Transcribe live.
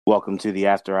Welcome to the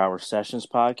After Hours Sessions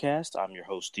podcast. I'm your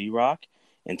host, D Rock,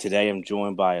 and today I'm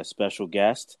joined by a special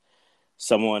guest,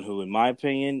 someone who, in my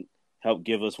opinion, helped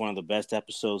give us one of the best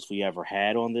episodes we ever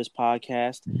had on this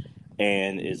podcast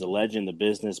and is a legend in the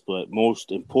business, but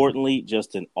most importantly,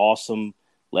 just an awesome,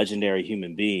 legendary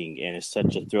human being. And it's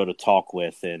such a thrill to talk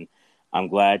with. And I'm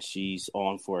glad she's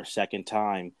on for a second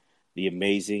time, the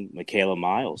amazing Michaela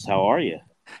Miles. How are you?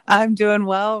 I'm doing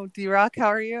well. D-Rock, how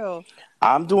are you?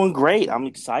 I'm doing great. I'm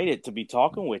excited to be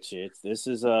talking with you. This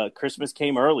is Christmas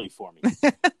came early for me.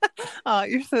 Oh,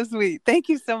 you're so sweet. Thank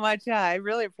you so much. Yeah, I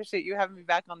really appreciate you having me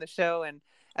back on the show. And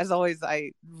as always,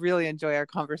 I really enjoy our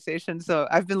conversation. So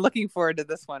I've been looking forward to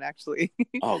this one, actually.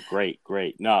 Oh, great,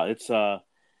 great. No,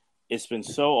 it's been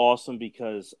so awesome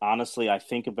because honestly, I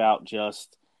think about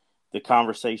just the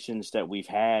conversations that we've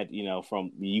had.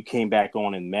 From you came back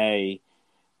on in May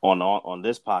on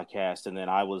this podcast, and then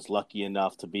I was lucky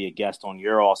enough to be a guest on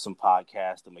your awesome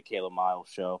podcast, the Michaela Miles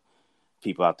Show.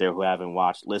 People out there who haven't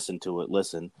watched, listen to it.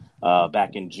 Listen,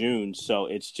 back in June. So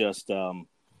it's just,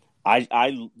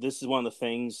 I this is one of the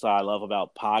things I love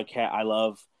about podcast. I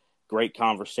love great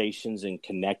conversations and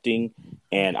connecting,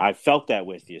 and I felt that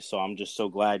with you. So I'm just so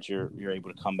glad you're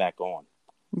able to come back on.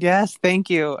 Yes, thank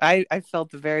you. I felt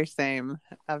the very same.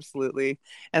 Absolutely.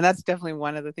 And that's definitely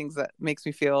one of the things that makes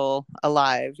me feel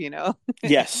alive, you know?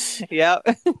 Yes, Yep.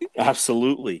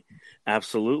 absolutely,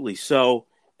 absolutely. So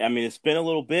I mean, it's been a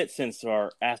little bit since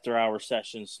our after hour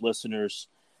sessions listeners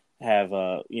have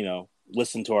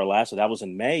listened to our last one. That was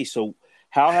in May. So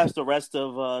how has the rest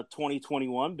of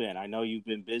 2021 been? I know you've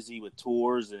been busy with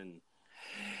tours and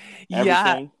Yeah.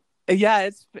 everything. Yeah,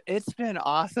 it's been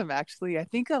awesome actually. I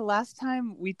think last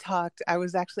time we talked,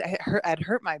 I'd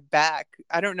hurt my back.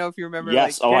 I don't know if you remember like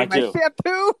Yes. Oh, I getting my do.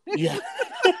 shampoo. Yeah.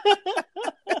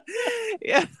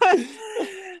 Yeah.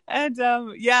 And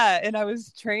yeah, and I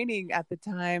was training at the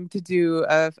time to do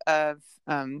a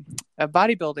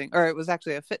bodybuilding, or it was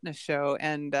actually a fitness show.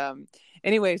 And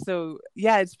anyway, so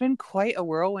yeah, it's been quite a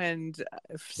whirlwind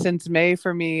since May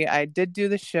for me. I did do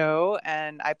the show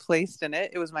and I placed in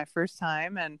it. It was my first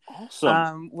time, and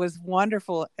Awesome. was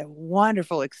wonderful, a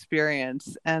wonderful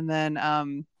experience. And then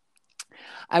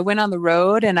I went on the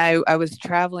road and I was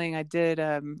traveling. I did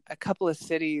a couple of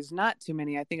cities, not too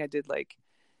many. I think I did like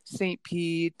St.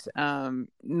 Pete,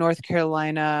 North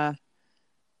Carolina.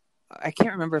 I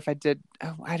can't remember if I did.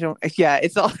 Oh, I don't. Yeah,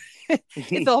 it's all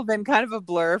it's all been kind of a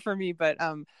blur for me. But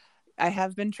I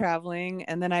have been traveling,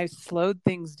 and then I slowed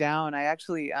things down. I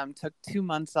actually took 2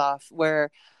 months off where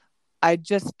I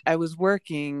was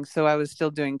working, so I was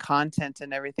still doing content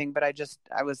and everything, but I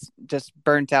was just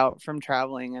burnt out from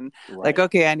traveling and like, Right.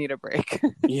 okay, I need a break.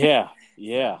 Yeah.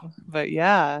 Yeah. But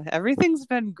yeah, everything's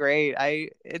been great.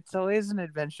 It's always an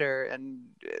adventure, and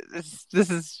this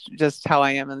is just how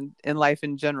I am in life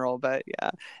in general. But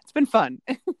yeah, it's been fun.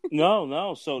 No,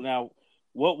 no. So now,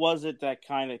 what was it that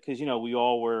kind of, because, we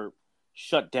all were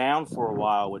shut down for a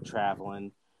while with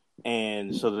traveling.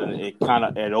 And so then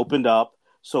it opened up.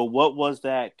 So what was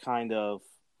that kind of,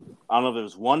 I don't know if it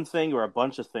was one thing or a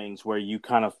bunch of things where you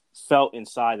kind of felt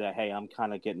inside that, hey, I'm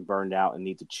kind of getting burned out and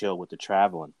need to chill with the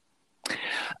traveling.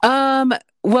 Um,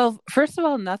 well, first of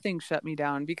all, nothing shut me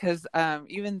down because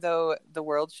even though the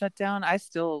world shut down, I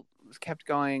still kept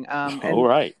going. All And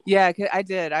right. yeah, I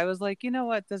did. I was like, you know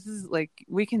what? This is like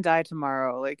we can die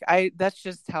tomorrow. Like that's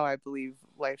just how I believe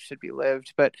life should be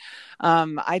lived. But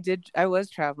I was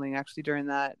traveling actually during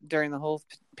the whole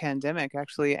pandemic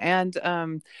actually. And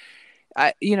I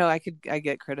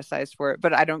get criticized for it,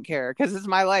 but I don't care because it's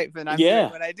my life and I'm doing Yeah.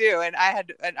 what I do. And I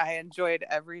enjoyed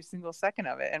every single second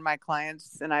of it. And my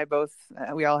clients and I both,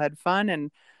 we all had fun.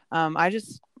 And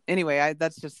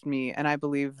that's just me. And I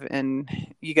believe in,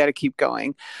 you got to keep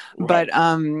going. Right. But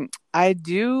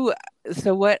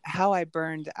how I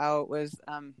burned out was,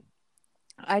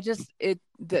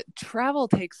 the travel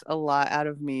takes a lot out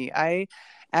of me. I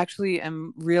actually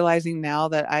am realizing now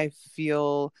that I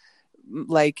feel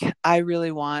like I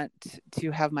really want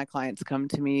to have my clients come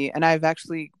to me, and I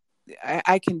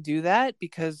can do that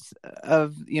because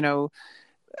of,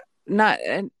 not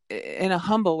in a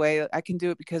humble way. I can do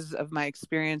it because of my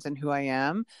experience and who I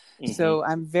am. Mm-hmm. So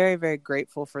I'm very, very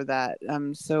grateful for that.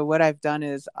 So what I've done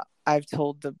is I've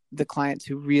told the clients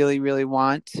who really, really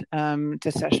want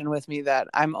to session with me that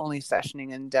I'm only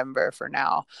sessioning in Denver for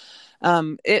now.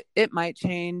 It might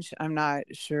change. I'm not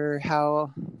sure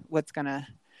how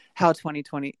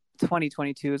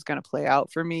 2022 is going to play out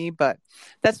for me, but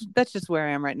that's just where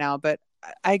I am right now. But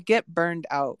I get burned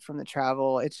out from the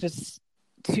travel. It's just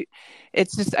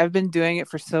I've been doing it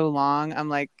for so long. I'm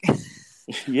like, I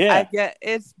Yeah. get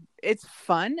it's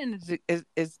fun and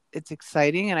it's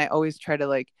exciting. And I always try to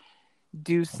like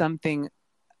do something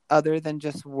other than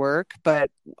just work.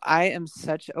 But I am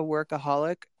such a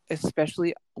workaholic,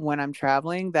 especially when I'm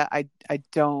traveling, that I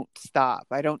don't stop.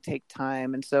 I don't take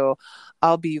time. And so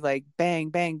I'll be like bang,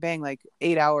 bang, bang, like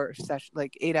 8 hour session,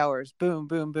 like 8 hours, boom,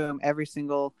 boom, boom, every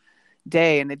single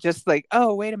day. And it just like,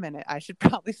 oh, wait a minute, I should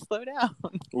probably slow down.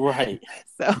 Right.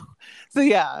 so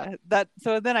yeah,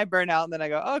 so then I burn out and then I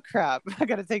go, oh crap, I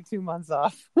got to take 2 months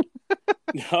off.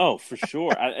 No, for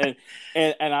sure. And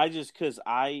I just, cause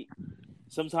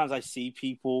sometimes I see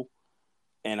people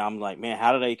and I'm like, man,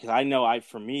 how do they, cause I know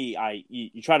for me,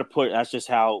 you try to put, that's just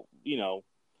how,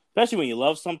 especially when you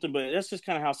love something, but that's just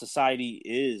kind of how society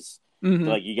is. Mm-hmm.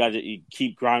 Like you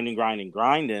keep grinding.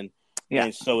 Yeah.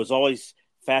 And so it's always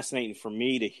fascinating for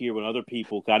me to hear when other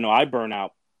people, cause I know I burn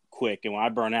out quick. And when I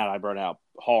burn out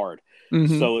hard.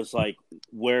 Mm-hmm. So it's like,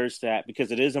 where's that?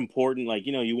 Because it is important. Like,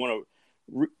 you want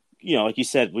to, like you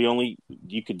said,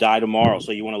 you could die tomorrow.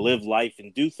 So you want to live life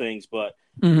and do things, but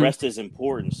Mm-hmm. rest is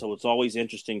important. So it's always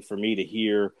interesting for me to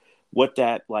hear what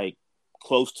that like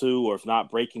close to, or if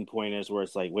not breaking point is, where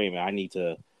it's like, wait a minute, I need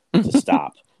to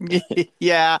stop.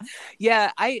 Yeah.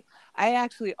 I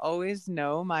actually always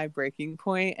know my breaking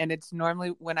point, and it's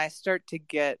normally when I start to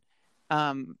get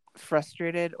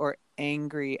frustrated or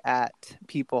angry at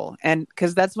people, and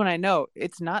because that's when I know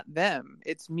it's not them,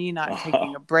 it's me not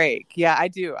taking a break. Yeah, I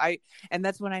do. And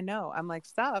that's when I know. I'm like,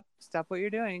 stop what you're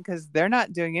doing, because they're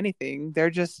not doing anything. They're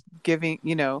just giving,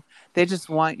 they just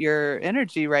want your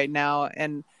energy right now,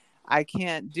 and I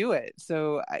can't do it.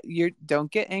 So you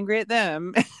don't get angry at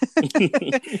them,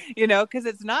 because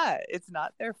it's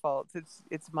not their fault.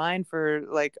 It's mine for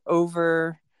like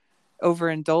overindulging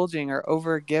or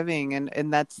over giving.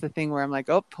 And that's the thing where I'm like,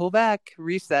 oh, pull back,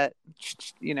 reset,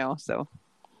 so.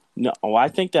 No, I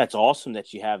think that's awesome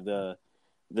that you have the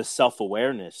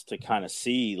self-awareness to kind of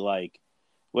see like,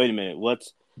 wait a minute,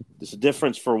 there's a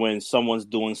difference for when someone's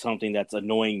doing something that's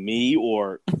annoying me,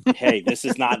 or hey, this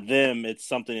is not them, it's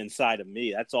something inside of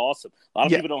me. That's awesome. A lot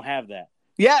of people don't have that.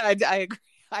 Yeah, I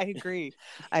agree.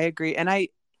 And I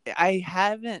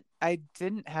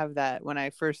didn't have that when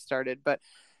I first started, but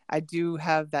I do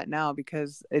have that now,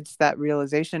 because it's that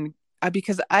realization,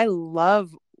 because I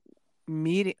love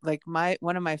meeting. Like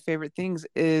one of my favorite things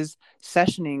is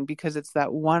sessioning, because it's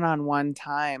that one-on-one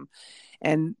time.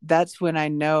 And that's when I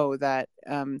know that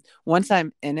once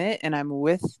I'm in it and I'm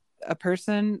with a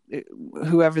person,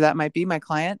 whoever that might be, my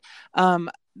client,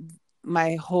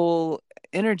 my whole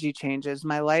energy changes.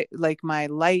 My light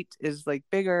is like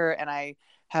bigger, and I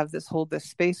have this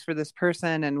space for this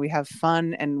person, and we have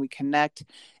fun and we connect.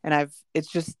 And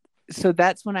it's just, so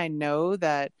that's when I know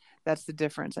that that's the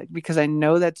difference, like, because I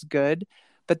know that's good.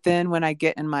 But then when I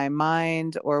get in my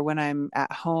mind, or when I'm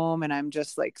at home and I'm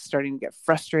just like starting to get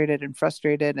frustrated,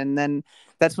 and then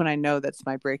that's when I know that's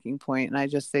my breaking point. And I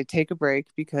just say, take a break,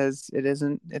 because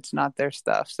it's not their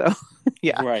stuff. So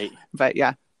yeah. Right. But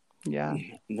yeah.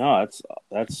 No,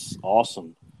 that's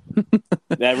awesome.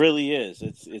 That really is.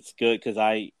 It's good, because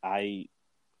I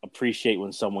appreciate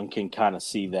when someone can kind of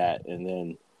see that. And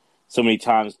then so many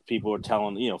times people are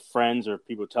telling, friends or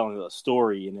people telling a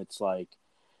story, and it's like,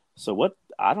 so what?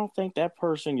 I don't think that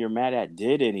person you're mad at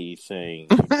did anything.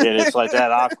 And it's like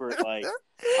that awkward, like,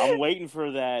 I'm waiting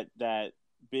for that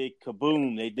big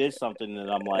kaboom. They did something, and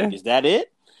I'm like, is that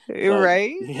it?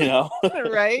 Right.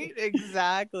 But, right.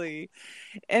 Exactly.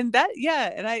 And that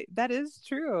is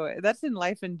true. That's in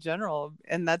life in general.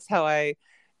 And that's how I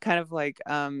kind of like,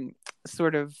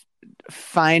 sort of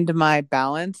find my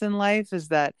balance in life, is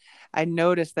that I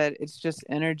notice that it's just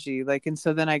energy. Like, and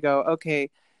so then I go, okay,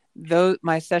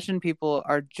 my session people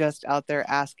are just out there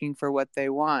asking for what they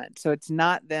want. So it's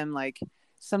not them. Like,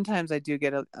 sometimes I do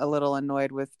get a little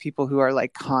annoyed with people who are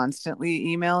like constantly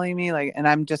emailing me, like, and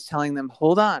I'm just telling them,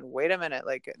 hold on, wait a minute,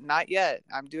 like, not yet,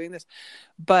 I'm doing this.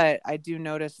 But I do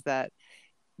notice that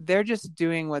they're just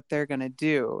doing what they're going to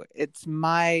do. It's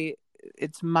my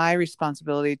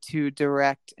responsibility to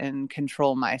direct and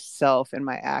control myself and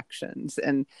my actions.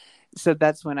 And so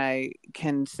that's when I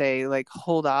can say, like,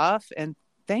 hold off. And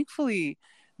thankfully,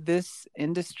 this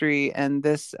industry and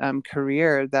this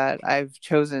career that I've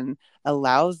chosen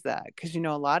allows that, because, a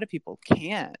lot of people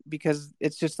can't, because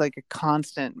it's just like a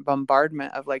constant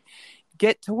bombardment of like,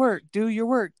 get to work, do your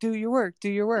work. right.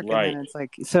 And then it's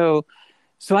like, so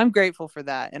I'm grateful for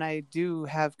that. And I do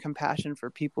have compassion for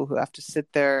people who have to sit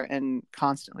there and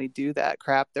constantly do that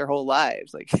crap their whole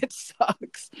lives. Like, it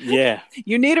sucks. Yeah.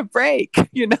 You need a break,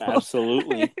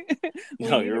 Absolutely.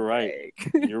 No, you're right.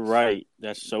 You're right.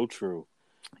 That's so true.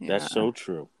 Yeah. That's so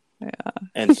true. Yeah.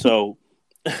 And so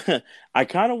I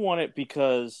kind of want it,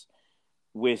 because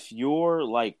with your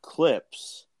like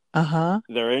clips, Uh-huh.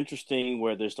 they're interesting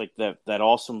where there's like that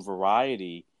awesome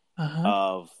variety Uh-huh.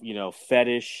 of,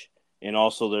 fetish, and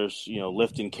also there's,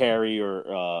 lift and carry,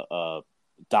 or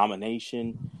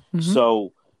domination. Hmm.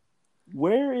 So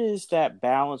where is that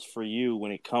balance for you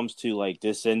when it comes to like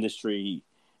this industry,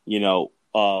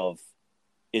 of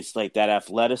it's like that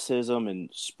athleticism and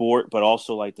sport, but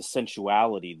also like the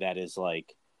sensuality that is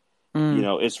like,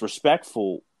 Mm. it's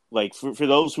respectful. Like for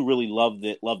those who really love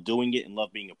doing it and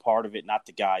love being a part of it, not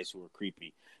the guys who are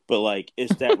creepy, but like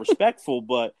it's that respectful,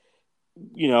 but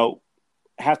you know,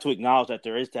 have to acknowledge that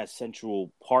there is that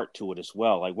sensual part to it as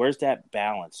well. Like, where's that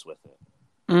balance with it?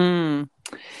 Mm.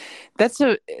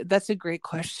 That's a great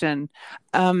question.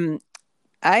 Um,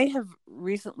 I have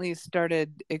recently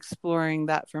started exploring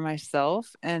that for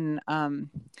myself, and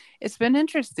it's been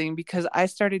interesting because I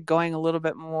started going a little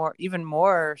bit more, even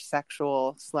more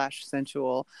sexual slash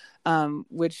sensual,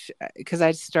 which because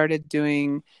I started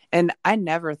doing, and I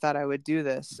never thought I would do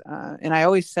this, and I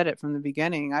always said it from the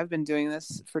beginning. I've been doing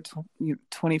this for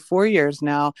 24 years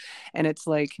now, and it's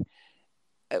like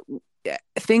uh,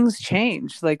 things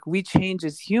change. Like we change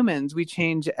as humans, we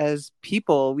change as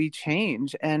people, we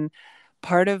change, and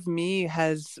part of me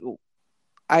has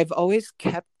I've always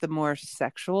kept the more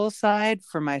sexual side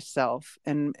for myself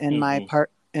and my Mm-hmm.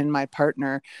 part and my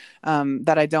partner,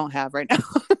 that I don't have right now.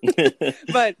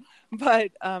 but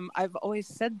I've always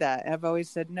said that. I've always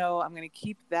said no. I'm going to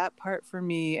keep that part for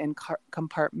me and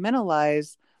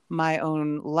compartmentalize my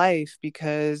own life,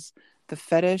 because the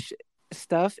fetish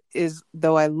stuff is,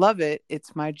 though I love it,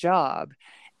 it's my job,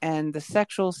 and the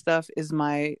sexual stuff is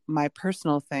my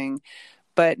personal thing.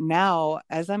 But now,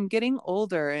 as I'm getting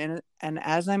older, and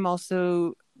as I'm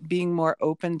also being more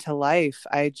open to life,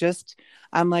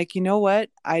 I'm like, you know what,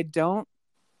 I don't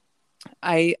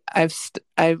I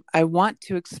want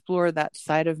to explore that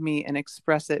side of me and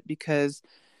express it, because,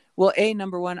 well,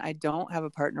 number one, I don't have a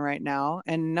partner right now,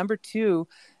 and number two,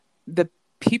 the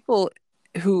people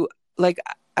who, like,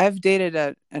 I've dated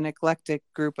an eclectic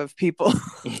group of people.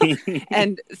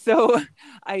 And so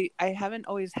I haven't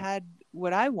always had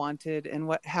what I wanted and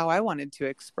how I wanted to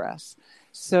express.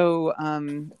 So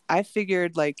I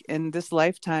figured, like, in this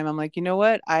lifetime, I'm like, you know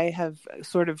what, I have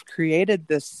sort of created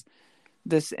this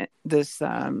this this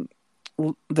I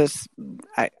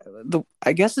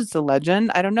guess it's a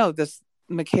legend, I don't know, this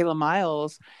Michaela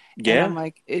Miles. And I'm Yeah.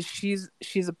 like, she's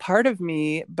a part of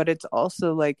me, but it's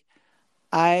also like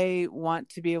I want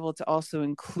to be able to also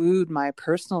include my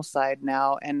personal side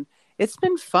now. And it's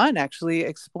been fun actually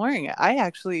exploring it. I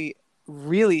actually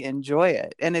really enjoy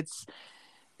it. And it's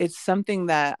something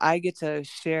that I get to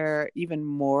share even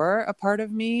more a part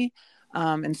of me,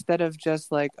 instead of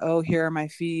just like, oh, here are my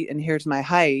feet and here's my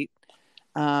height.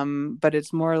 But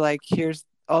it's more like, here's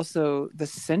also the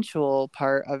sensual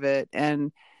part of it,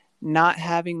 and not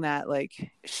having that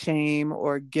like shame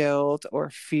or guilt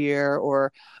or fear,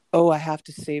 or, oh, I have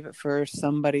to save it for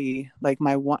somebody, like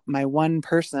my one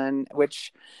person,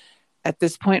 which at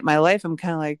this point in my life I'm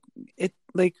kind of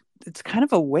like it's kind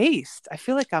of a waste. I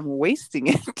feel like I'm wasting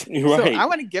it. So I Right.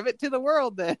 want to give it to the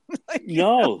world then. Like,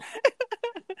 No,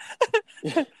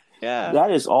 yeah.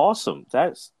 that is awesome.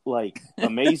 That's like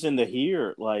amazing to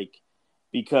hear. Like,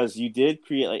 because you did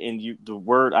create, like, and you, the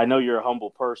word, I know you're a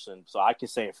humble person, so I can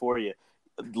say it for you.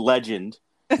 Legend.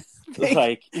 thank,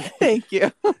 Like, thank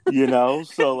you.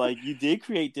 so like you did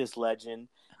create this legend,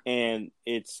 and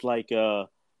it's like, I'm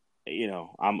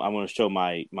going to show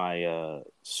my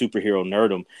superhero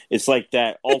nerdum. It's like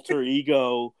that alter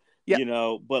ego,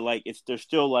 Yep. but like they're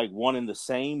still like one and the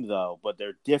same though, but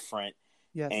they're different.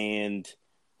 Yes. And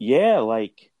yeah,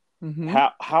 like Mm-hmm.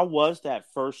 how was that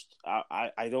first?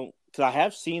 I don't, because I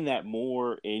have seen that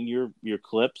more in your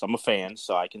clips. I'm a fan,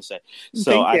 so I can say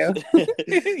so. Thank I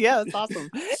you. Yeah, that's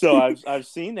awesome. so I've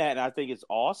seen that, and I think it's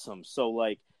awesome. So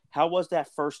like, how was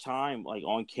that first time, like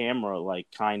on camera, like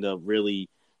kind of really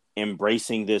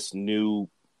embracing this new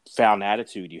found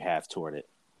attitude you have toward it?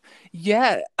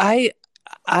 Yeah,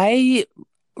 I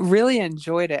really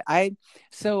enjoyed it. My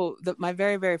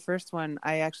very very first one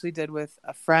I actually did with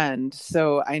a friend,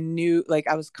 so I knew, like,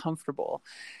 I was comfortable,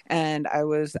 and I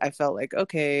felt like,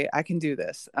 okay, I can do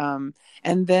this. And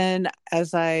then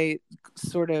as I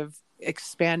sort of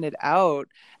expanded out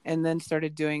and then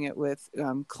started doing it with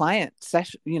clients,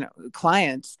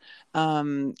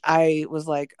 I was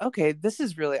like, okay, this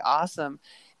is really awesome.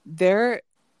 There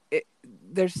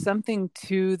there's something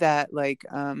to that, like,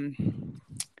 I'm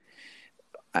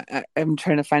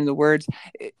trying to find the words.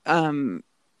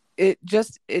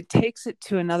 It takes it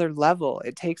to another level.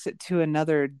 It takes it to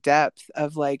another depth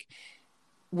of, like,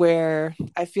 where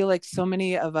I feel like so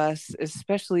many of us,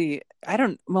 especially,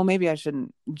 well, maybe I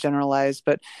shouldn't generalize,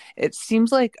 but it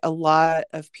seems like a lot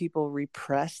of people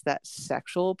repress that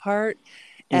sexual part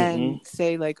Mm-hmm. and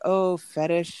say like, oh,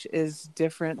 fetish is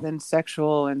different than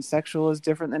sexual and sexual is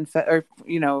different than or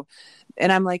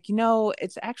and I'm like,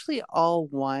 it's actually all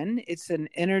one. It's an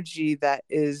energy that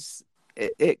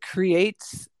it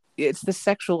creates, it's the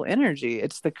sexual energy,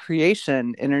 it's the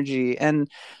creation energy.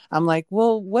 And I'm like,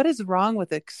 well, what is wrong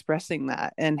with expressing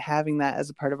that and having that as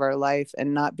a part of our life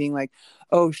and not being like,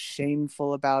 oh,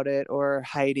 shameful about it or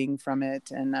hiding from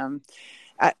it? And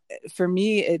I, for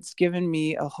me, it's given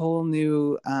me a whole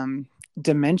new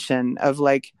dimension of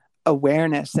like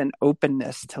awareness and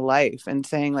openness to life, and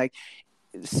saying like,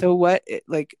 so what,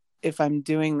 like, if I'm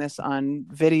doing this on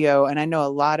video, and I know a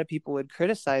lot of people would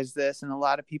criticize this, and a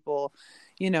lot of people,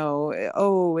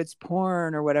 oh, it's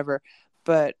porn or whatever.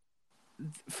 But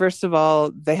first of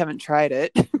all, they haven't tried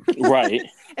it. Right.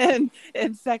 and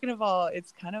second of all,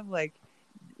 it's kind of like,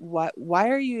 why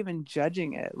are you even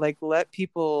judging it? Like, let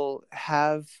people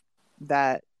have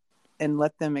that and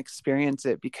let them experience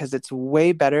it, because it's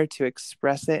way better to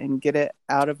express it and get it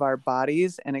out of our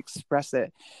bodies and express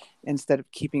it instead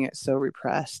of keeping it so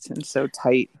repressed and so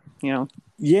tight.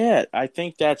 Yeah, I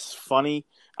think that's funny.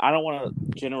 I don't want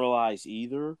to generalize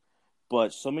either,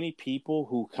 but so many people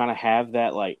who kind of have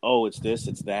that, like, oh, it's this,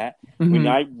 it's that. When Mm-hmm.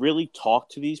 I really talk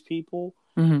to these people,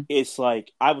 Mm-hmm. it's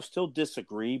like I would still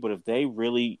disagree, but if they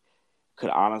really could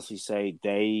honestly say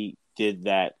they did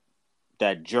that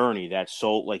journey, that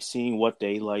soul, like seeing what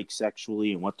they like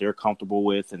sexually and what they're comfortable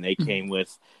with, and they came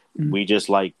with, Mm-hmm. we just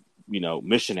like,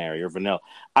 missionary or vanilla.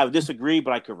 I would disagree,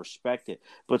 but I could respect it.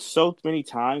 But so many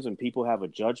times when people have a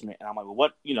judgment, and I'm like, well,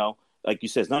 what, like you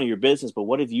said, it's none of your business, but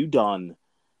what have you done?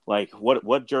 Like,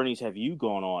 what journeys have you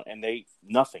gone on? And they,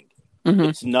 nothing. Mm-hmm.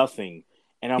 It's nothing.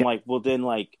 And I'm Yeah. like, well, then,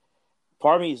 like,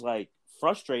 part of me is like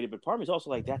frustrated, but part of me is also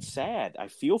like, that's sad. I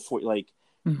feel for you. Like,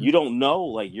 Mm-hmm. you don't know,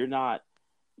 like, you're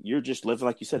just living,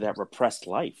 like you said, that repressed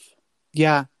life.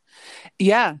 Yeah.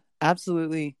 Yeah,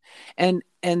 absolutely. And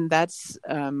that's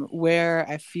where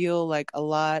I feel like a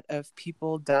lot of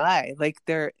people die, like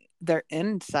their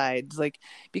insides, like,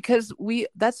 because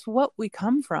that's what we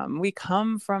come from. We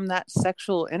come from that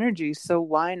sexual energy. So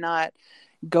why not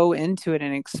go into it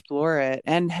and explore it?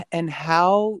 And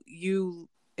how you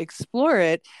explore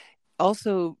it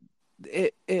also,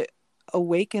 it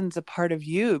awakens a part of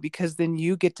you, because then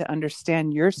you get to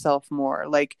understand yourself more,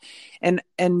 like, and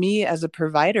me as a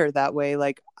provider that way,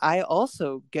 like, I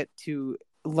also get to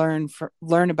learn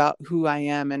about who I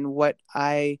am and what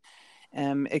I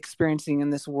am experiencing in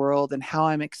this world and how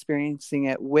I'm experiencing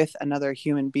it with another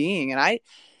human being. And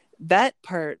that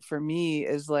part for me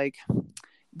is like,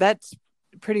 that's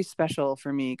pretty special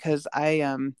for me, because I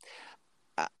don't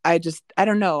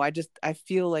know. I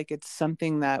feel like it's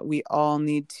something that we all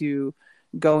need to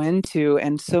go into.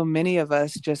 And so many of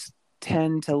us just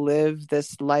tend to live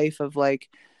this life of like,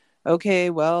 okay,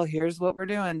 well, here's what we're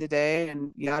doing today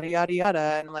and yada, yada,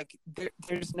 yada. And like,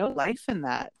 there's no life in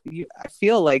that. I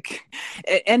feel like,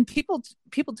 and people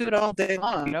do it all day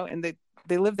long, and they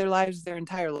live their lives, their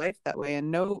entire life that way, and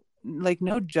no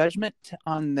judgment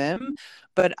on them.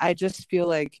 But I just feel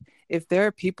like if there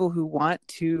are people who want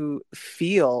to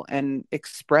feel and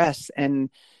express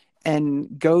and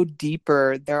go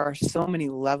deeper, there are so many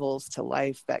levels to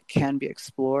life that can be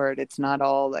explored. It's not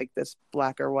all like this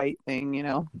black or white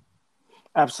thing.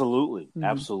 Absolutely, Mm-hmm.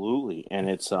 absolutely. And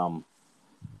it's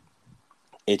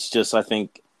just, I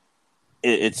think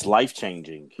it's life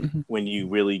changing Mm-hmm. when you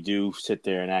really do sit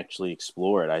there and actually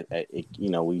explore it.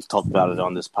 We've talked about it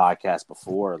on this podcast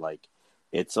before. Like,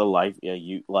 it's a life. Yeah,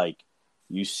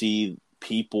 you see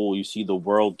people, you see the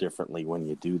world differently when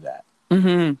you do that.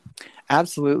 Mm-hmm.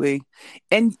 Absolutely.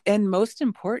 And most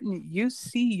important, you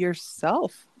see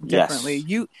yourself differently.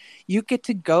 Yes, You get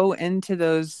to go into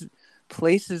those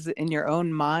places in your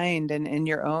own mind and in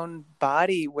your own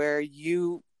body where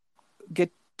you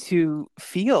get to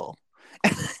feel,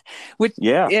 which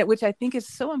yeah, which I think is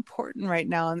so important right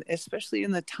now, and especially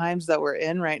in the times that we're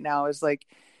in right now, is like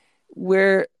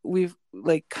where we've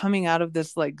like coming out of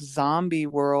this like zombie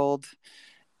world,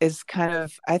 is kind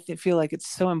of, feel like it's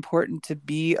so important to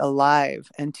be alive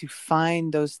and to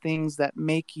find those things that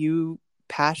make you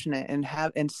passionate and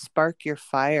have and spark your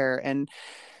fire and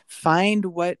find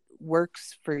what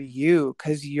works for you,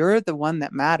 because you're the one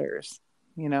that matters.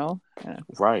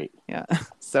 right, Yeah.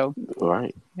 So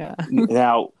right. yeah.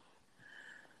 Now,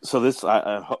 so this,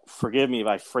 forgive me if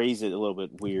I phrase it a little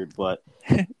bit weird, but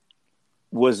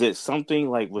was it something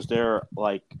like, was there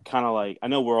like kind of like, I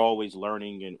know we're always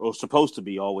learning and or supposed to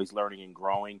be always learning and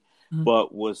growing,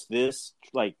 But was this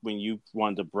like when you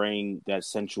wanted to bring that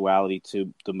sensuality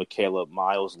to the Michaela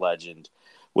Miles legend?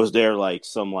 Was there like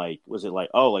some like was it like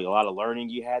oh like a lot of learning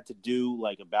you had to do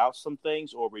like about some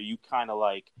things, or were you kind of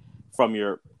like from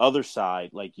your other side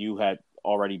like you had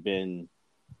been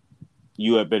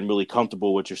really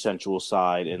comfortable with your sensual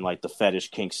side and like the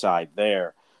fetish kink side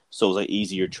there, so it was an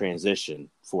easier transition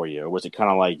for you, or was it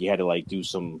kind of like you had to like do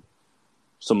some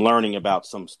learning about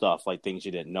some stuff like things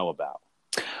you didn't know about?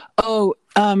 Oh,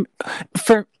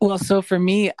 so for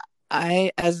me,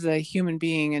 I, as a human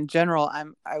being in general,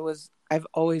 I've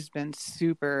always been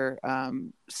super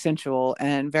sensual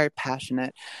and very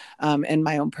passionate in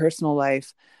my own personal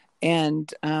life,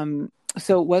 and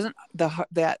so it wasn't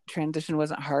that transition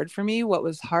wasn't hard for me. What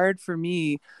was hard for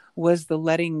me was the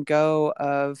letting go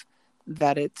of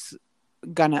that. It's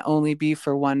gonna only be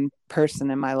for one person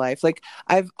in my life. Like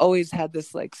I've always had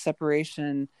this like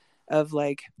separation of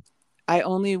like I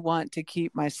only want to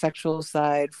keep my sexual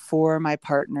side for my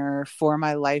partner, for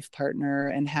my life partner,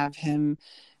 and have him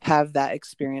have that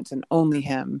experience and only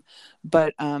him.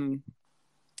 But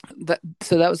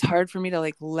so that was hard for me to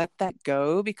like let that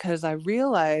go, because I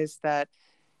realized that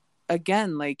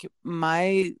again, like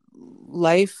my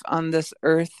life on this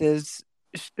earth is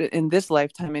in this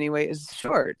lifetime anyway is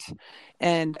short.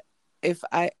 And if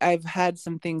I've had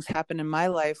some things happen in my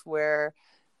life where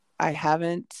I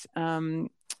haven't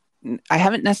I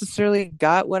haven't necessarily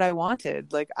got what I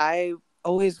wanted. Like I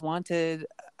always wanted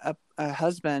a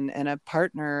husband and a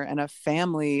partner and a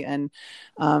family, and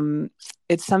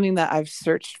it's something that I've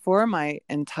searched for my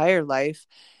entire life.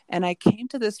 And I came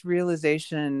to this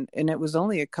realization, and it was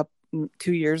only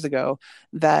 2 years ago,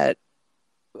 that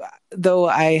though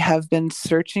I have been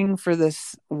searching for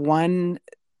this one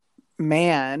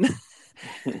man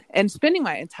and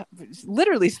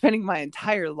literally spending my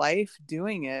entire life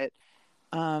doing it,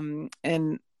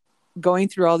 and going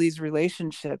through all these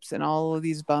relationships and all of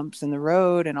these bumps in the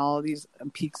road and all of these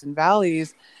peaks and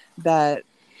valleys, that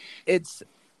it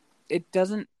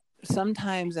doesn't,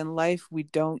 sometimes in life we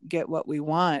don't get what we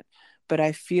want, but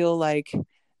I feel like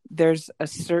there's a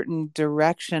certain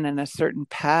direction and a certain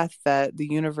path that the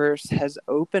universe has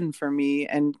opened for me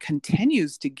and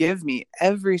continues to give me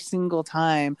every single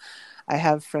time I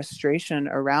have frustration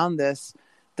around this.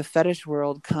 The fetish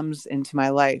world comes into my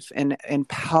life, and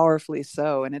powerfully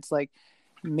so. And it's like,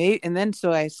 and then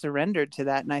so I surrendered to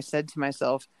that, and I said to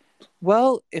myself,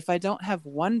 well, if I don't have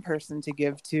one person to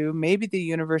give to, maybe the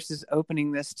universe is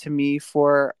opening this to me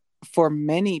for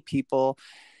many people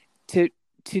to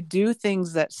do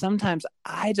things that sometimes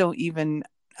I don't even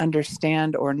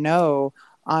understand or know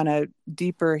on a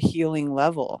deeper healing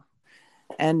level.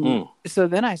 And so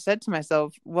then I said to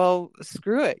myself, well,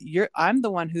 screw it. I'm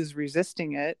the one who's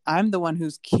resisting it. I'm the one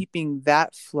who's keeping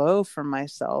that flow from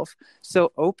myself.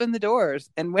 So open the doors.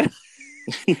 And when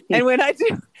and when I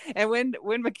do, and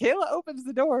when Michaela opens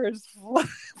the doors,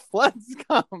 floods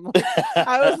come.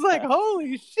 I was like,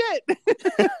 holy shit.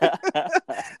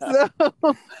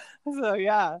 so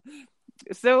yeah.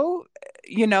 So,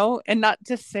 and not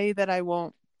to say that I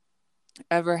won't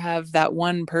ever have that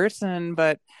one person,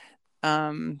 but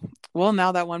well,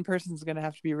 now that one person's going to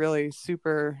have to be really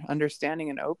super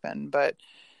understanding and open, but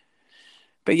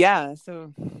yeah,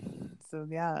 so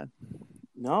yeah.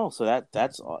 No, so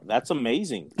that's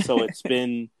amazing. So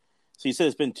you said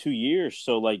it's been 2 years.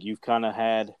 So like you've kind of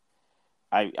had,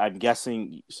 I'm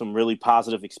guessing, some really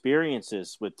positive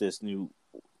experiences with this new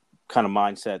kind of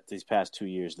mindset these past 2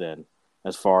 years. Then,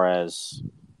 as far as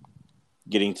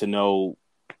getting to know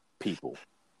people,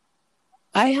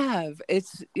 I have.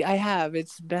 It's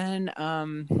been,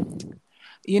 and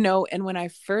when I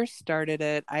first started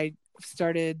it, I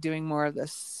started doing more of the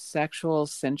sexual,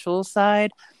 sensual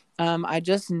side. I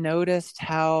just noticed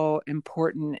how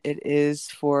important it is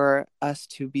for us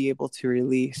to be able to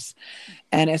release,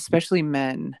 and especially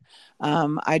men.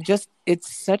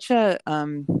 It's such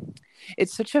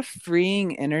a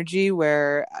freeing energy,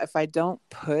 where if I don't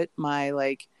put my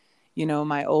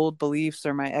my old beliefs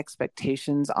or my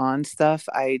expectations on stuff,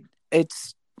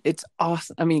 it's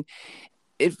awesome. I mean,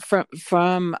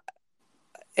 from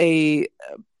a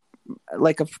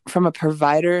from a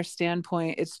provider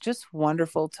standpoint, it's just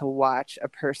wonderful to watch a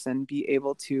person be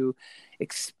able to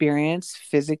experience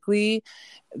physically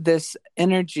this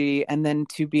energy and then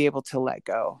to be able to let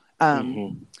go.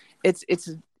 It's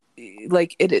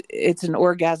like it's an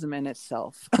orgasm in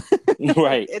itself.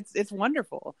 Right. It's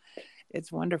wonderful.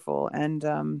 It's wonderful. And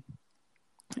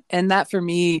that for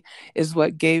me is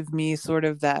what gave me sort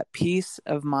of that peace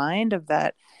of mind, of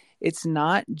that it's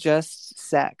not just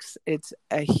sex. It's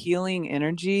a healing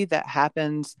energy that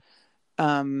happens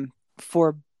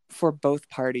for for both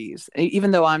parties,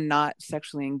 even though I'm not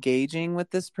sexually engaging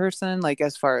with this person, like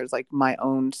as far as like my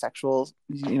own sexual,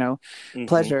 Mm-hmm.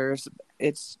 pleasures.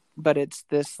 It's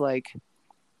this like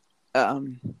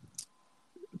um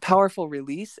powerful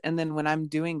release. And then when I'm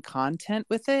doing content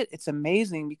with it, it's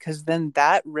amazing because then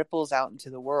that ripples out into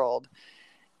the world.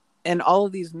 And all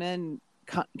of these men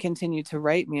continue to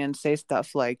write me and say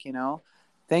stuff like,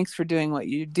 thanks for doing what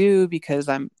you do, because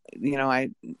I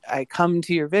come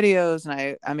to your videos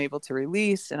and I'm able to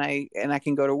release, and I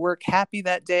can go to work happy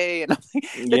that day. And I'm like,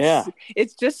 Yeah.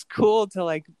 it's just cool to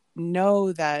like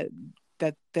know that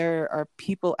there are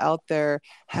people out there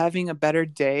having a better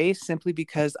day simply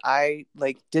because I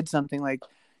like did something like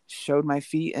showed my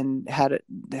feet and had it,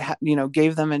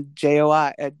 gave them a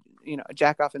JOI, a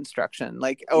jack off instruction,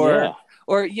 like, Yeah.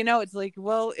 or it's like,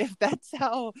 well, if that's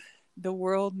how the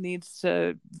world needs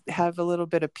to have a little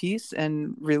bit of peace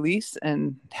and release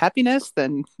and happiness,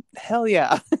 then hell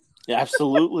yeah.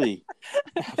 Absolutely.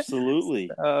 Absolutely.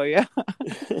 Oh yeah.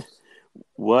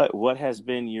 What has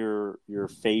been your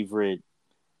favorite,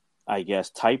 I guess,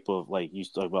 type of, like you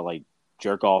talk about, like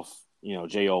jerk off,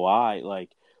 JOI, like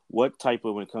what type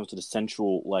of, when it comes to the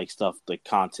sensual like stuff, like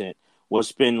content,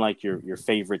 what's been like your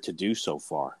favorite to do so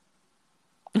far?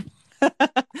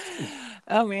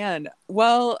 Oh man.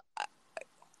 Well,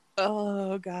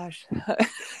 oh gosh.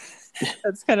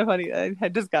 That's kind of funny. I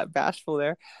just got bashful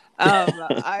there.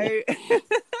 I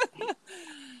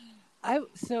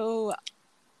so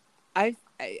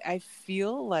I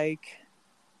feel like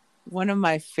one of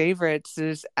my favorites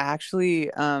is actually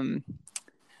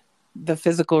the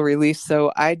physical release.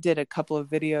 So I did a couple of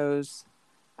videos.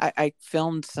 I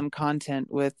filmed some content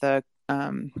with a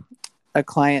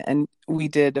client, and we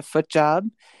did a foot job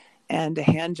and a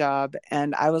hand job,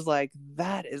 and I was like,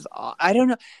 that is I don't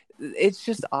know, it's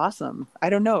just awesome. I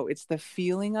don't know, it's the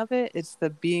feeling of it, it's the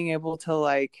being able to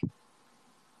like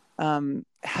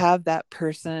have that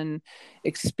person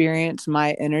experience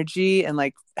my energy and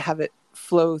like have it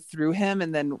flow through him,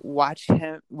 and then watch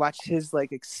his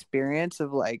like experience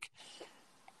of like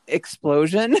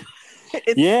explosion.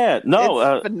 Yeah, no,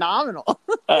 It's phenomenal.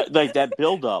 like that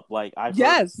build up, like I've heard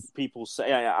Yes. people say.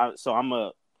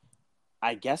 So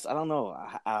I guess I don't know.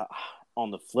 On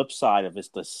the flip side of it's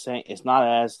the same. It's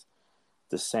not as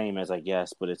the same as, I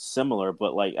guess, but it's similar.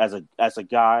 But like as a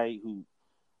guy who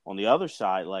on the other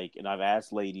side, like, and I've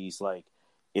asked ladies, like,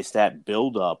 it's that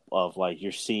build up of like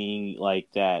you're seeing like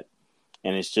that,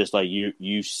 and it's just like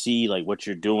you see like what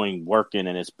you're doing working,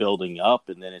 and it's building up,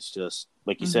 and then it's just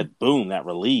like you Mm-hmm. said, boom, that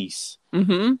release,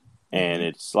 Mm-hmm. and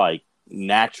it's like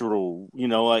natural,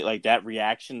 like that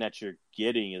reaction that you're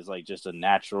getting is like just a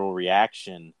natural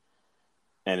reaction,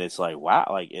 and it's like, wow,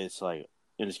 like it's like,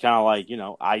 and it's kind of like,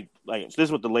 I like, this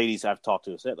is what the ladies I've talked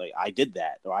to have said, like, I did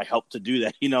that, or I helped to do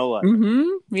that, Mm-hmm.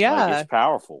 like it's Yeah.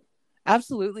 powerful.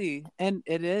 Absolutely. And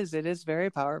it is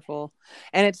very powerful.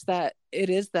 And it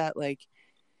is that like,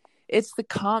 it's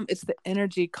the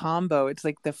energy combo. It's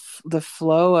like the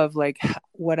flow of like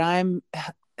what I'm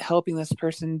helping this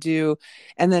person do.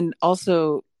 And then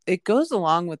also it goes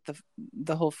along with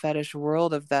the whole fetish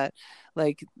world of that,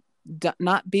 like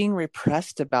not being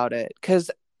repressed about it. Cause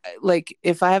like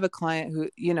if I have a client who,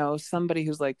 somebody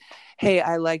who's like, hey,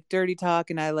 I like dirty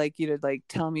talk and I like you to like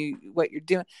tell me what you're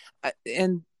doing,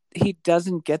 and he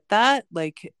doesn't get that,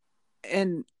 like,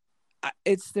 and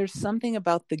there's something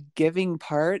about the giving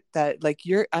part that like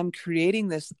I'm creating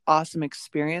this awesome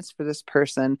experience for this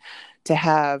person to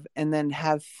have, and then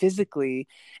have physically,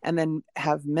 and then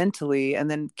have mentally, and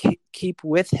then keep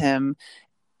with him.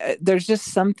 There's just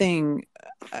something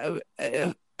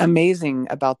amazing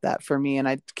about that for me, and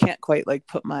I can't quite like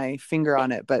put my finger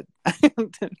on it, but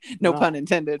no No. pun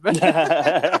intended, but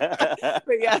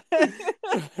but yeah.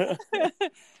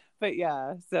 But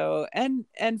yeah, so and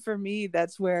for me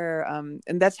that's where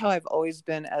and that's how I've always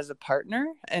been as a partner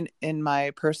and in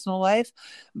my personal life.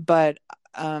 But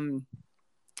um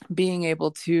being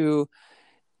able to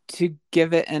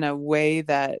give it in a way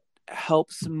that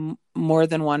helps more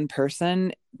than one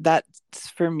person, that's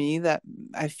for me, that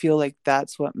I feel like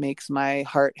that's what makes my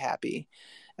heart happy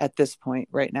at this point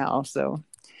right now. So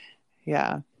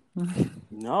yeah.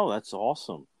 No, that's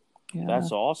awesome. Yeah.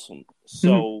 That's awesome. Mhm.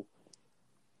 So,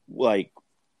 like,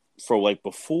 for like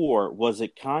before, was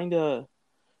it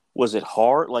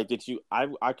hard? Like, did you? I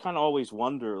kind of always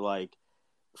wonder, like,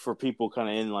 for people kind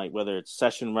of in like whether it's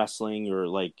session wrestling or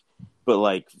like, but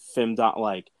like femdom,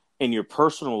 like in your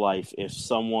personal life, if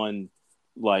someone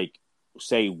like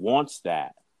say wants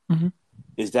that, Mhm.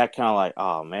 is that kind of like,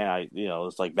 oh man,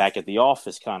 it's like back at the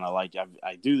office, kind of like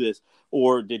I do this,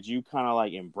 or did you kind of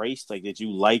like embrace, like, did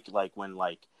you like when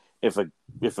like if a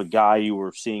if a guy you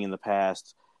were seeing in the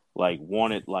past like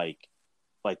wanted like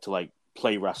to like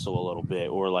play wrestle a little bit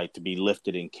or like to be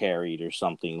lifted and carried or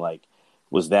something, like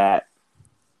was that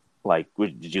like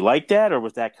did you like that, or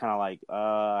was that kind of like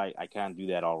I can't do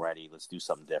that already, let's do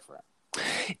something different?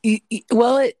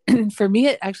 Well, for me,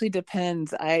 it actually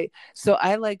depends. I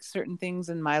like certain things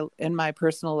in my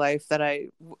personal life that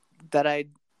I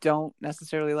don't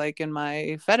necessarily like in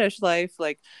my fetish life.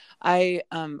 Like I'm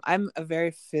a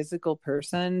very physical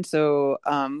person. So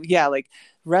yeah, like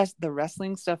the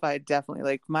wrestling stuff I definitely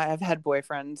like. I've had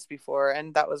boyfriends before,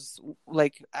 and that was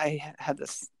like I had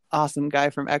this awesome guy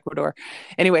from Ecuador.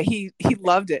 Anyway, he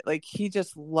loved it. Like he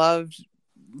just loved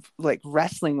like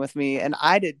wrestling with me, and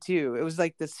I did too. It was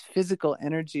like this physical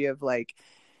energy of like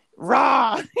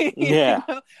raw, Yeah.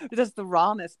 just the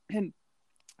rawness,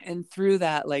 and through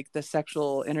that, like the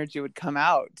sexual energy would come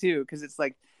out too, because it's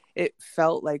like it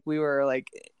felt like we were like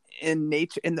in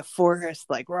nature, in the forest,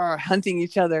 like raw, hunting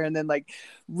each other, and then like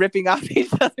ripping off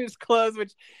each other's clothes,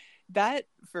 which that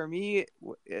for me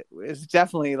it was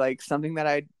definitely like something that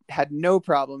I had no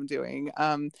problem doing.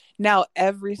 Now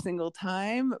every single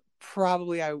time,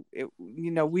 probably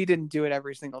we didn't do it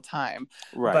every single time,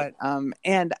 Right. but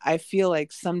and I feel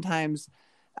like sometimes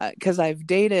because I've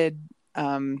dated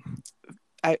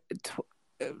I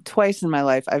twice in my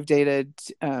life I've dated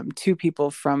two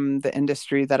people from the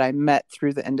industry that I met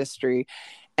through the industry,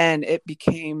 and it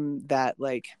became that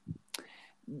like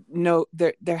no,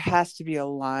 there has to be a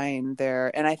line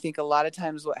there. And I think a lot of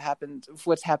times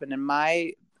what's happened in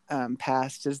my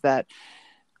past is that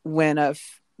when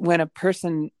a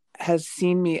person has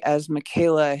seen me as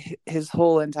Michaela his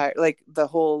whole entire, like the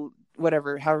whole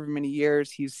whatever, however many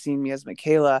years he's seen me as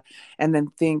Michaela, and then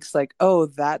thinks like, oh,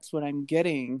 that's what I'm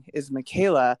getting is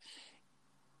Michaela.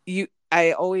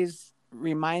 I always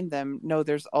remind them, no,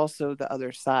 there's also the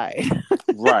other side.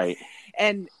 Right.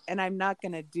 And I'm not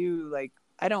gonna do like,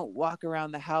 I don't walk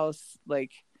around the house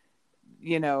like,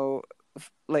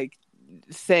 like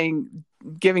saying,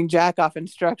 giving jack off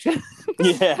instructions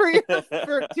Yeah.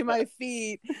 to my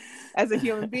feet as a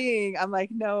human being. I'm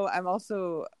like, no, I'm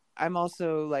also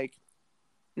like,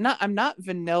 I'm not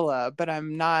vanilla, but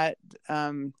I'm not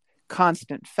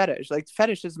constant fetish. Like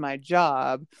fetish is my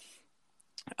job.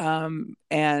 And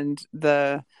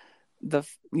the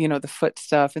foot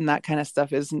stuff and that kind of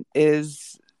stuff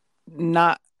is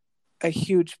not a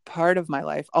huge part of my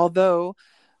life, although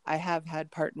I have had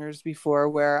partners before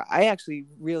where I actually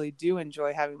really do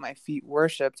enjoy having my feet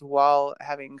worshipped while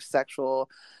having sexual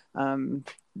um,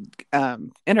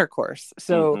 intercourse.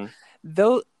 So Mm-hmm.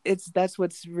 though that's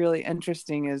what's really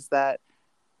interesting, is that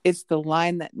it's the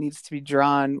line that needs to be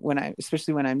drawn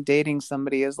especially when I'm dating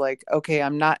somebody, is like, okay,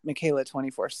 I'm not Michaela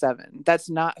 24/7. That's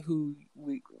not who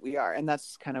we are. And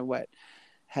that's kind of what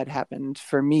had happened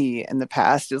for me in the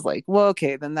past, is like, well,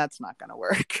 okay, then that's not going to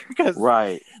work because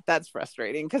Right. that's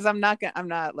frustrating, because I'm not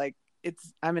like,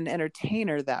 I'm an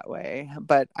entertainer that way,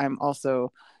 but I'm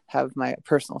also have my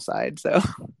personal side. So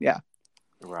yeah.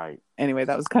 Right. Anyway,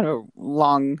 that was kind of a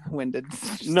long-winded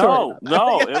story No, about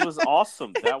no, it that. was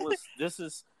awesome. This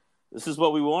is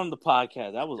what we wanted the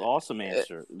podcast. That was awesome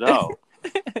answer. No,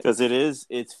 because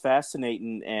it's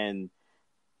fascinating, and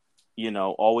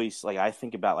always like I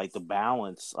think about like the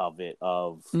balance of it,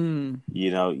 of Mm,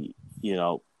 you know you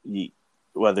know you,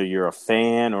 whether you're a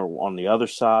fan or on the other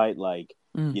side, like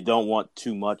mm. you don't want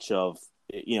too much of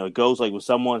it goes like when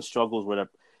someone struggles with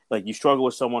like you struggle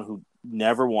with someone who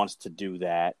never wants to do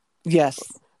that, Yes.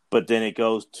 but then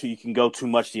you can go too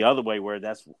much the other way where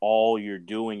that's all you're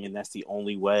doing and that's the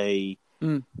only way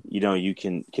Mm, you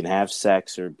can have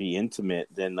sex or be intimate,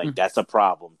 then like mm. that's a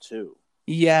problem too.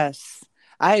 Yes.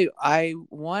 I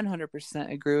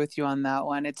 100% agree with you on that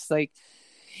one. It's like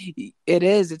it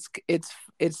is.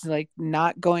 It's like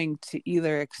not going to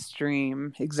either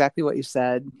extreme. Exactly what you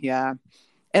said. Yeah.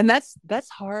 And that's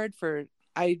hard for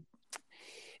I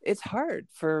it's hard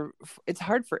for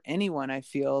anyone, I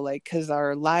feel like, because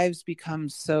our lives become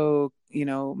so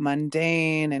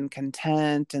mundane and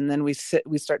content, and then we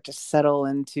start to settle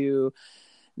into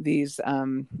these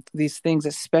things,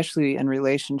 especially in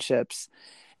relationships.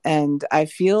 And I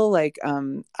feel like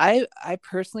I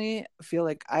personally feel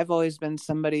like I've always been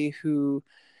somebody who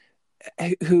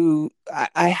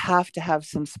I have to have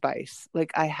some spice.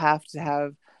 Like I have to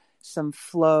have some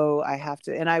flow. I have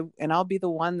to, and I'll be the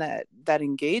one that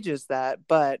engages that.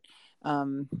 But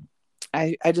um,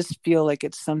 I just feel like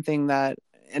it's something that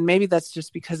and maybe that's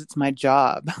just because it's my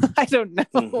job. I don't know,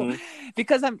 Mm-hmm.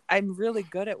 because I'm really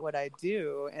good at what I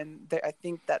do, and I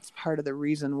think that's part of the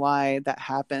reason why that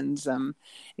happens. And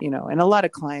a lot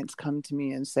of clients come to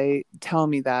me and tell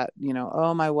me that,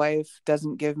 oh, my wife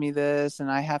doesn't give me this,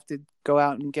 and I have to go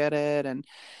out and get it,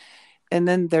 and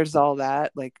then there's all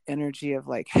that like energy of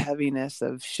like heaviness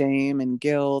of shame and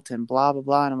guilt and blah blah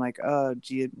blah, and I'm like, oh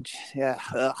gee, yeah,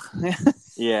 ugh.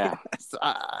 Yeah, So,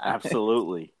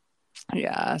 absolutely.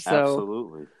 yeah,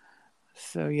 Absolutely.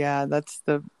 so yeah, that's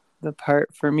the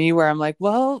part for me where I'm like,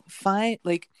 well,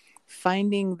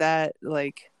 finding that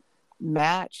like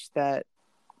match that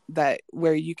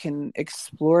where you can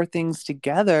explore things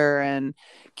together and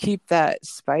keep that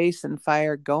spice and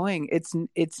fire going.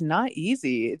 It's not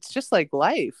easy. It's just like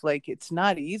life. Like, it's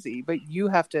not easy, but you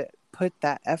have to put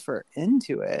that effort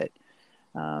into it.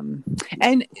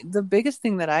 And the biggest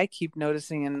thing that I keep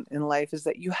noticing in life is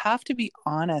that you have to be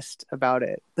honest about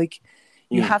it. Like,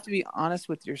 you Mm. have to be honest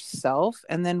with yourself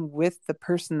and then with the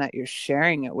person that you're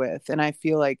sharing it with. And I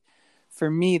feel like for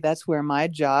me, that's where my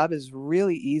job is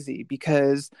really easy,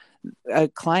 because a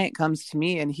client comes to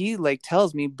me and he like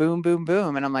tells me boom, boom,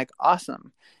 boom. And I'm like,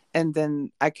 awesome. And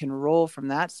then I can roll from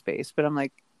that space. But I'm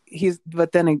like,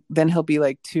 but then he'll be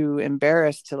like too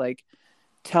embarrassed to like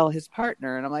tell his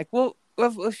partner. And I'm like, well,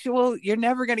 you're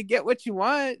never going to get what you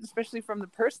want, especially from the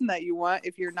person that you want,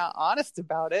 if you're not honest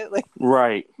about it. Like,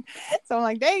 Right. so I'm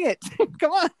like, dang it,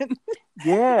 come on.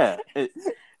 Yeah.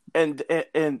 And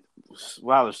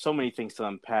wow, there's so many things to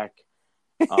unpack.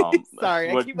 Sorry,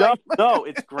 I But keep no, like, no,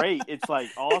 it's great. It's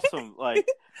like awesome. Like,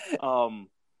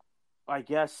 I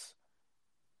guess,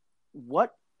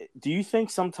 what do you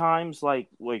think sometimes, well,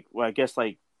 I guess,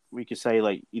 like, we could say,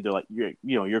 like, either like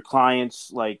your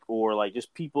clients, like, or like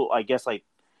just people, I guess, like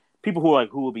people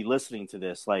who will be listening to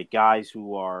this, like guys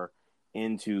who are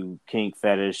into kink,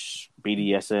 fetish,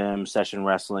 BDSM, session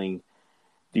wrestling.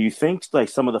 Do you think like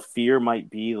some of the fear might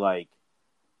be like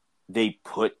they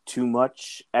put too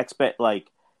much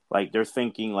like they're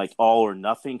thinking like all or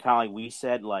nothing, kind of like we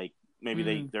said, like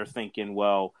maybe they're thinking,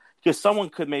 well, because someone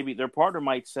could, maybe their partner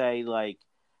might say like,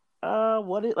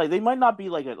 what it, like, they might not be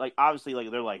like like obviously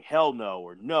like they're like hell no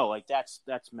or no, like that's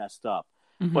messed up.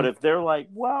 But Mhm. if they're like,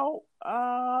 well,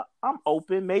 I'm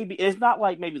open, maybe it's not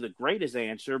like maybe the greatest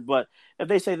answer, but if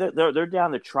they say that they're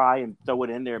down to try and throw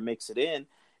it in there, mix it in,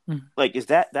 Mhm. like, is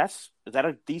that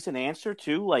a decent answer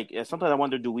too? Like, sometimes I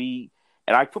wonder, do we,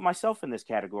 and I put myself in this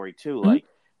category too, Mhm. like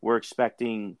we're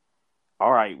expecting,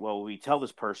 all right, well, we tell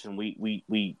this person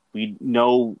we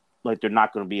know like they're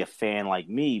not going to be a fan like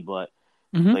me, but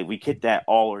Mhm. like we get that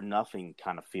all or nothing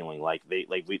kind of feeling, like we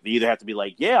either have to be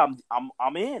like, yeah,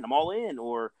 I'm in, I'm all in,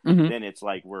 or Mhm. then it's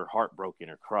like we're heartbroken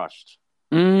or crushed.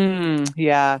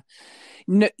 Yeah.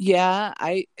 No, yeah,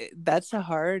 that's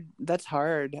hard.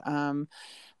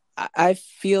 I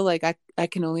feel like I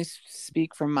can only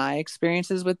speak from my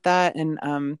experiences with that.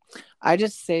 And I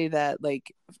just say that,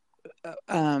 like,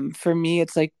 for me,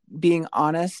 it's like being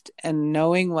honest and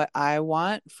knowing what I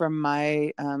want from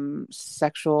my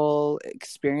sexual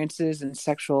experiences and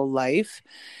sexual life,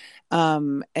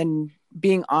 and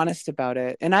being honest about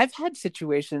it. And I've had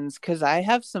situations, because I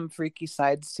have some freaky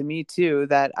sides to me too,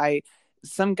 that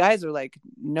some guys are like,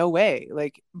 no way,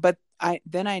 like, but I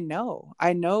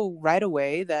know right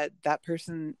away that that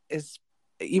person is,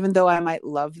 even though I might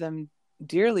love them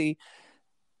dearly,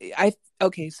 I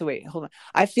okay, so wait, hold on.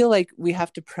 I feel like we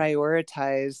have to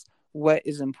prioritize what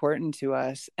is important to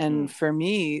us. And Mm. for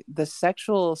me, the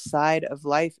sexual side of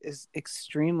life is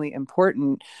extremely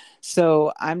important.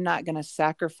 So I'm not going to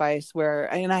sacrifice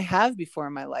and I have before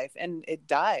in my life, and it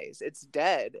dies, it's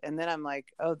dead. And then I'm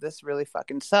like, oh, this really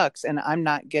fucking sucks. And I'm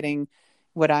not getting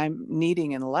what I'm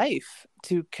needing in life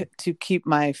to keep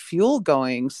my fuel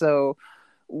going. So,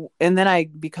 and then I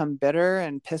become bitter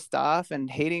and pissed off and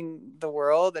hating the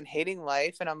world and hating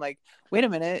life. And I'm like, wait a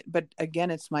minute. But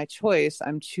again, it's my choice.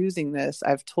 I'm choosing this.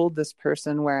 I've told this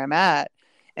person where I'm at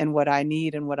and what I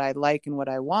need and what I like and what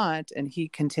I want. And he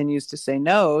continues to say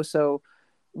no. So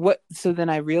then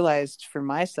I realized for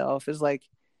myself is like,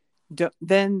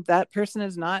 then that person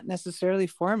is not necessarily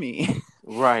for me.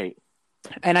 Right.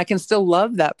 And I can still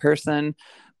love that person,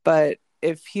 but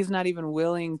if he's not even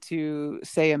willing to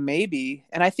say a maybe,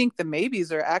 and I think the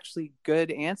maybes are actually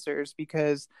good answers,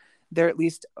 because they're at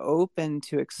least open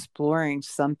to exploring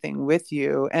something with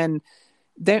you, and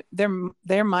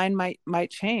their mind might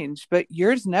change, but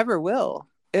yours never will.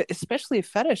 Especially a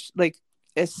fetish, like,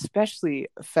 especially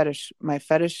fetish, my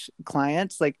fetish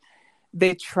clients, like,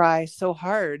 they try so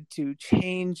hard to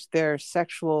change their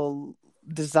sexual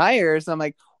desires. I'm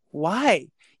like, why?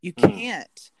 You Mm.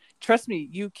 can't. trust me,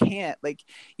 you can't. Like,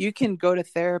 you can go to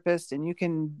therapist and you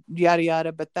can yada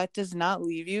yada, but that does not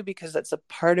leave you, because that's a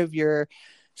part of your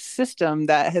system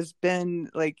that has been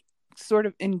like sort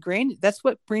of ingrained. That's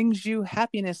what brings you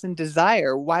happiness and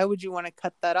desire. Why would you want to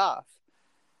cut that off?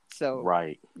 So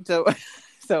Right. so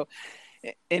so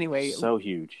anyway, So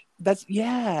huge. that's,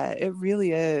 yeah, it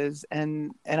really is.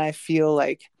 And I feel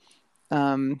like,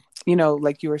 you know,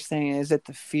 like you were saying, is it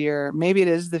the fear? Maybe it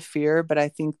is the fear, but I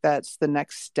think that's the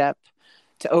next step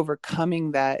to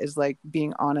overcoming that, is like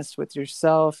being honest with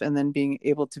yourself, and then being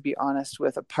able to be honest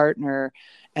with a partner.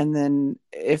 And then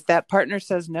if that partner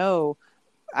says no,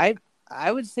 I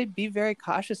I would say be very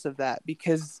cautious of that,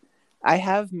 because I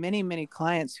have many, many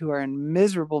clients who are in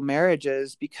miserable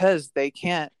marriages because they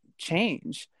can't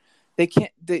change. They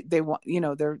can't, they want, you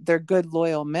know, they're good,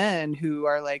 loyal men who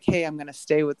are like, hey, I'm going to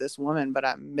stay with this woman, but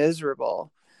I'm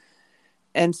miserable.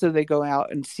 And so they go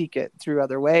out and seek it through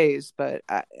other ways. But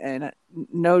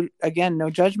no, again, no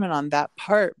judgment on that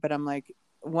part, but I'm like,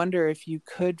 wonder if you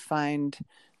could find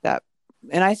that.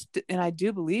 And I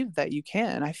do believe that you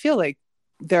can. I feel like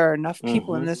there are enough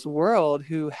people in this world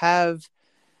who have,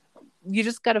 you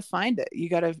just got to find it. You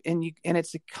got to, and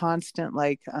it's a constant,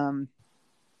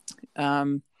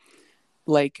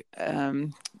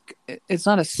 it's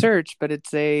not a search, but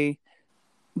it's a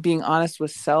being honest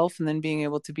with self, and then being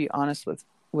able to be honest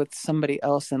with somebody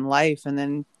else in life, and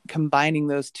then combining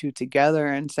those two together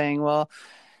and saying, well,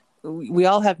 we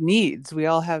all have needs, we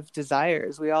all have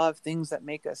desires, we all have things that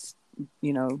make us,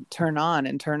 you know, turn on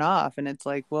and turn off. And it's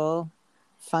like, well,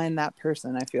 find that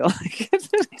person. I feel like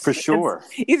For sure.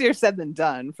 it's easier said than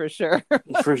done, for sure.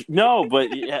 No,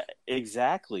 but yeah,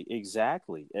 exactly.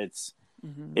 It's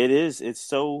it's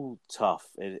so tough,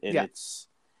 and Yeah.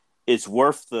 it's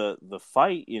worth the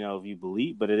fight, you know, if you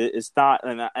believe. But it's not,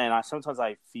 and I sometimes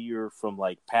I fear from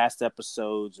like past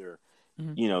episodes, or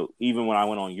you know, even when I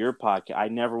went on your podcast, I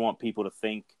never want people to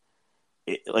think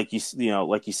like you know,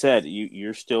 like you said,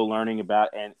 you're still learning about,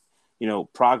 and you know,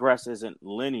 progress isn't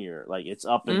linear, like it's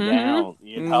up and down,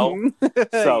 you know.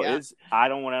 So Yeah. I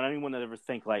don't want anyone to ever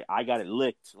think like I got it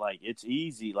licked, like it's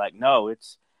easy. Like, no,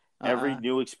 it's every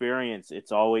new experience,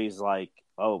 it's always like,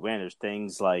 oh man, there's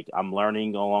things like I'm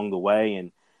learning along the way.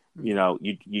 And you know,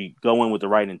 you go in with the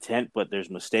right intent, but there's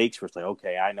mistakes where it's like,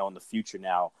 okay, I know in the future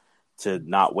now to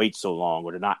not wait so long,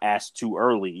 or to not ask too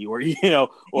early, or you know,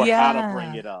 or how to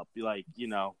bring Yeah. it up, like, you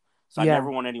know. So I Yeah.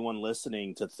 never want anyone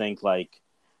listening to think like,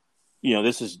 you know,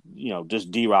 this is, you know,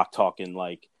 just D-Rock talking,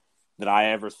 like that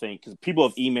I ever think, because people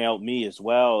have emailed me as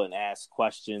well and asked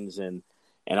questions, and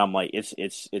I'm like,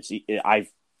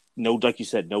 I've no, like you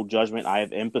said, no judgment. I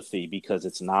have empathy, because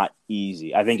it's not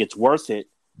easy. I think it's worth it,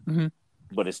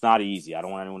 but it's not easy. I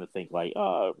don't want anyone to think like,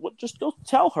 what, just go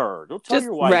tell her, go tell Just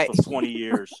your wife right. of 20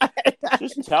 years.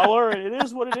 Just tell her it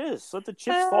is what it is. Let the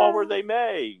chips fall where they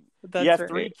may. That's You have right.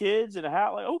 3 kids and a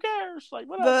house, like, who cares? Like,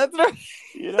 whatever. That's right.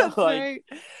 You know, That's like, right.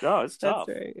 no, it's tough.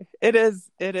 That's right.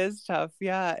 It is tough.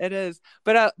 Yeah, it is.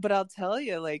 But I'll tell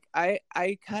you, like, I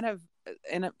kind of,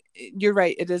 and you're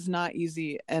right, it is not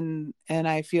easy. And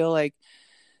I feel like,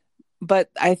 but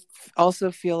I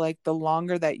also feel like the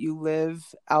longer that you live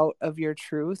out of your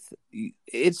truth,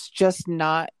 it's just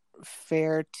not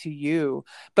fair to you.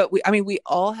 But we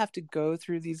all have to go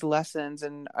through these lessons,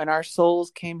 and our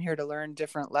souls came here to learn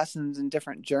different lessons and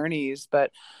different journeys.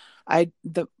 But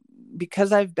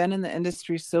because I've been in the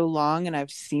industry so long, and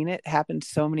I've seen it happen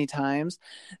so many times,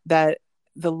 that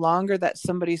the longer that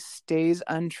somebody stays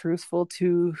untruthful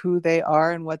to who they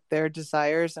are and what their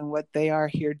desires and what they are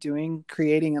here doing,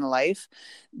 creating in life,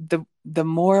 the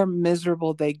more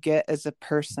miserable they get as a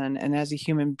person and as a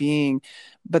human being.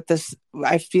 But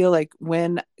I feel like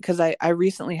because I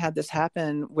recently had this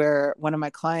happen where one of my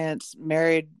clients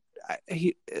married, at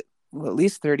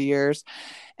least 30 years,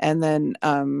 and then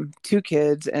 2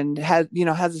 kids, and has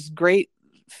this great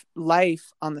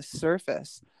life on the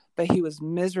surface, but he was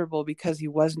miserable because he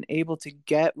wasn't able to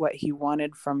get what he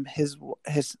wanted from his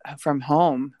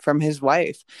home, from his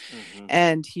wife.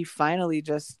 And he finally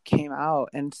just came out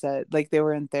and said, like, they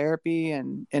were in therapy,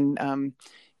 and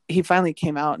he finally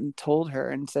came out and told her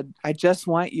and said, I just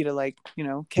want you to, like, you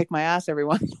know, kick my ass every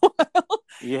once in a while.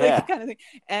 Yeah. Like, kind of thing.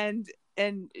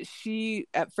 And she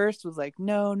at first was like,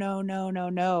 no.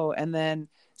 And then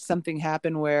something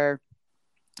happened where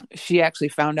she actually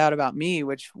found out about me,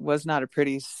 which was not a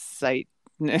pretty sight.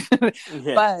 Yeah.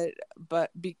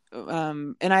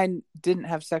 And I didn't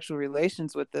have sexual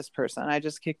relations with this person. I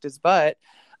just kicked his butt.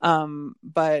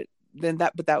 But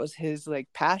but that was his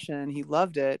like passion. He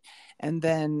loved it. And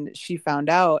then she found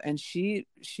out, and she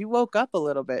woke up a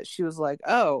little bit. She was like,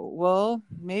 oh, well,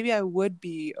 maybe I would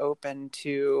be open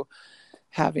to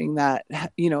having that,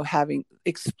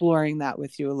 exploring that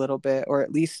with you a little bit, or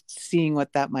at least seeing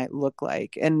what that might look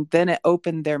like. And then it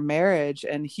opened their marriage.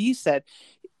 And he said,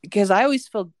 because I always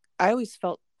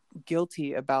felt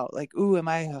guilty about like, ooh, am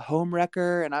I a home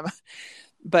wrecker?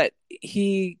 But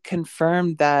he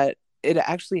confirmed that it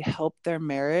actually helped their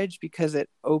marriage because it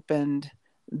opened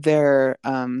it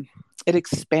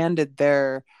expanded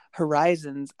their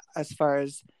horizons, as far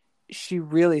as she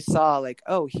really saw like,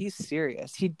 oh, he's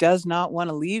serious. He does not want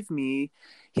to leave me.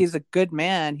 He's a good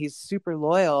man. He's super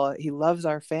loyal. He loves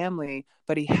our family,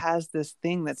 but he has this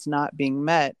thing that's not being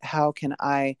met. How can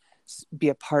I be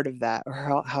a part of that?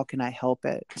 Or how can I help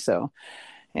it? So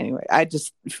anyway,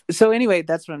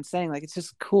 that's what I'm saying. Like, it's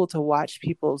just cool to watch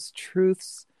people's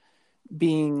truths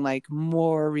being like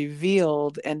more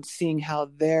revealed, and seeing how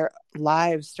their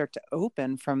lives start to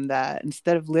open from that,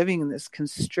 instead of living in this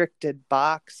constricted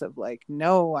box of like,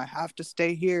 no, I have to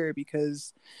stay here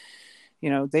because,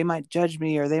 they might judge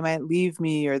me, or they might leave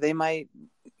me, or they might,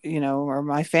 or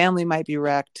my family might be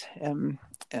wrecked.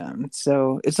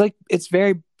 So it's like, it's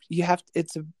very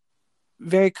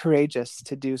courageous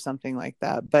to do something like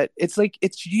that. But it's like,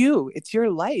 it's your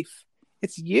life.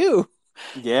 It's you.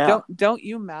 Yeah. Don't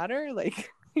you matter? Like,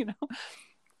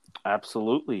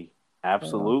 Absolutely. So,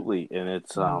 Absolutely. And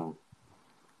it's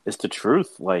the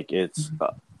truth. Like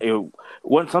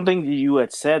something you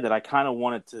had said that I kind of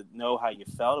wanted to know how you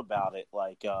felt about it.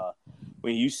 Like,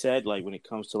 when you said, like, when it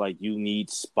comes to like, you need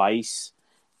spice,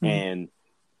 mm-hmm. and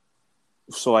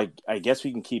so I guess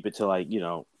we can keep it to like,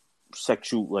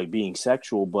 sexual, like being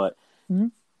sexual, but Mm-hmm.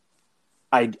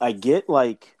 I get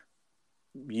like,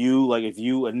 you, like, if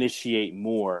you initiate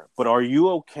more, but are you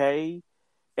okay?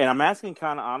 And I'm asking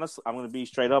kind of honestly, I'm going to be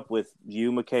straight up with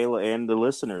you, Michaela, and the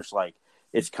listeners. Like,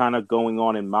 it's kind of going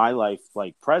on in my life,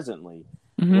 like presently,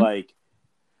 Mm-hmm. like,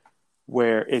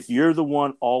 where if you're the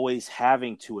one always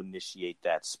having to initiate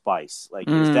that spice, like,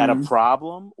 is that a Mm.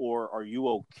 problem, or are you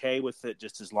okay with it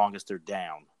just as long as they're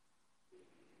down?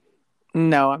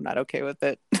 No, I'm not okay with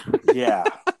it. Yeah.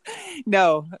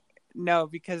 No, no,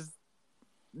 because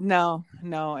no,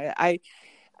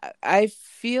 I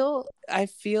feel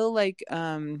like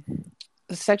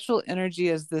sexual energy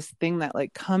is this thing that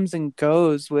like comes and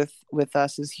goes with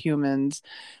us as humans.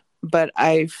 But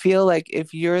I feel like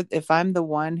if I'm the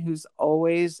one who's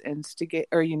always instigate,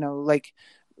 or like,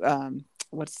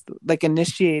 like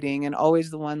initiating, and always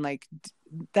the one, like,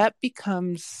 that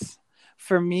becomes,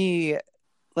 for me,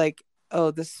 like,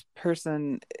 oh, this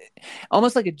person,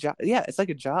 almost like a job. Yeah, it's like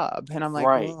a job. And I'm like,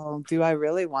 Right. well, do I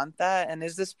really want that? And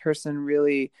is this person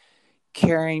really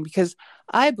caring? Because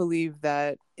I believe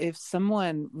that if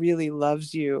someone really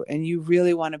loves you, and you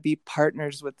really want to be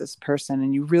partners with this person,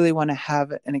 and you really want to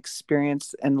have an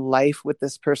experience in life with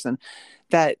this person,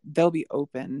 that they'll be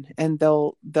open, and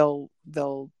they'll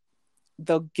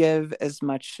give as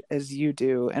much as you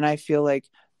do. And I feel like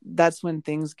that's when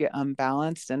things get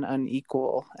unbalanced and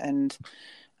unequal. And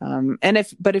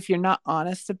if you're not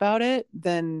honest about it,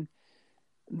 then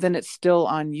it's still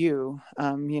on you.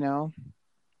 Yeah.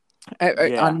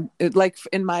 On like,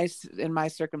 in my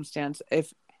circumstance,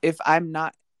 if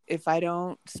I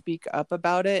don't speak up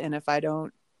about it, and if I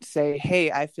don't say,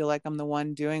 hey, I feel like I'm the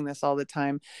one doing this all the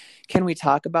time, can we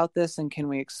talk about this, and can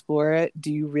we explore it?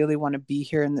 Do you really want to be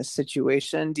here in this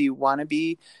situation? Do you want to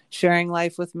be sharing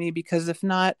life with me? Because if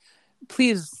not,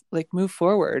 please, like, move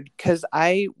forward, because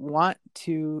I want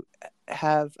to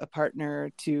have a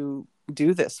partner to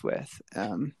do this with.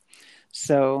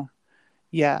 So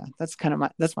yeah, that's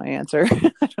my answer.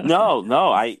 I don't know.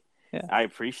 No, Yeah. I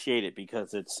appreciate it,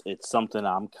 because it's something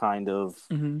I'm kind of,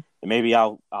 Mm-hmm. and maybe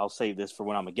I'll save this for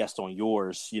when I'm a guest on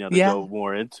yours, to Yeah. go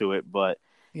more into it. But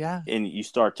Yeah. and you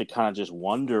start to kind of just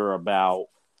wonder about,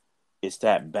 it's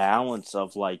that balance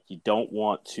of like, you don't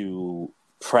want to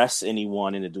press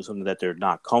anyone into do something that they're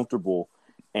not comfortable,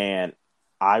 and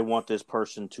I want this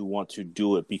person to want to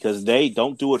do it because they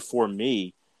don't do it for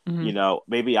me. Mm-hmm.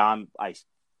 Maybe I am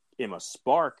a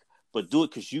spark, but do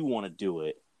it because you want to do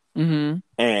it. Mm-hmm.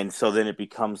 And so then it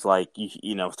becomes like,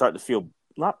 start to feel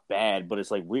not bad, but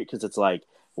it's like weird, because it's like,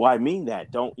 well, I mean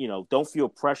that. Don't feel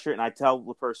pressure. And I tell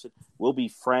the person, we'll be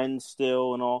friends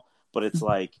still and all, but it's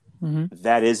like, Mm-hmm.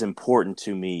 that is important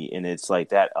to me. And it's like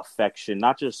that affection,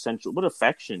 not just sensual, but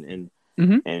affection.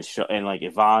 Mm-hmm. And like,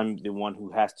 if I'm the one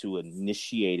who has to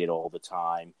initiate it all the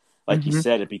time, like you Mm-hmm.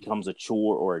 said, it becomes a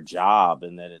chore or a job.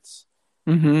 And then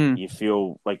Mm-hmm. you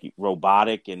feel like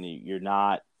robotic, and you're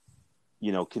not,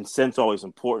 consent's always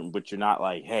important, but you're not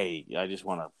like, hey, I just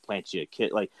want to plant you a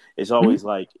kiss. Like, it's always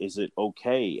like, is it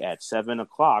okay at 7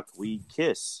 o'clock we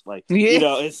kiss? Like,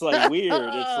 Yeah. it's like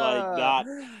weird. It's like not,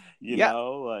 Yeah.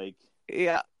 like.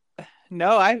 Yeah.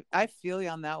 No, I feel you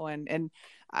on that one. And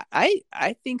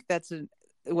I think that's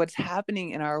what's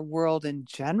happening in our world in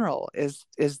general is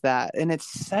that, and it's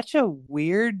such a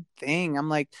weird thing. I'm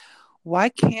like, why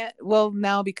can't, well,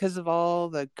 now because of all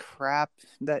the crap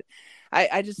that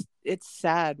I just, it's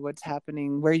sad what's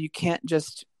happening where you can't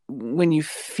just, when you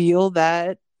feel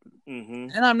that, Mm-hmm.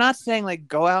 and I'm not saying like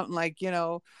go out and like,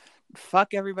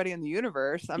 fuck everybody in the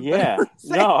universe. But Yeah. I'm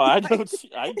saying, No, I like, don't.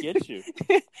 I get you.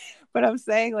 but I'm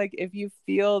saying like if you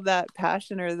feel that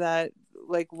passion or that,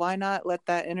 like, why not let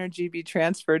that energy be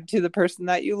transferred to the person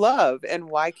that you love? And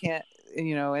why can't,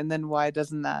 and then why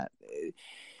doesn't that,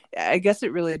 I guess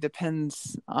it really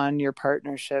depends on your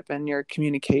partnership and your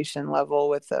communication level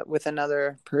with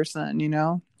another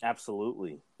person.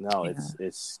 Absolutely. No, Yeah.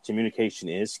 it's communication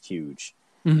is huge.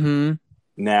 Mm-hmm.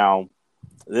 Now,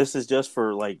 this is just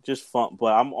for like just fun,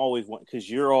 but I'm always because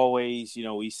you're always,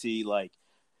 we see like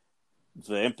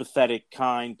the empathetic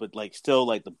kind, but like still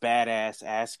like the badass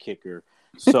ass kicker.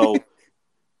 So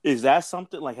is that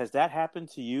something like, has that happened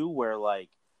to you where like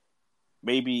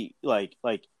maybe like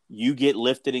you get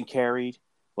lifted and carried,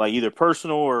 like either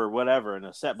personal or whatever in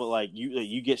a set, but like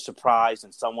you get surprised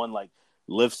and someone like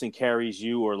lifts and carries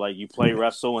you, or like you play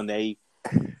wrestle and they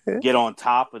get on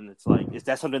top, and it's like, is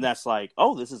that something that's like,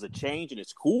 oh, this is a change and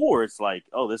it's cool, or it's like,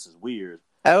 oh, this is weird?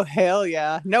 Oh, hell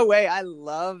yeah. No way. I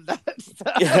love that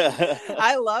stuff.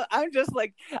 I'm just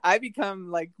like, I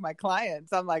become like my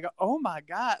clients. I'm like, oh my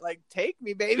God, like take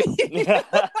me, baby.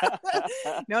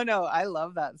 No, I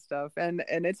love that stuff. And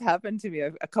it's happened to me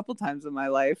a couple times in my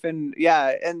life. And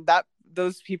yeah, and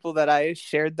those people that I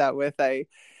shared that with,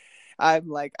 I'm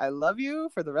like, I love you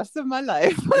for the rest of my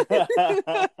life.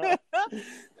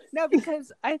 No,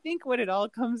 because I think what it all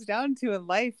comes down to in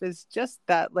life is just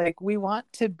that, like, we want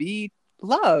to be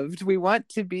loved. We want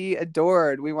to be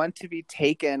adored. We want to be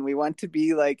taken. We want to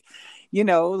be like,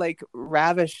 like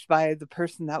ravished by the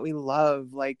person that we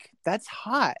love. Like, that's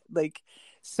hot. Like,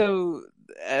 so,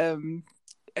 um,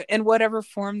 in whatever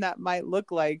form that might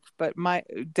look like, but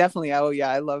definitely, oh yeah,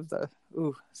 I love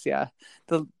yeah,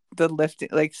 the lifting,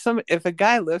 like if a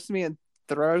guy lifts me and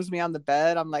throws me on the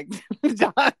bed, I'm like,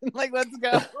 John, like, let's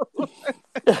go.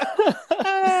 So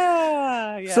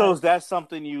Yeah. is that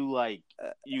something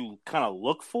you kind of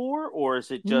look for, or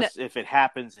is it No, just if it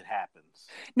happens, it happens?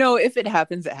 no, if it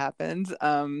happens, it happens.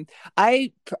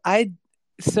 I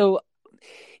so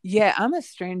yeah, I'm a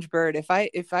strange bird. If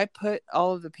I put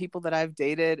all of the people that I've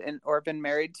dated and or been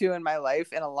married to in my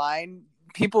life in a line,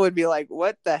 people would be like,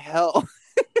 "What the hell?"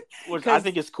 Which I Because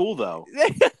think is cool though.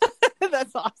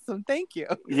 that's awesome. Thank you.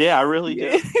 Yeah, I really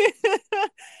do.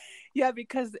 Yeah,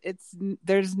 because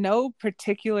there's no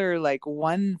particular like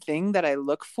one thing that I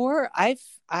look for. I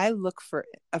look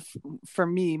for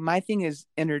me, my thing is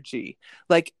energy.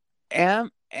 Like,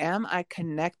 am I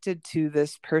connected to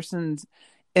this person's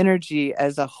energy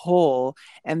as a whole,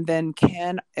 and then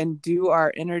do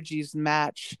our energies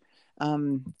match,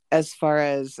 as far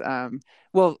as,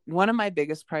 well, one of my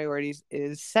biggest priorities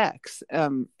is sex,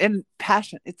 and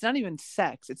passion. It's not even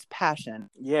sex, it's passion.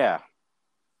 Yeah.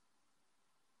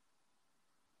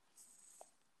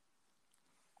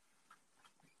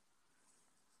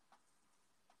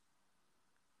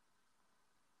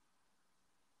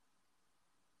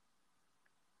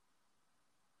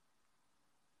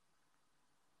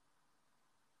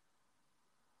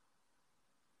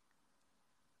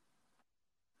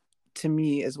 To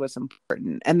me is what's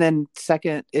important, and then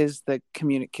second is the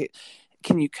communicate.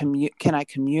 Can I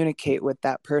communicate with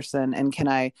that person, and can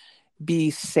I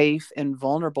be safe and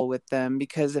vulnerable with them?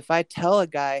 Because if I tell a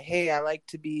guy, hey, I like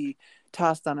to be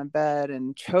tossed on a bed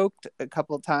and choked a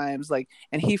couple of times, like,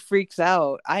 and he freaks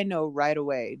out, I know right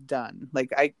away, done.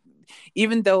 Like,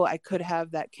 even though I could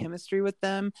have that chemistry with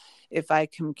them, if I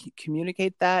can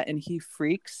communicate that and he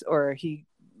freaks or he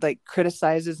like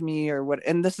criticizes me or what,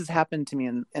 and this has happened to me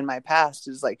in my past,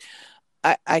 is like,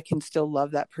 I can still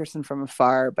love that person from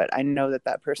afar, but I know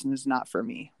that person is not for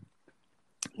me.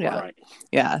 Yeah. Right.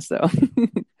 Yeah. So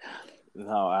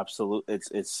No, absolutely.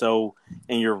 It's so,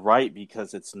 and you're right,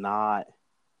 because it's not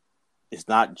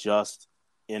just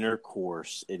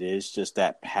intercourse. It is just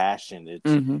that passion.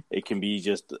 mm-hmm. It can be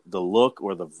just the look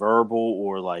or the verbal,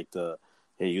 or like the,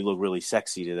 hey, you look really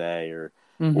sexy today,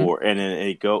 Mm-hmm. and then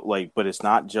it go like, but it's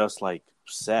not just like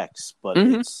sex, but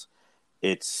Mm-hmm.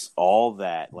 it's all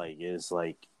that, like, is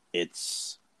like,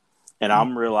 it's, and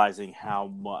I'm realizing how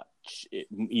much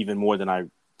even more than I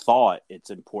thought, it's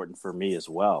important for me as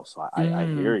well. So I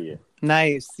hear you.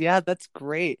 Nice. Yeah, that's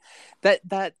great.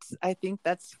 That's I think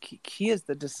that's key is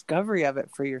the discovery of it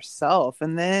for yourself.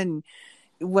 And then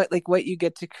what you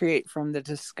get to create from the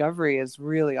discovery is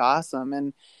really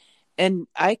awesome. And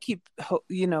I keep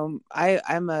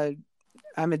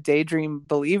I'm a daydream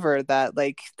believer that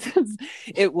like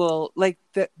it will like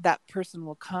that person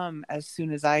will come as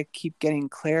soon as I keep getting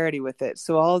clarity with it.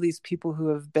 So all these people who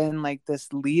have been like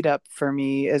this lead up for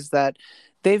me is that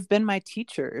they've been my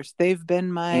teachers. They've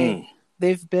been my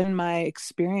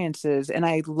experiences, and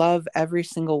I love every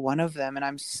single one of them. And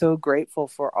I'm so grateful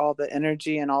for all the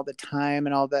energy and all the time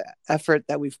and all the effort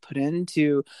that we've put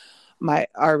into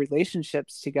our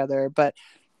relationships together. But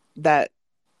that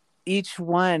each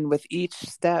one with each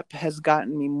step has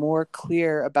gotten me more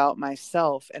clear about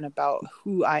myself and about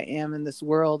who I am in this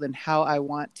world and how I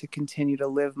want to continue to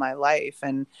live my life.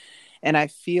 And I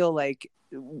feel like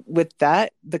with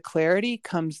that, the clarity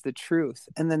comes the truth.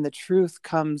 And then the truth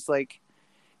comes like,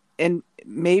 and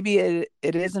maybe it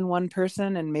is in one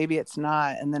person and maybe it's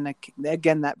not. And then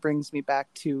again, that brings me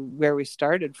back to where we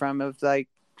started from of like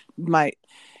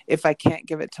if I can't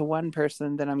give it to one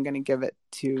person, then I'm going to give it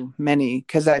to many,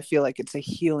 because I feel like it's a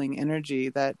healing energy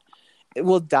that it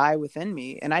will die within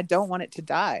me, and I don't want it to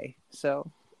die.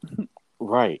 So,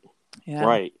 Right. yeah.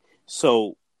 Right.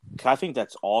 So I think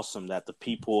that's awesome that the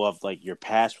people of like your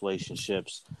past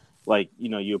relationships, like, you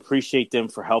know, you appreciate them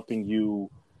for helping you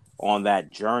on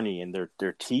that journey, and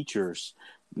they're teachers.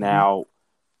 Now,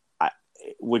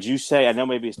 would you say, I know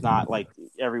maybe it's not like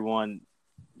everyone,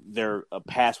 they're a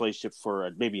past relationship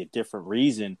for maybe a different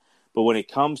reason, but when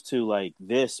it comes to like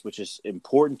this, which is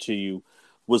important to you,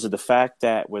 was it the fact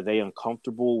that were they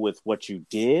uncomfortable with what you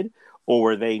did, or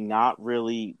were they not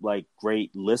really like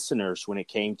great listeners when it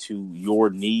came to your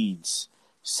needs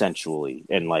sensually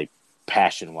and like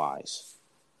passion wise?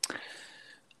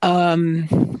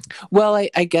 Well,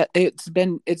 I get it's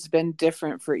been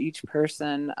different for each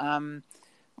person.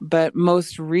 But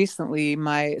most recently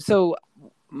my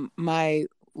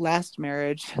last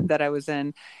marriage that I was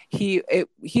in, he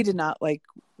did not like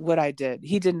what I did.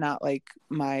 He did not like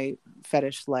my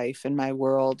fetish life and my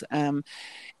world. And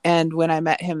when I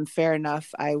met him, fair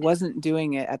enough, I wasn't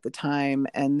doing it at the time.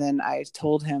 And then I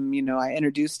told him, I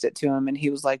introduced it to him, and he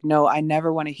was like, no, I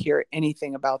never want to hear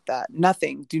anything about that.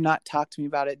 Nothing. Do not talk to me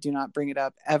about it. Do not bring it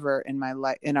up ever in my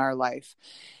life, in our life.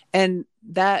 And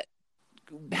that,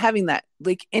 having that,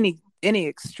 like any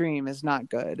extreme is not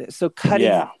good. So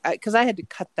cutting, because I had to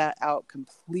cut that out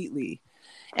completely,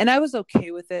 and I was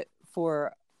okay with it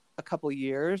for a couple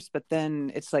years, but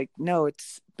then it's like, no, it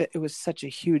was such a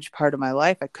huge part of my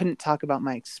life. I couldn't talk about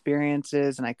my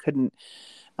experiences, and I couldn't,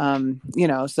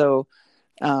 so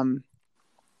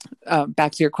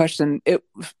back to your question,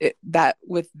 that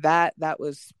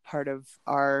was part of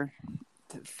our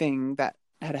thing that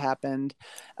had happened.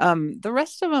 The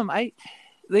rest of them,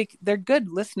 they're good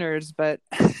listeners, but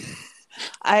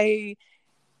I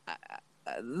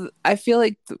feel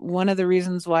like one of the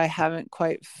reasons why I haven't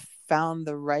quite found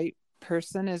the right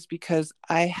person is because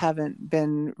I haven't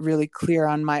been really clear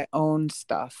on my own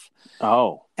stuff.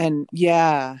 Oh. And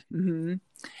yeah. Mm-hmm.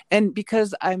 And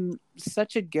because I'm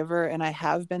such a giver and I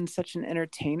have been such an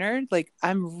entertainer, like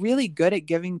I'm really good at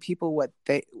giving people what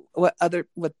they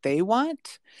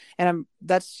want. And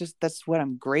that's what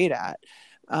I'm great at.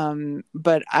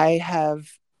 But I have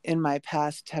in my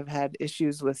past have had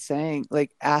issues with saying,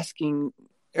 like, asking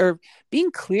or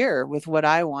being clear with what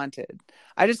I wanted.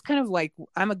 I just kind of like,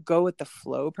 I'm a go with the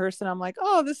flow person. I'm like,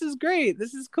 oh, this is great.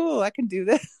 This is cool. I can do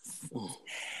this.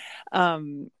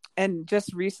 And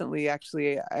just recently,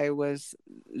 actually, I was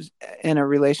in a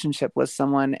relationship with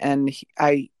someone, and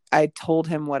I told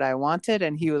him what I wanted,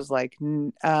 and he was like,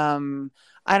 I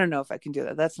don't know if I can do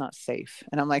that. That's not safe.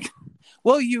 And I'm like,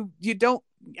 well, you don't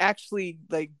actually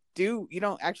you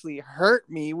don't actually hurt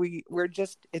me. We're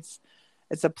just, it's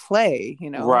a play,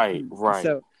 Right.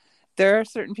 So there are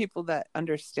certain people that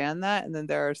understand that, and then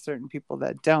there are certain people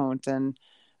that don't. And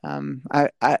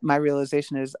my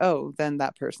realization is, oh, then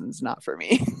that person's not for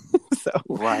me. So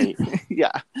right.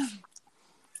 Yeah.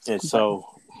 And so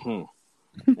and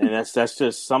that's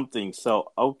just something.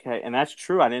 So okay, and that's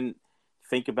true. I didn't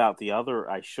think about the other.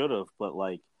 I should have, but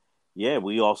like, yeah,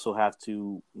 we also have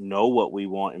to know what we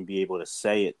want and be able to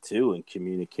say it too and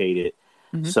communicate it.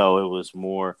 Mm-hmm. So it was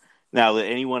more. Now,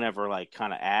 did anyone ever like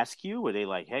kind of ask you? Were they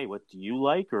like, "Hey, what do you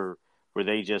like?" Or were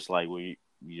they just like, "Well,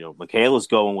 Michaela's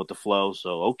going with the flow,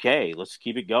 so okay, let's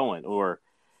keep it going"? Or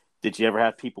did you ever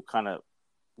have people kind of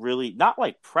really not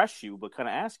like press you, but kind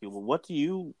of ask you, "Well, what do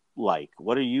you like?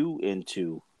 What are you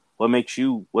into?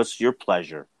 What's your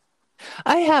pleasure?"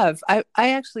 I have. I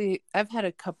actually I've had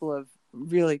a couple of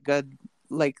really good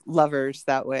like lovers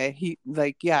that way. He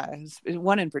like yeah,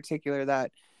 one in particular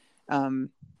that um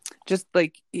just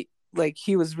like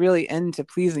he was really into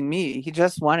pleasing me. He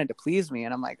just wanted to please me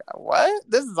and I'm like, "What?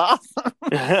 This is awesome."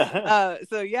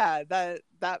 So yeah,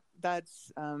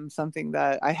 that's something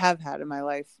that I have had in my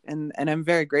life and I'm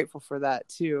very grateful for that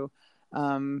too.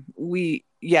 We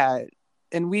yeah,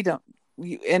 and we don't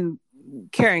we and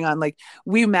carrying on like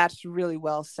we matched really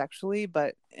well sexually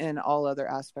but in all other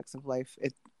aspects of life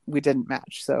it we didn't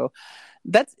match. So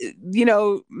that's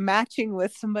matching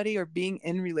with somebody or being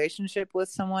in relationship with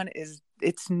someone is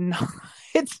it's not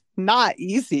it's not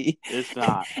easy. It's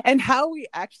not. And how we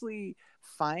actually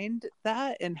find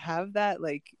that and have that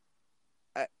like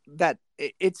that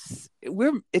it's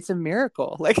a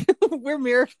miracle. Like we're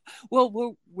miracle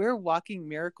well we're walking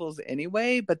miracles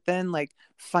anyway, but then like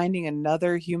finding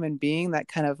another human being that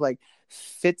kind of like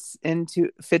fits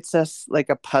us like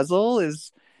a puzzle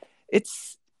is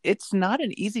it's not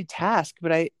an easy task.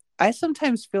 But I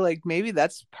sometimes feel like maybe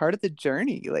that's part of the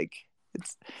journey. Like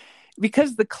it's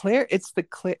because the clear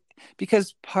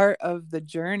because part of the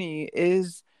journey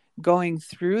is going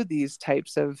through these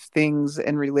types of things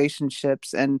and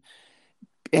relationships and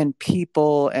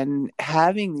people and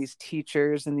having these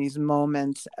teachers and these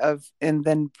moments of and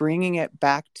then bringing it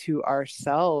back to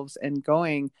ourselves and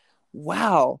going,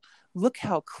 wow, look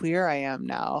how clear I am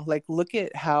now. Like look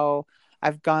at how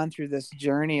I've gone through this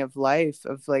journey of life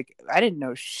of like I didn't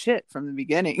know shit from the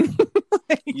beginning.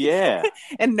 Like, Yeah.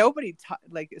 and nobody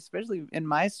like especially in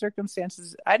my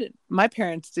circumstances my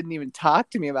parents didn't even talk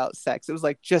to me about sex. It was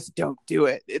like just don't do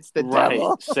it, it's the Right.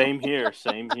 devil. Same here.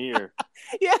 Same here.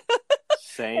 Yeah.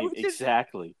 Same.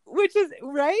 Exactly. Which is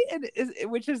right and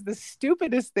which is the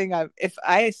stupidest thing if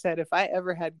I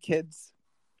ever had kids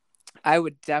I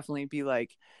would definitely be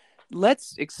like,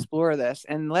 let's explore this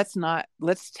and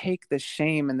let's take the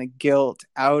shame and the guilt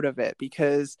out of it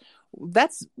because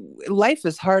that's life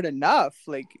is hard enough.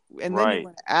 Like, and then you Right.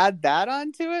 want to add that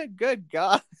onto it. Good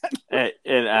God.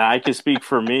 And I can speak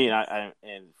for me, and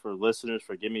and for listeners,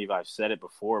 forgive me if I've said it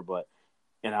before, but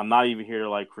and I'm not even here to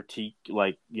like critique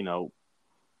like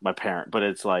my parent, but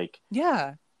it's like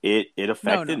Yeah. it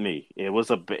affected No. me. It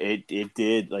was it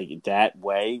did like that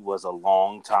way was a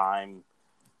long time.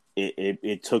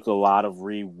 It took a lot of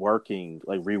reworking,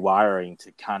 like rewiring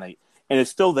to kind of, and it's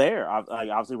still there. Like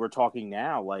obviously we're talking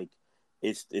now, like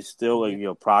it's still like,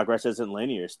 Yeah. progress isn't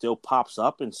linear. It still pops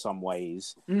up in some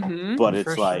ways, but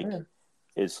For sure.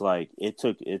 it's like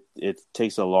it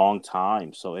takes a long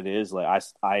time. So it is like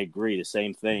I agree the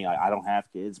same thing. I don't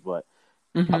have kids, but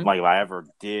Mm-hmm. like if I ever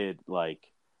did, like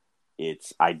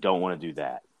I don't want to do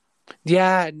that.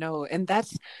 Yeah, no. And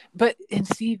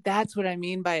see, that's what I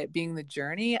mean by it being the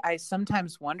journey. I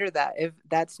sometimes wonder that if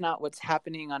that's not what's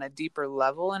happening on a deeper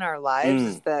level in our lives,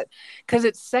 is Mm. that because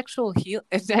it's sexual heal.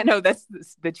 I know that's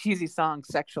the cheesy song,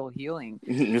 sexual healing,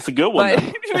 It's a good one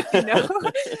but, though.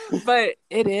 but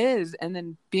it is. And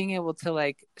then being able to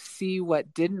like see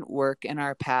what didn't work in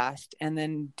our past and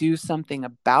then do something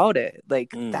about it like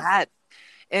Mm. that.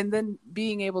 And then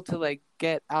being able to like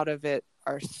get out of it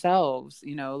ourselves,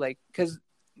 like because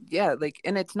yeah, like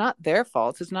and it's not their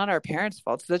fault, it's not our parents'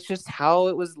 fault, that's just how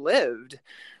it was lived.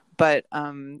 But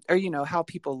or how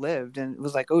people lived and it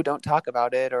was like, oh, don't talk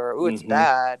about it, or oh, it's Mm-hmm.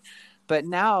 bad. But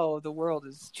now the world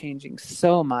is changing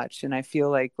so much and I feel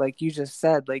like you just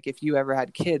said, like if you ever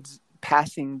had kids,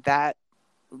 passing that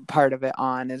part of it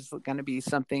on is going to be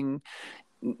something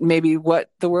maybe what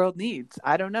the world needs.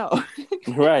 I don't know.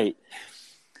 Right.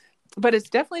 But it's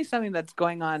definitely something that's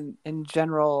going on in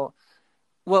general.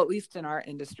 Well, at least in our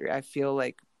industry, I feel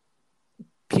like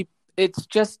it's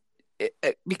just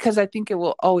because I think it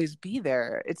will always be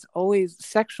there. It's always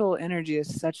sexual energy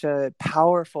is such a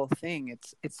powerful thing.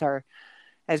 It's our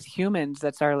as humans,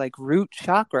 that's our like root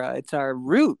chakra. It's our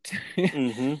root.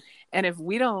 Mm-hmm. And if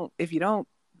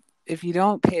you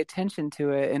don't pay attention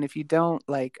to it, and if you don't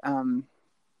like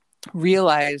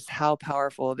realize how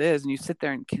powerful it is, and you sit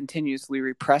there and continuously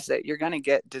repress it, you're going to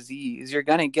get disease, you're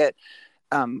going to get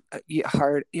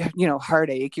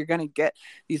heartache, you're going to get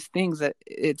these things that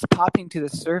it's popping to the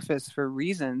surface for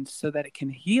reasons so that it can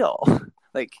heal.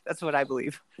 Like that's what I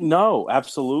believe. No,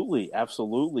 absolutely,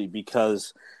 absolutely.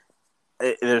 Because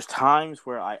there's times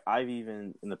where I've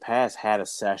even in the past had a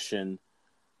session,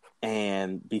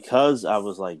 and because I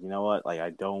was like, you know what, like I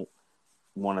don't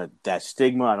want to that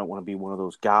stigma. I don't want to be one of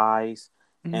those guys.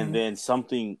 And Mm-hmm. then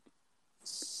something,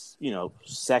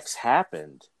 sex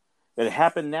happened. It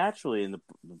happened naturally, and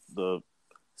the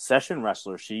session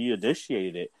wrestler, she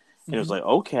initiated it, and it was Mm-hmm. like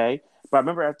okay. But I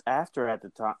remember after at the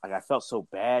time, like I felt so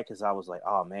bad because I was like,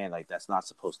 oh man, like that's not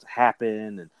supposed to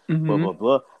happen, and blah Mm-hmm. blah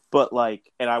blah. But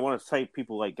like, and I want to say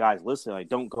people like guys, listen, like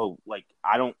don't go like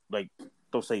I don't like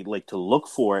don't say like to look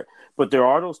for it, but there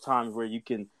are those times where you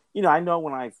can. I know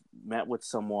when I've met with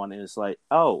someone and it's like,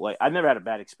 oh, like I never had a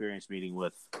bad experience meeting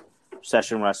with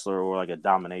session wrestler or like a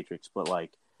dominatrix, but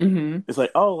like Mm-hmm. it's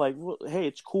like, oh, like well, hey,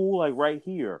 it's cool, like right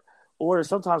here. Or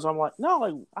sometimes I'm like, no,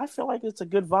 like I feel like it's a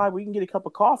good vibe. We can get a cup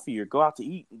of coffee or go out to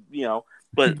eat,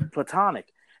 but platonic.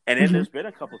 And then Mm-hmm. there's been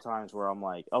a couple times where I'm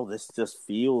like, oh, this just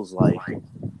feels like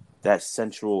that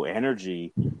sensual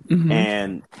energy, Mm-hmm.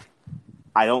 and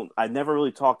I never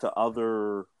really talked to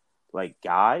other like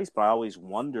guys, but I always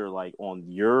wonder like on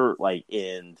your like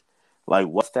end, like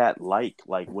what's that like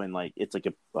when like it's like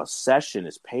a session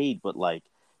is paid, but like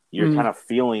you're Mm. kind of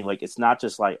feeling like it's not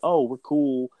just like, oh, we're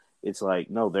cool. It's like,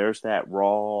 no, there's that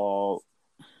raw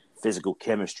physical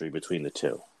chemistry between the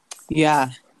two.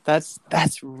 Yeah, that's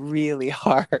really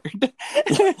hard.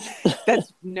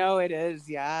 That's no, it is.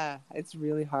 Yeah, it's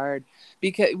really hard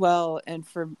because and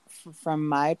from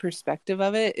my perspective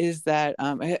of it is that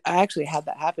I actually had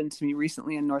that happen to me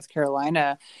recently in North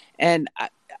Carolina, and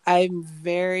I'm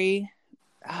very.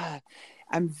 Uh,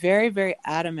 I'm very, very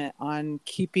adamant on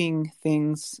keeping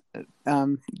things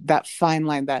that fine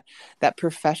line, that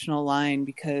professional line,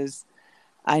 because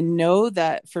I know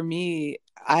that for me,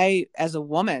 as a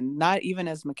woman, not even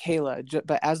as Michaela,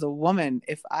 but as a woman,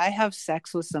 if I have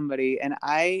sex with somebody and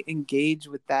I engage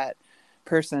with that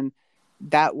person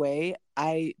that way,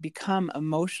 I become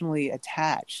emotionally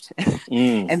attached.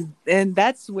 Mm. and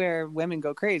that's where women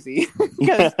go crazy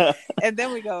because, and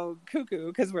then we go cuckoo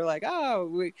because we're like,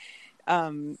 oh,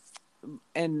 um,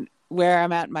 and where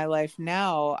I'm at in my life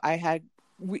now,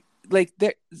 like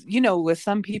there, with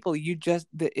some people,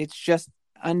 it's just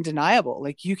undeniable.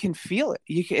 Like you can feel it.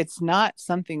 It's not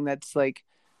something that's like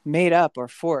made up or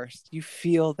forced. You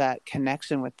feel that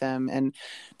connection with them. And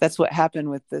that's what happened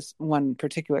with this one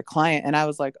particular client. And I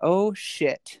was like, oh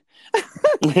shit.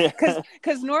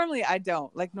 Because normally I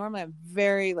don't like, normally I'm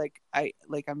very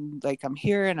I'm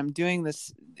here and I'm doing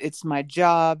this. It's my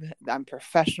job. I'm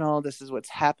professional. This is what's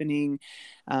happening.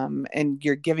 And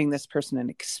you're giving this person an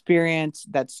experience.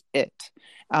 That's it.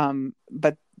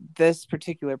 But this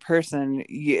particular person,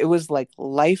 it was like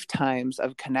lifetimes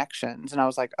of connections. And I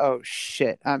was like, oh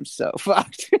shit, I'm so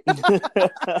fucked.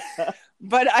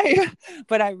 but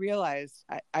I realized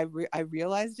I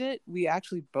realized it. We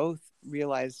actually both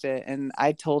realized it. And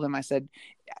I told him, I said,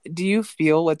 do you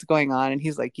feel what's going on? And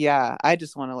he's like, yeah, I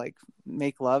just want to like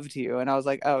make love to you. And I was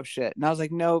like, oh shit. And I was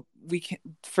like, no, we can't.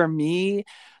 For me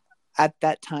at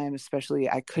that time, especially,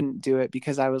 I couldn't do it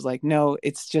because I was like, no,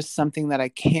 it's just something that I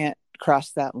can't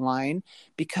cross that line,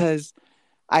 because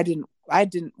I didn't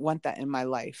want that in my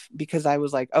life, because I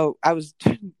was like, oh, I was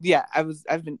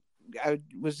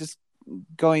just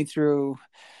going through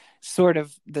sort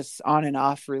of this on and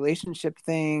off relationship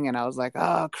thing, and I was like,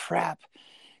 oh crap.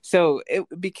 So it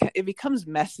becomes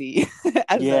messy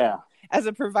as Yeah.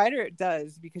 a provider. It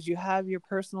does, because you have your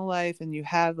personal life and you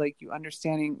have like you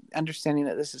understanding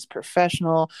that this is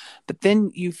professional, but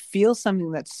then you feel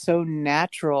something that's so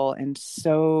natural and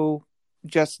so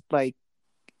just like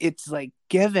it's like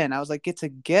given. I was like, it's a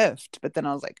gift, but then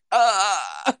I was like,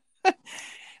 ah.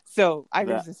 So I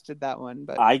That resisted that one,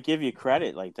 but I give you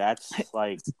credit. Like that's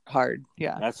like hard.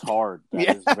 Yeah. that's hard. That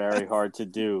Yeah. is very hard to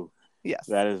do. Yes.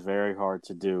 That is very hard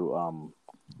to do.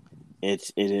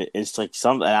 It's like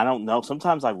I don't know.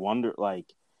 Sometimes I wonder,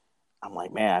 like, I'm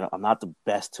like, man, I'm not the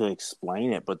best to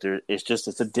explain it, but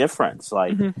it's a difference.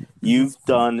 Like Mm-hmm. you've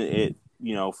done it,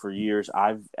 for years.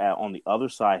 I've on the other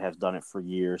side have done it for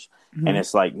years, and Mm-hmm.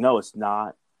 it's like, no, it's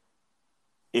not.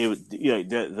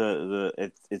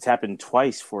 It's happened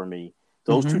twice for me.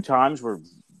 Those Mm-hmm. two times were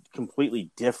completely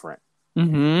different.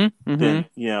 Mm-hmm. Mm-hmm. Then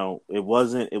it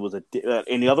wasn't. It was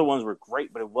and the other ones were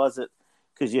great, but it wasn't,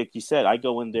 because like you said, I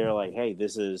go in there like, hey,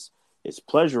 it's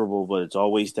pleasurable, but it's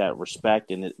always that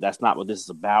respect, and that's not what this is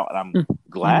about. And I'm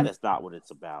glad Mm-hmm. that's not what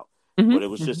it's about. But it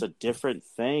was Mm-hmm. just a different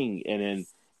thing, and then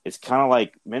it's kind of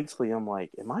like mentally, I'm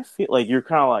like, am I feel like you're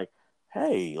kind of like,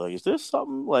 hey, like, is this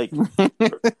something like?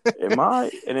 Am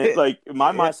I? And it like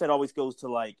my mindset always goes to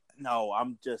like, no,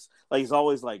 I'm just like, it's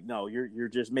always like, no, you're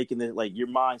just making it like your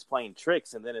mind's playing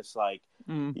tricks, and then it's like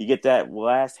Mm. you get that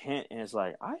last hint, and it's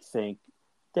like, I think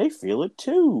they feel it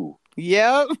too.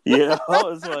 Yep.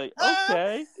 It's like,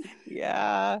 okay,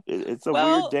 Yeah. it's a weird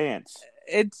Well, dance.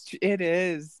 it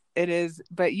is,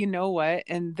 but you know what?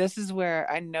 And this is where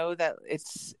I know that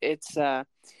it's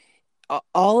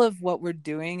all of what we're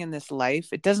doing in this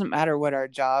life, it doesn't matter what our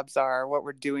jobs are, what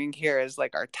we're doing here is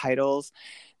like our titles.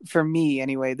 For me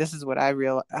anyway, this is what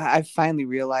I finally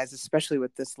realized, especially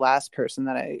with this last person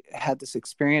that I had this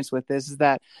experience with, is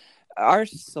that our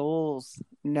souls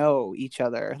know each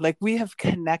other. Like, we have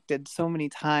connected so many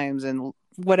times and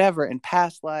whatever, in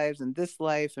past lives and this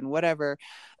life and whatever,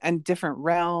 and different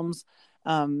realms,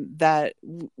 that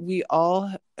we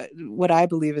all, what I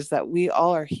believe is that we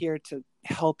all are here to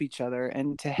help each other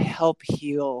and to help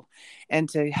heal and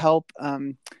to help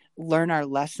learn our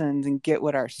lessons and get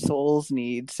what our souls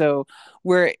need. So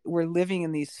we're living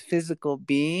in these physical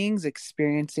beings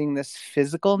experiencing this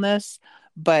physicalness,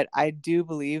 but I do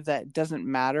believe that it doesn't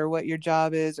matter what your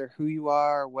job is or who you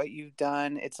are or what you've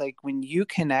done. It's like when you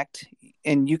connect,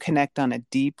 and you connect on a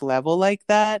deep level like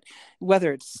that,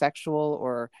 whether it's sexual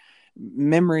or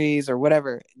memories or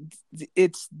whatever,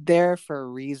 it's there for a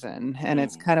reason. And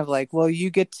it's kind of like, well, you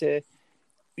get to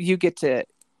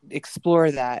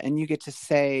explore that, and you get to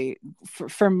say,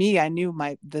 for me, I knew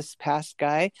this past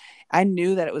guy, I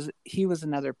knew that he was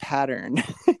another pattern.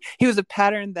 He was a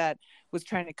pattern that was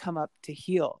trying to come up to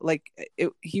heal. Like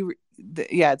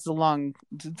it's a long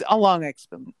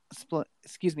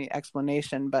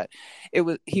explanation, but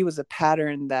he was a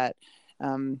pattern that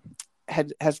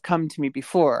has come to me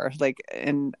before, like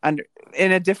in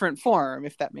a different form,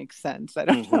 if that makes sense. I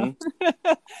don't know.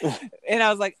 And I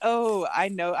was like, oh, I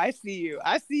know, I see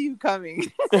you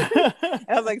coming. And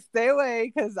I was like, stay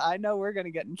away, because I know we're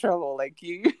gonna get in trouble. Like,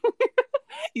 you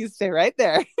you stay right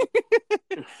there.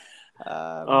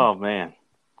 Oh man.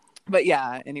 But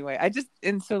yeah, anyway,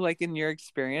 and so, like, in your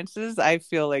experiences, I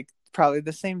feel like probably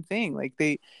the same thing. Like,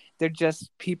 they're just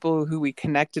people who we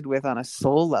connected with on a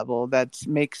soul level that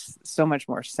makes so much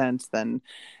more sense than.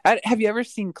 Have you ever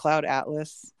seen Cloud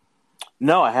Atlas?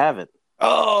 No, I haven't.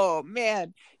 Oh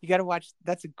man, you got to watch.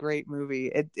 That's a great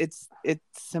movie. It's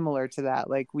similar to that.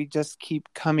 Like, we just keep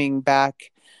coming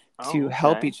back to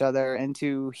help each other and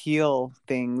to heal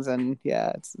things. And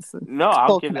yeah,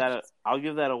 I'll give that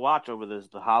a watch over the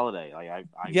holiday. Like, I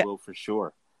will for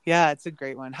sure. Yeah, it's a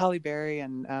great one. Halle Berry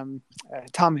and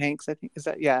Tom Hanks, I think, is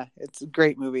that? Yeah, it's a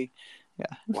great movie.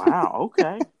 Yeah. Wow.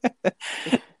 Okay.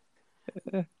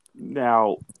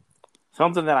 Now,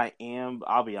 something that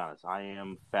I'll be honest, I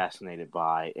am fascinated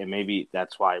by, and maybe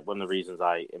that's why one of the reasons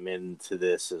I am into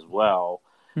this as well.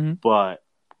 Mm-hmm. But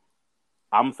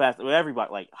I'm fascinated with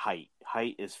everybody. Like, height.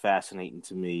 Height is fascinating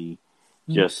to me.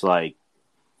 Mm-hmm. Just like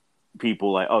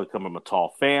people like, oh, come from a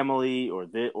tall family, or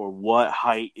what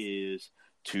height is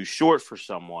too short for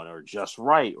someone, or just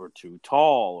right, or too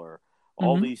tall, or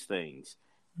all mm-hmm. these things.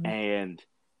 Mm-hmm. And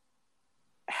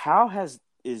how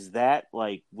is that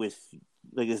like with,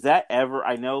 like, is that ever,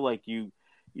 I know like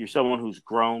you're someone who's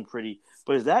grown pretty,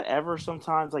 but is that ever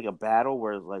sometimes like a battle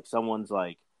where like someone's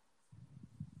like,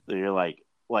 you're like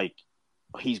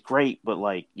he's great, but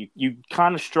like you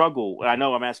kind of struggle. I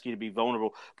know I'm asking you to be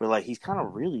vulnerable, but like he's kind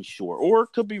of really short, or it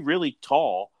could be really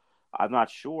tall. I'm not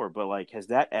sure, but like, has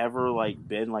that ever like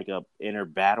been like a inner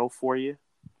battle for you?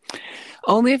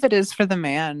 Only if it is for the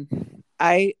man.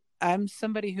 I'm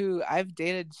somebody who I've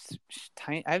dated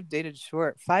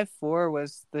short. 5'4"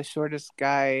 was the shortest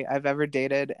guy I've ever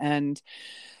dated, and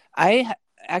I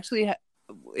actually,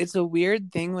 it's a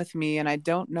weird thing with me, and I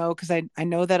don't know, because I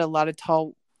know that a lot of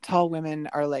tall women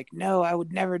are like, no, I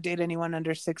would never date anyone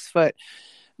under 6 foot.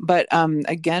 But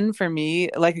again, for me,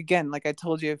 like I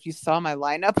told you, if you saw my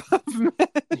lineup of men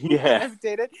I've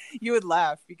dated, you would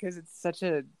laugh, because it's such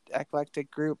an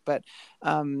eclectic group. But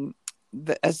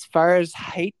as far as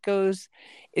height goes,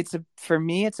 for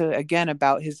me, it's again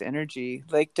about his energy.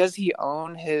 Like, does he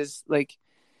own his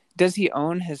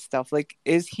stuff? Like,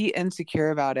 is he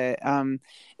insecure about it? And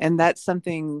that's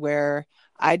something where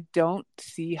I don't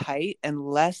see height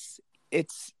unless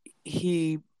it's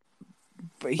he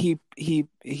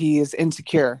is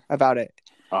insecure about it.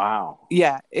 Wow.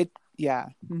 Yeah.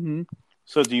 Mm-hmm.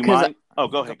 So do you mind?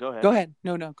 Go ahead. Go ahead.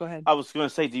 No, go ahead. I was going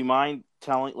to say, do you mind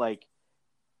telling like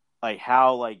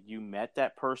how like you met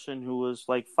that person who was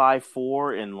like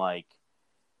 5'4", and like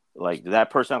did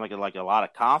that person have like a lot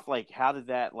of conflict? Like, how did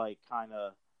that like kind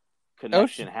of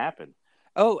connection happen?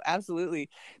 Oh, absolutely.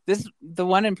 The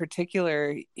one in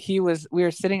particular, we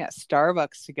were sitting at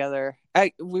Starbucks together.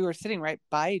 We were sitting right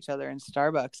by each other in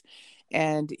Starbucks,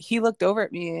 and he looked over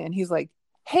at me and he's like,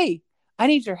 "Hey, I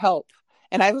need your help."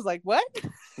 And I was like, "What?"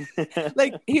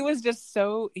 Like, he was just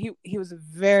he was a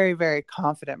very, very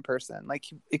confident person, like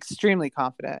extremely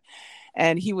confident.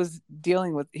 And he was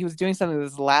doing something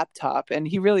with his laptop, and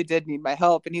he really did need my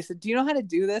help. And he said, "Do you know how to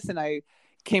do this?" And I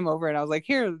came over and I was like,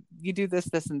 "Here, you do this,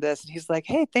 this, and this." And he's like,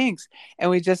 "Hey, thanks."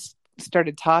 And we just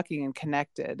started talking and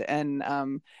connected. And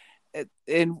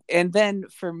and then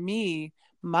for me,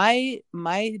 my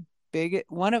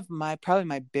one of my probably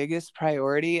my biggest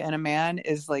priority in a man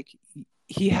is like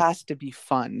he has to be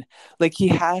fun. Like he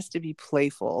has to be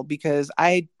playful, because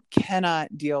I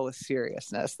cannot deal with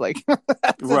seriousness. Like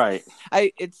that's just, Right.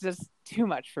 it's just too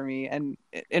much for me. And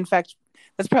in fact,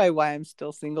 that's probably why I'm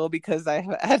still single, because I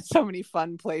have had so many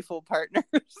fun, playful partners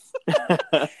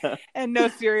and no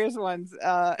serious ones.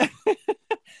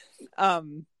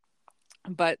 Um,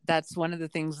 but that's one of the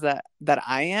things that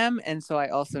I am, and so I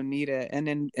also need it.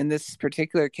 And in this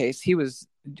particular case, he was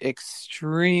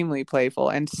extremely playful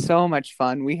and so much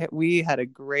fun. We had a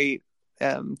great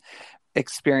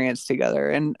experience together,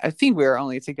 and I think we were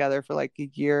only together for like a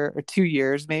year or 2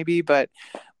 years maybe, but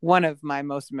one of my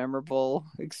most memorable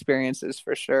experiences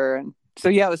for sure. And so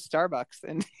yeah, it was Starbucks,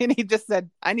 and he just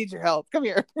said, "I need your help. Come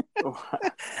here."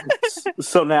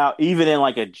 So now, even in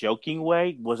like a joking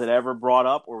way, was it ever brought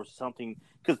up, or was something?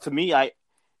 Because to me,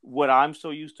 what I'm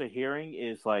so used to hearing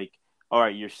is like, all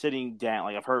right, you're sitting down.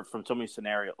 Like I've heard from so many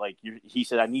scenarios. Like he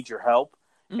said, "I need your help,"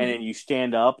 and Mm-hmm. then you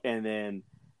stand up, and then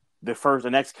the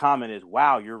next comment is,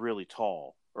 "Wow, you're really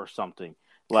tall," or something.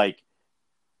 Like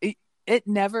It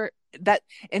never that,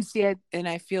 and see,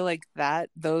 I feel like that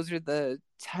those are the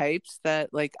types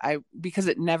that like because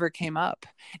it never came up.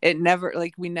 It never,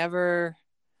 like we never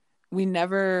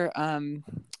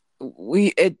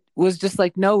it was just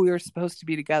like, no, we were supposed to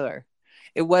be together.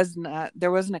 It was not,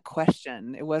 there wasn't a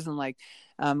question. It wasn't like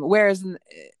whereas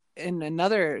in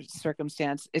another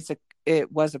circumstance,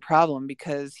 it was a problem,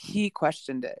 because he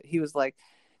questioned it. He was like,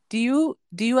 do you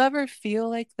ever feel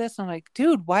like this? I'm like,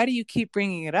 dude, why do you keep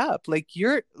bringing it up? Like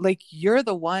you're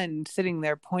the one sitting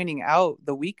there pointing out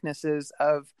the weaknesses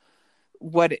of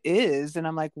what it is. And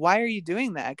I'm like, why are you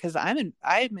doing that? Because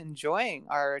I'm enjoying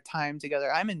our time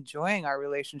together. I'm enjoying our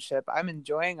relationship. I'm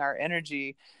enjoying our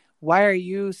energy. Why are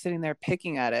you sitting there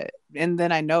picking at it? And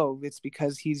then I know it's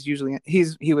because he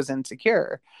was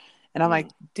insecure. And I'm like,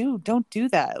 dude, don't do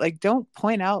that. Like, don't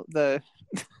point out the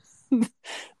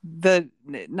the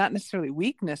not necessarily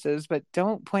weaknesses, but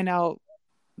don't point out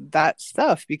that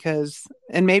stuff, because,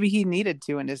 and maybe he needed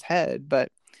to in his head,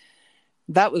 but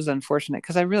that was unfortunate,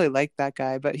 because I really liked that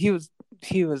guy. But he was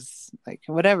like,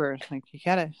 whatever, like you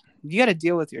gotta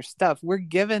deal with your stuff. We're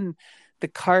given the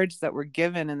cards that we're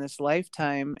given in this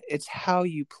lifetime. It's how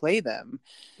you play them.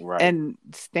 right. And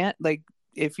stand like,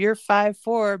 if you're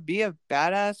 5'4", be a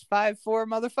badass 5'4"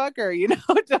 motherfucker,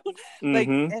 Don't, like,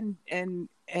 Mm-hmm.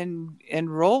 and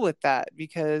roll with that,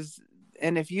 because,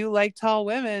 and if you like tall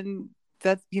women,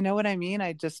 that's, you know what I mean.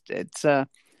 It's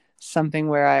something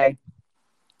where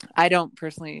I don't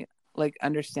personally like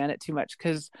understand it too much,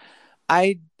 because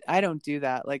I don't do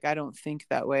that. Like, I don't think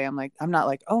that way. I'm not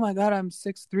like, oh my God, I'm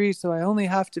 6'3", so I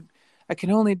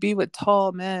can only be with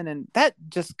tall men. And that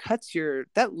just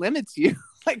that limits you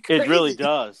like It really crazy.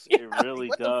 does. Yeah, It like, really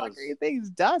what the fuck are does. you thinking?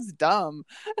 That's dumb.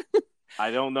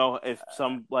 I don't know if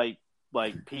some like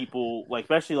people like,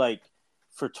 especially like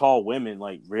for tall women,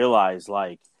 like realize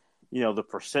like, the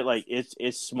percent, like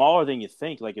it's smaller than you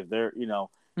think. Like if they're, you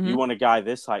Mm-hmm. want a guy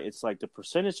this height, it's like the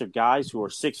percentage of guys who are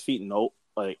 6 feet and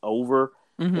like over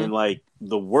Mm-hmm. in like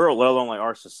the world, let alone like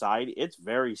our society, it's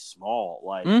very small.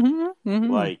 Mm-hmm.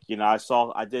 Mm-hmm. I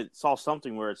saw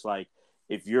something where it's like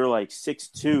if you're like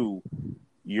 6'2",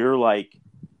 you're like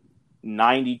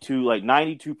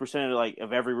 92% of like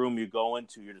of every room you go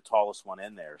into, you're the tallest one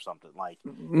in there or something. Like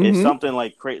it's Mm-hmm. something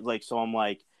like crazy. Like, so I'm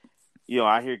like,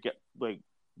 I hear like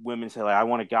women say like, I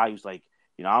want a guy who's like,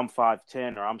 I'm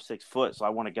 5'10" or I'm 6 foot, so I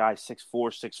want a guy 6'4",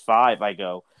 6'5". I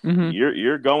go, Mm-hmm.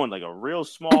 you're going like a real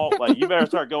small. Like you better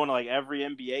start going to like every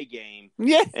NBA game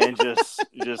Yeah. and just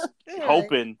Right.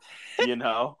 hoping, That's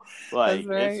like it's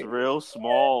right. real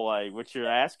small. Like what you're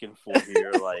asking for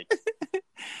here, like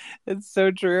It's so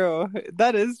true.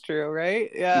 That is true, right?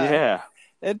 Yeah. yeah,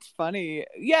 It's funny.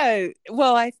 Yeah.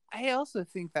 Well, I also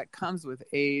think that comes with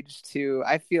age too.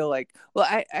 I feel like, well,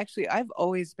 I've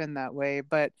always been that way,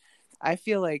 but I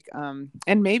feel like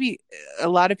and maybe a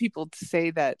lot of people say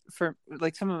that, for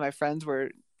like, some of my friends were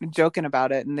joking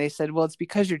about it, and they said, well, it's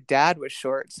because your dad was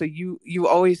short, so you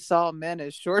always saw men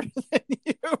as shorter than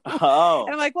you. And oh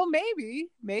I'm like, well, maybe,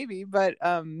 but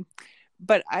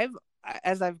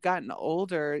as I've gotten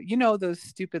older, those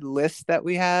stupid lists that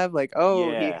we have, like,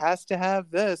 oh, he yeah. has to have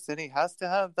this and he has to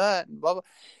have that and blah blah.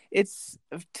 it's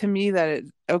to me that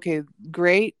okay,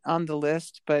 great on the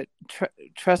list, but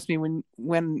trust me,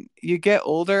 when you get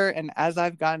older, and as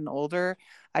I've gotten older,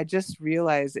 I just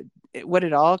realize what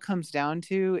it all comes down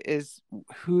to is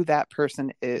who that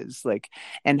person is, like,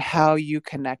 and how you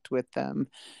connect with them.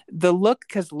 The look,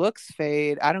 because looks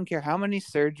fade. I don't care how many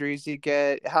surgeries you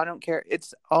get. I don't care.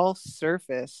 It's all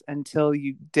surface until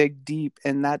you dig deep,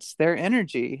 and that's their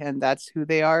energy, and that's who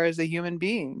they are as a human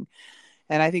being.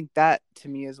 And I think that to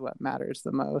me is what matters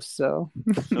the most. So,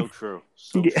 So true.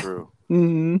 So yeah. true.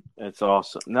 Mm-hmm. It's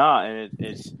awesome. No, and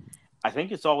it's, I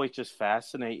think it's always just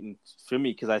fascinating for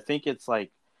me because I think it's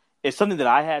like, it's something that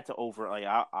I had to like,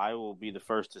 I will be the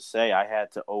first to say I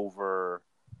had to overcome,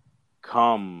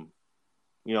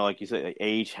 like you said, like,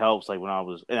 age helps. Like when I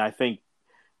was, and I think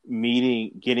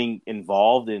getting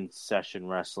involved in session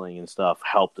wrestling and stuff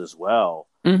helped as well.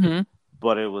 Mm-hmm.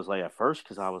 But it was like at first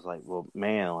because I was like, well,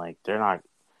 man, like they're not,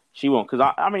 she won't.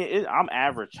 Because I mean, I'm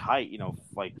average height,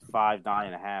 like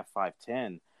 5'9.5",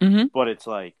 5'10". Mm-hmm. But it's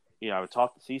like, I would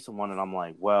see someone and I'm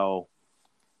like, well,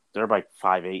 they're like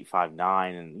 5'8",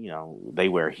 5'9", and they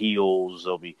wear heels.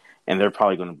 And they're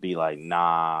probably going to be like,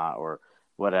 nah, or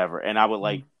whatever. And I would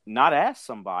like not ask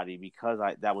somebody because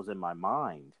that was in my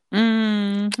mind.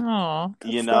 Oh,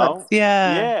 that sucks.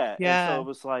 Yeah. Yeah. And so Yeah. it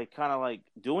was like kind of like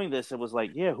doing this. It was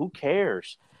like, yeah, who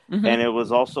cares? Mm-hmm. And it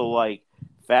was also like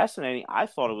fascinating. I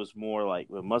thought it was more like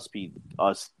it must be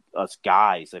us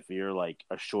guys if you're like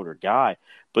a shorter guy.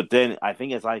 But then I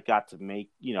think as I got to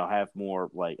have more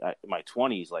like in my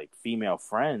 20s, like female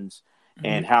friends, Mm-hmm.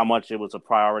 and how much it was a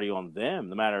priority on them,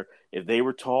 no matter if they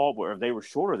were tall or if they were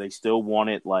shorter, they still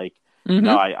wanted like, no, Mm-hmm.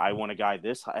 I want a guy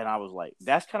this high. And I was like,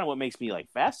 that's kind of what makes me like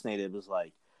fascinated. It was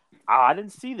like, I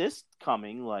didn't see this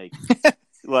coming. Like,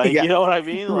 Yeah. you know what I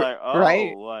mean? Like,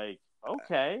 Right. oh, like,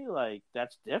 okay, like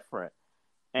that's different.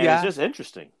 And it's Yeah. just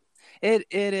interesting. It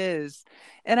is.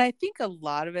 And I think a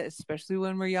lot of it, especially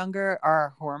when we're younger, are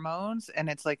our hormones, and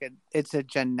it's a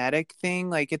genetic thing.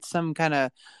 Like it's some kind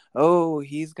of, oh,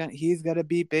 he's gonna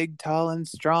be big, tall, and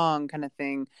strong kind of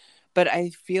thing. But I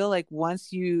feel like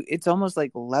it's almost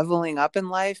like leveling up in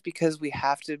life because we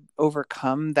have to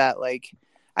overcome that. Like,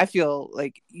 I feel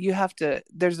like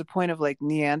there's a point of like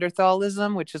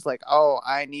Neanderthalism, which is like, oh,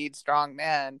 I need strong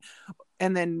man,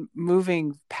 and then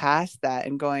moving past that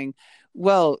and going,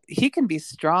 well, he can be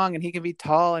strong and he can be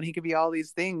tall and he can be all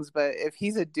these things, but if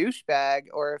he's a douchebag,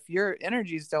 or if your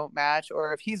energies don't match,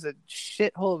 or if he's a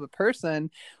shithole of a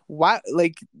person, why?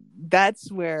 Like,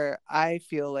 that's where I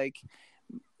feel like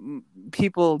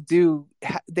people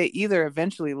they either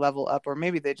eventually level up, or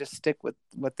maybe they just stick with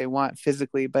what they want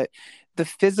physically. But the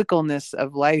physicalness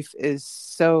of life is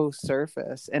so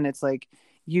surface, and it's like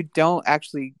you don't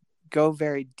actually go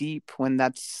very deep when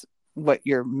that's what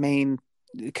your main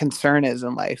concern is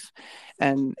in life.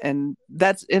 And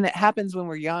it happens when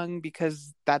we're young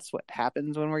because that's what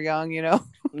happens when we're young.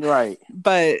 Right.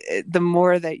 But the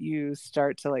more that you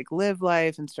start to like live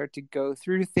life and start to go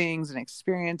through things and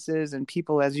experiences and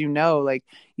people, as like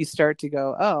you start to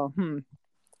go, oh,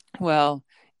 well,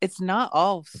 it's not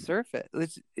all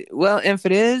surface. Well, if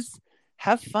it is,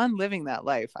 have fun living that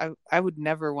life. I would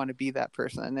never want to be that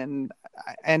person, and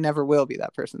I never will be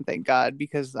that person, thank God,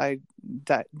 because I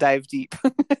dive deep.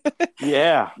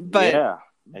 Yeah. but Yeah.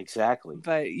 Exactly.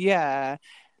 but yeah,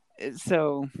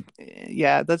 so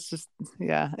yeah, that's just,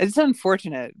 yeah, it's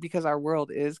unfortunate because our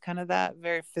world is kind of that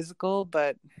very physical,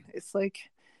 but it's like,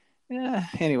 yeah,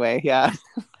 anyway, yeah.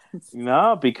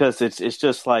 No, because it's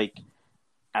just like,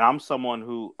 and I'm someone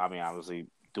who, I mean, obviously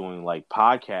doing like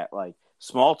podcast, like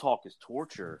small talk is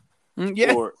torture.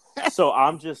 Yeah. Or so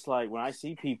I'm just like, when I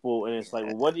see people and it's like,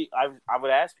 well, what do you, I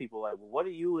would ask people like, well, what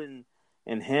do you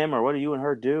and him, or what do you and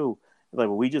her do? Like,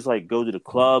 well, we just like go to the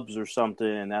clubs or something,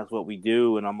 and that's what we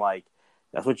do. And I'm like,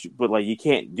 that's what but like, you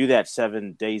can't do that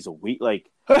 7 days a week.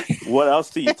 Like, what else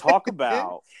do you talk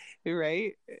about?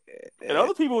 Right. And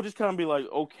other people will just kind of be like,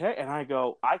 okay. And I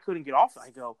go, I couldn't get off.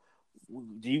 I go,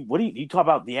 do you talk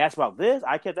about, do you ask about this?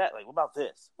 I get that. Like, what about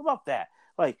this? What about that?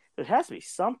 Like, there has to be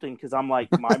something, because I'm like,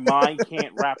 my mind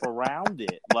can't wrap around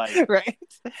it. Like, right.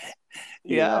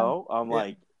 Yeah. I'm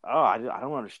like, oh, I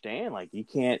don't understand. Like, you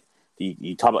can't,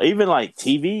 you talk about even like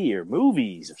TV or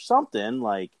movies or something.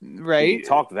 Like, can you Right.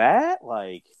 talk that?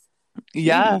 Like,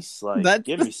 Yeah. geez, like,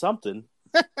 give me something.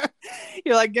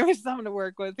 You're like, give me something to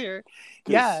work with here.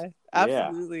 Yeah, Yeah.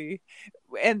 absolutely.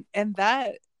 And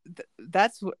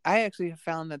I actually have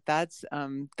found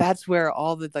that's where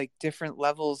all the like different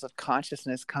levels of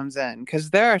consciousness comes in, because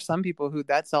there are some people who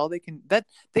that's all they can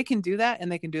do that,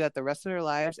 and they can do that the rest of their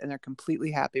lives, and they're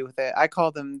completely happy with it. I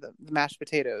call them the mashed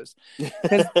potatoes,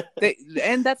 because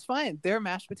and that's fine. They're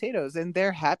mashed potatoes and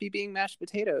they're happy being mashed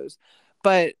potatoes.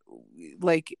 But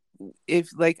like, if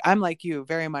like I'm like you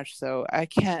very much so, I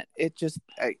can't, it just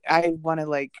I want to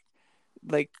like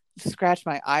scratch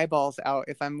my eyeballs out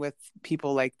if I'm with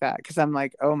people like that, because I'm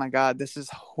like, oh my god, this is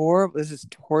horrible, this is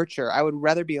torture. I would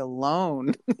rather be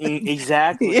alone.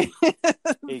 Exactly.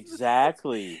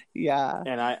 Exactly. Yeah.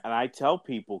 And I tell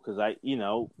people, because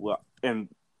well, and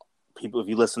people, if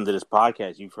you listen to this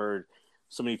podcast, you've heard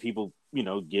so many people,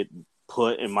 get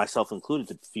put, and myself included,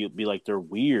 to be like they're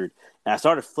weird. And I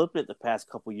started flipping it the past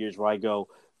couple of years, where I go,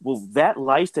 well, that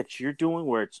life that you're doing,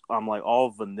 where I'm like all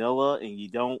vanilla and you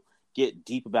don't get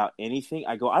deep about anything,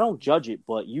 I go, I don't judge it,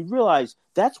 but you realize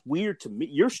that's weird to me.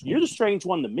 You're the strange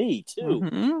one to me too.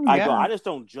 I go, Yeah. I just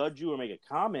don't judge you or make a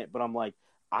comment, but I'm like,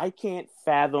 I can't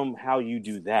fathom how you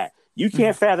do that. You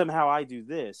can't fathom how I do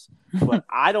this, but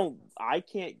I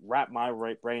can't wrap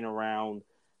my brain around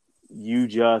you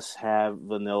just have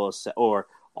vanilla or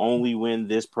only when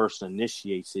this person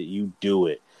initiates it, you do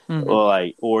it.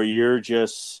 Or you're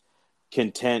just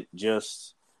content,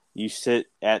 just you sit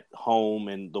at home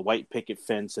and the white picket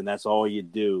fence, and that's all you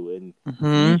do,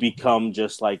 and you become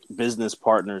just like business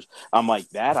partners. I'm like,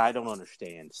 that I don't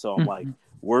understand. So I'm like,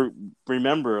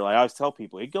 remember, like I always tell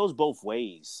people, it goes both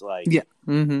ways. Like, Yeah.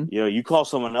 You call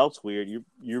someone else weird,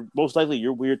 you're most likely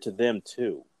you're weird to them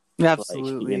too.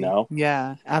 Absolutely. Like,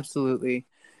 Yeah, absolutely.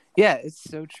 Yeah, it's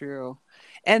so true.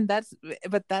 And that's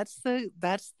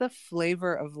the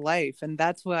flavor of life. And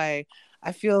that's why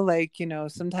I feel like,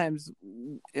 sometimes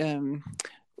um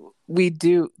we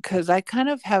do, because I kind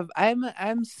of have,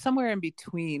 I'm somewhere in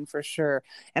between for sure,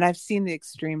 and I've seen the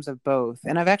extremes of both,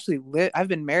 and I've actually I've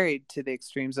been married to the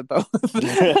extremes of both.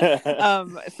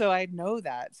 So I know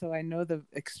that, so I know the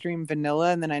extreme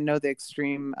vanilla, and then I know the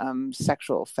extreme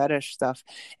sexual fetish stuff.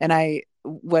 And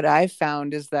what I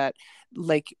found is that,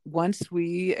 like, once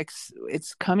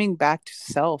it's coming back to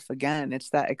self again. It's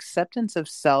that acceptance of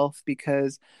self,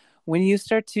 because when you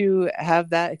start to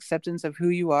have that acceptance of who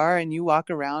you are, and you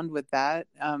walk around with that,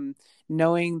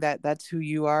 knowing that that's who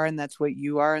you are and that's what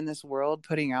you are in this world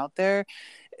putting out there,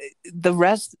 the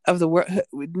rest of the world,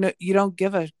 you don't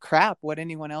give a crap what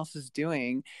anyone else is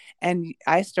doing. And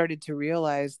I started to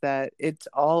realize that it's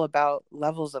all about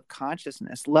levels of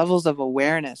consciousness, levels of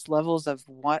awareness, levels of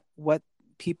what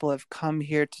people have come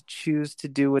here to choose to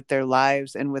do with their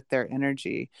lives and with their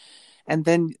energy. And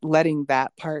then letting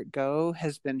that part go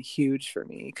has been huge for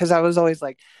me, because I was always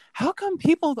like, how come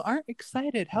people aren't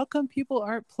excited? How come people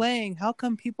aren't playing? How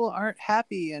come people aren't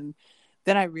happy? And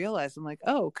then I realized, I'm like,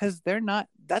 oh, because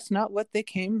that's not what they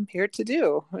came here to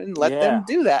do, and let them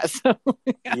do that. So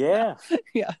yeah.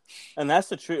 Yeah. And that's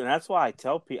the truth. And that's why I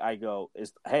tell people, I go,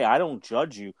 hey, I don't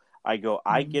judge you. I go,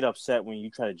 I get upset when you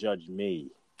try to judge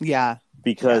me. Yeah.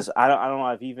 Because I don't know,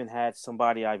 I've even had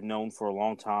somebody I've known for a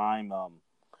long time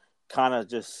kind of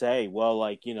just say, well,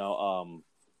 like,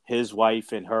 his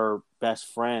wife and her best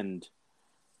friend,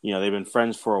 they've been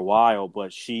friends for a while,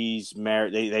 but she's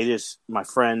married. They just, my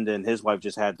friend and his wife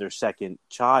just had their second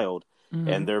child,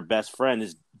 and their best friend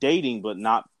is dating but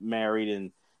not married,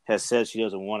 and has said she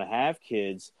doesn't want to have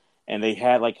kids. And they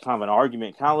had like kind of an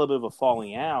argument, kind of a little bit of a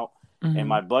falling out. And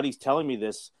my buddy's telling me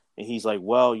this, and he's like,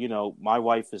 well, my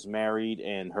wife is married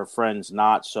and her friend's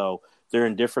not, so they're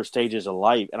in different stages of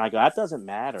life. And I go, that doesn't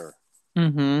matter.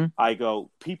 I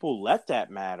go, people let that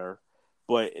matter,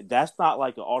 but that's not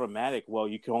like an automatic, well,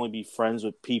 you can only be friends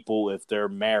with people if they're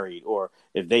married, or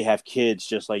if they have kids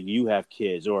just like you have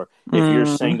kids, or if you're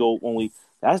single only.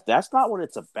 That's not what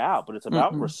it's about. But it's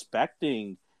about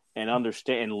respecting and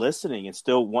understand and listening, and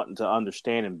still wanting to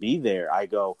understand and be there. I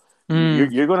go,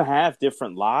 you're going to have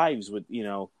different lives with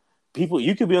people.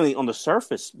 You could be on the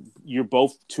surface, you're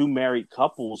both two married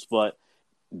couples, but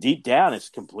deep down it's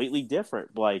completely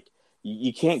different. Like,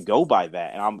 you can't go by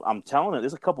that. And I'm telling him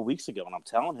this a couple weeks ago, and I'm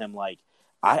telling him, like,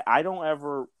 I don't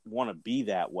ever want to be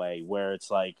that way, where it's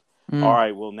like, all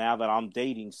right, well, now that I'm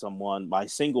dating someone, my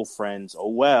single friends, oh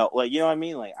well, like, you know what I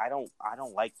mean? Like, I don't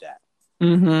like that.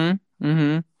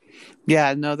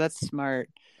 Yeah, no, that's smart.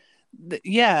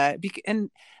 Yeah, and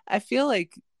I feel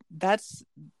like that's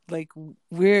like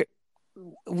we're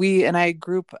I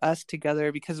group us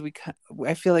together because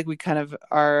I feel like we kind of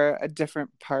are a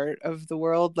different part of the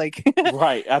world, like,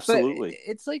 Right. but Absolutely.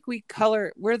 it's like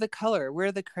we're the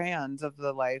crayons of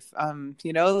the life,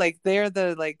 like they're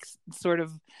the, like, sort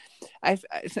of, I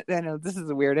know this is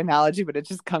a weird analogy, but it's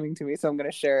just coming to me, so I'm going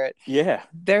to share it. Yeah.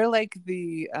 They're like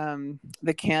the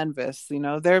canvas,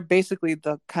 they're basically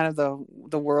the kind of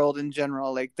the world in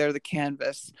general, like they're the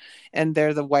canvas, and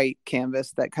they're the white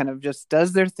canvas that kind of just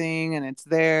does their thing, and it's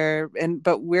there,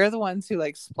 but we're the ones who,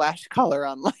 like, splash color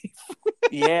on life.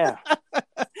 Yeah.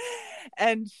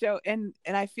 And show, and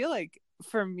I feel like,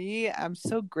 for me, I'm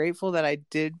so grateful that I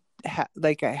did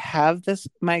like, I have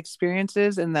my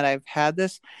experiences, and that I've had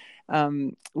this,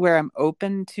 where I'm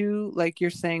open to, like you're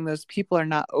saying, those people are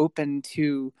not open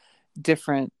to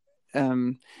different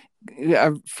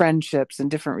friendships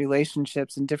and different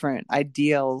relationships and different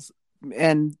ideals.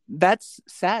 And that's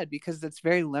sad, because that's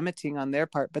very limiting on their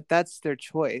part, but that's their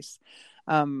choice.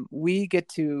 We get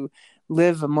to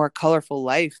live a more colorful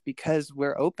life because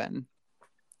we're open.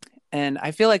 And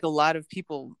I feel like a lot of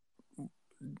people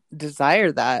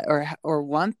desire that, or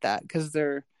want that, because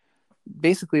they're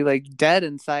basically, like, dead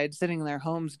inside, sitting in their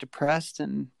homes, depressed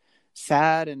and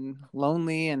sad and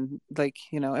lonely, and, like,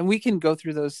 and we can go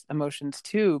through those emotions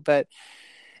too. But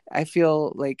I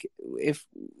feel like, if,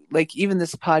 like, even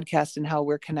this podcast and how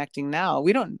we're connecting now,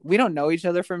 we don't know each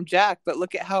other from Jack, but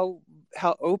look at how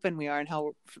open we are, and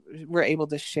how we're able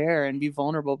to share and be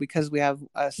vulnerable because we have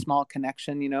a small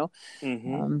connection,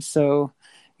 Mm-hmm. So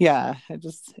yeah,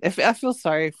 I feel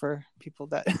sorry for people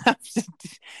that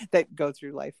that go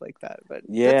through life like that, but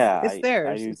Yeah. it's I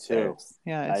theirs. do It's too. theirs.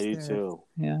 Yeah, I it's do theirs. too.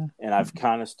 Yeah. And I've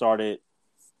kind of started.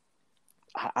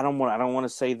 I don't want to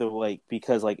say the, like,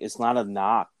 because, like, it's not a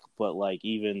knock, but, like,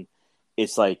 even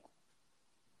it's like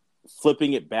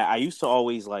flipping it back. I used to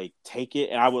always, like, take it,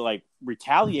 and I would, like,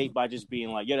 retaliate by just being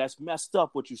like, "Yeah, that's messed up.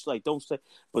 What you like, don't say."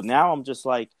 But now I'm just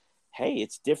like, "Hey,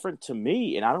 it's different to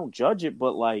me," and I don't judge it.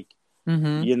 But, like,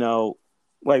 Mm-hmm. you know,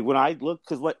 like, when I look,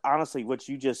 because what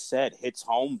you just said hits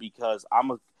home, because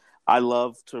I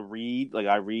love to read. Like,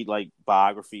 I read, like,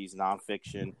 biographies,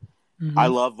 nonfiction. I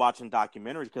Mm-hmm. love watching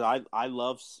documentaries, because I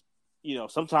love,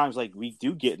 sometimes, like, we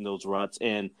do get in those ruts,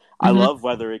 and I Mm-hmm. love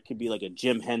whether it could be like a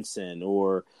Jim Henson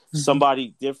or Mm-hmm.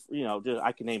 somebody different.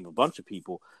 I can name a bunch of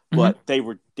people, Mm-hmm.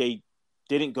 but they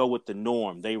didn't go with the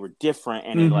norm. They were different,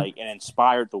 and Mm-hmm. and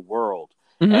inspired the world.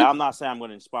 And Mm-hmm. I'm not saying I'm going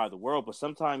to inspire the world, but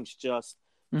sometimes just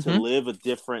Mm-hmm.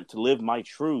 to live my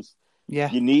truth,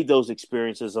 Yeah. you need those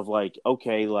experiences of, like,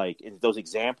 okay, like, those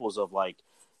examples of, like,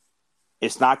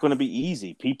 it's not going to be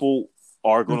easy. People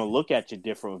are going to look at you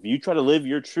different. If you try to live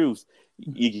your truth,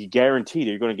 you guarantee that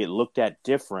you're going to get looked at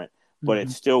different, but Mm-hmm.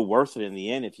 it's still worth it in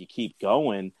the end if you keep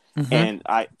going. Mm-hmm. And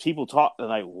people talk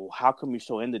like, well, how come you're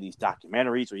so into these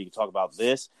documentaries, or you can talk about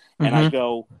this? And I Mm-hmm.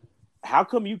 go, how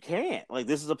come you can't? Like,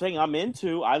 this is the thing I'm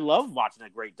into. I love watching a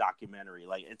great documentary.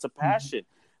 Like, it's a passion.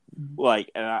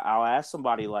 Like, and I'll ask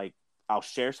somebody, like, I'll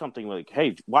share something like,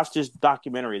 hey, watch this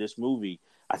documentary, this movie.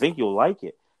 I think you'll like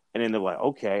it. And then they're like,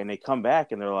 okay. And they come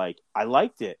back and they're like, I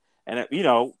liked it. And,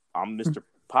 I'm Mr.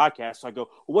 Podcast. So I go,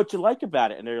 well, what'd you like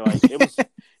about it? And they're like,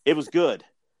 it was good.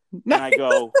 And I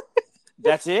go,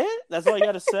 that's it? That's all you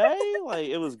got to say? Like,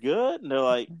 it was good? And they're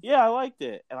like, yeah, I liked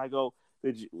it. And I go,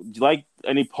 did you like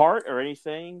any part or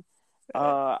anything?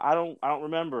 I don't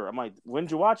remember. I'm like, when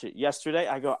did you watch it? Yesterday.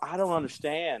 I go, I don't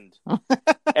understand.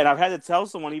 And I've had to tell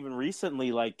someone even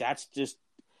recently, like, that's just,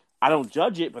 I don't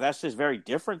judge it, but that's just very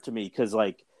different to me. Cause,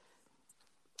 like,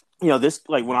 this,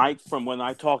 like, when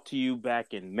I talked to you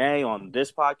back in May on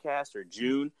this podcast, or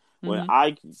June, when Mm-hmm.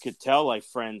 I could tell, like,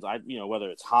 friends, whether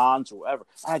it's Hans or whatever,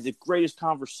 I had the greatest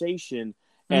conversation.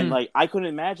 And, Mm. like, I couldn't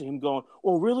imagine him going,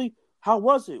 oh, really? How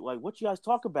was it? Like, what you guys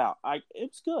talk about?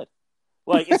 It's good.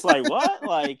 Like, it's like, what?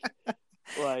 Like,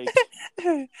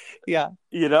 Yeah.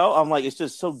 I'm like, it's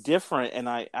just so different. And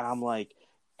I'm like,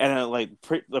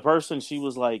 the person, she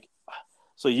was like,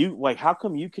 so you, like, how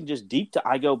come you can just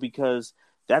I go, because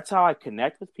that's how I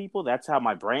connect with people. That's how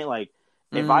my brain, like,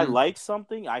 if I Mm. like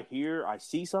something, I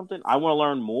see something, I want to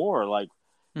learn more. Like,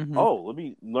 Mm-hmm. oh, let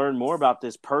me learn more about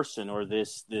this person, or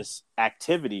this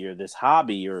activity, or this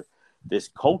hobby, or this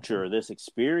culture, or this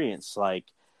experience. Like,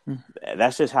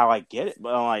 that's just how I get it.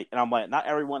 But I'm like, not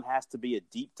everyone has to be a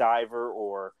deep diver,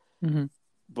 Mm-hmm.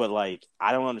 but, like,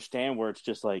 I don't understand where it's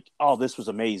just like, oh, this was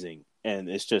amazing, and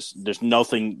it's just, there's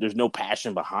no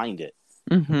passion behind it.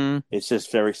 Mm-hmm. It's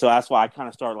just so that's why I kind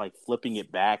of started, like, flipping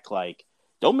it back, like,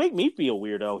 don't make me feel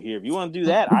weirdo here. If you want to do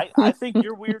that, I think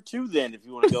you're weird too. Then if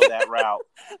you want to go that route,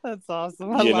 That's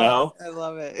awesome. I you love know, it. I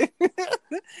love it.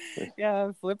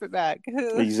 Yeah, flip it back.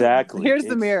 exactly. Here's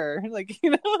the It's mirror. Like,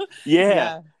 you know. yeah.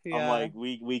 Yeah, I'm yeah. like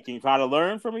we can try to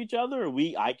learn from each other. Or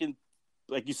I can,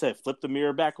 like you said, flip the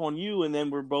mirror back on you, and then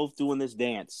we're both doing this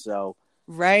dance. So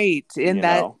Right. And you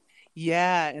that, know,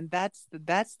 yeah, and that's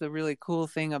the really cool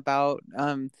thing about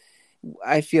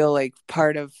I feel like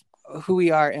part of who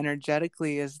we are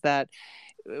energetically is that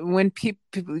when people,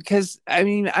 because I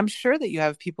mean, I'm sure that you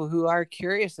have people who are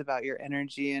curious about your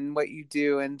energy and what you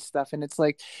do and stuff, and it's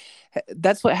like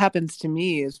that's what happens to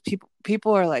me is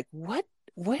people are like, what,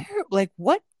 where, like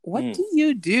what mm, do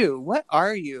you do, what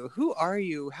are you, who are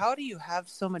you, how do you have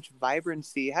so much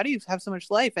vibrancy, how do you have so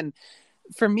much life? And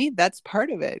for me, that's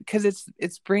part of it, because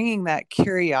it's bringing that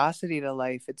curiosity to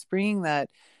life, it's bringing that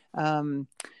um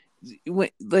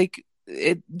like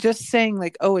it, just saying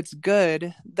like, oh, it's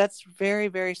good, that's very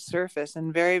very surface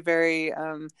and very very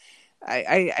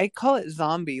I call it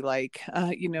zombie like,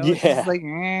 you know, it's just yeah, like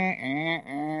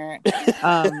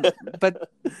but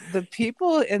the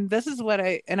people, and this is what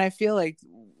I feel like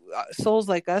souls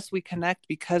like us, we connect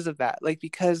because of that, like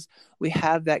because we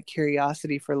have that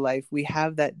curiosity for life, we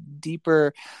have that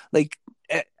deeper like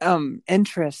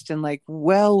interest in like,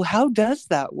 well, how does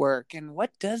that work and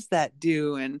what does that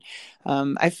do? And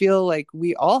I feel like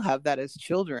we all have that as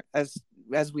children,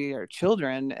 as we are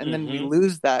children, and then we hmm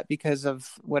lose that because of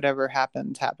whatever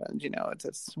happened, you know,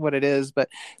 it's what it is. But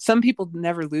some people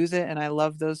never lose it, and I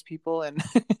love those people, and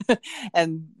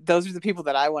and those are the people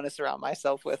that I want to surround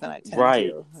myself with, and I tend right,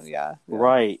 to. Yeah, yeah.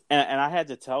 right. And I had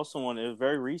to tell someone, it was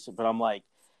very recent, but I'm like,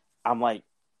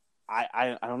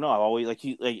 I don't know. I always like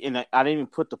you like, and I didn't even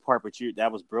put the part, but you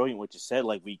that was brilliant what you said.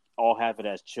 Like we all have it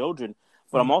as children,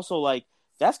 but I'm Mhm. also like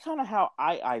that's kind of how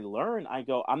I learn. I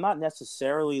go, I'm not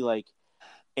necessarily like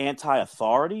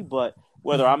anti-authority, but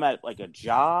whether I'm at like a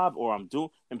job or I'm doing,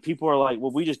 and people are like,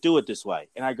 well, we just do it this way,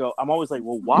 and I go, I'm always like,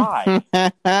 well, why?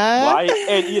 Why?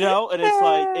 And and it's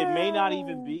like it may not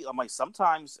even be. I'm like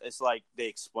sometimes it's like they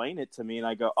explain it to me, and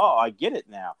I go, oh, I get it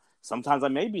now. Sometimes I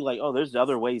may be like, oh, there's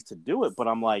other ways to do it, but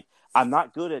I'm like, I'm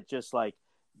not good at just like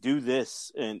do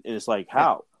this, and it's like Yeah,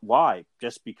 how? Why?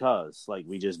 Just because like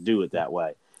we just do it that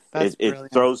way. that's It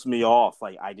brilliant. throws me off.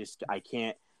 Like I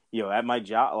can't. At my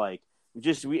job, like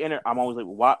we enter. I'm always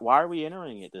like, why are we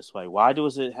entering it this way? Why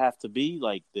does it have to be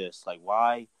like this? Like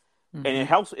why? And it Hmm.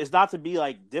 helps. It's not to be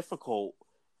like difficult,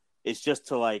 it's just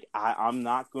to like I'm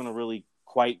not going to really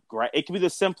quite it can be the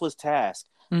simplest task.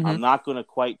 Hmm. I'm not going to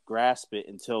quite grasp it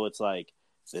until it's like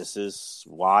this is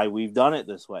why we've done it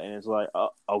this way, and it's like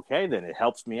okay, then it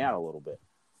helps me out a little bit.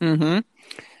 Hmm.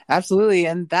 Absolutely.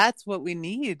 And that's what we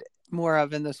need more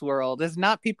of in this world, is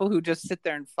not people who just sit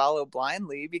there and follow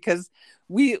blindly, because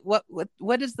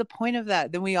what is the point of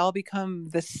that? Then we all become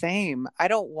the same. I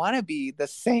don't want to be the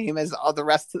same as all the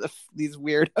rest of these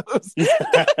weirdos.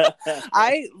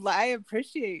 I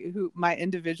appreciate my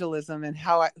individualism and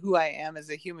who I am as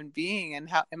a human being,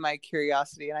 and my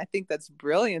curiosity, and I think that's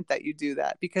brilliant that you do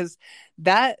that, because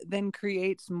that then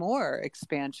creates more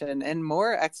expansion and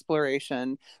more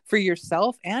exploration for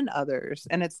yourself and others.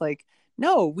 And it's like,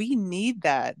 no, we need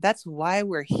that. That's why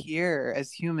we're here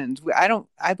as humans.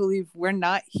 I believe we're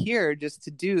not here just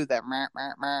to do that. Meh,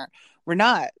 meh, meh. We're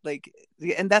not like,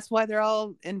 and that's why they're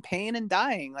all in pain and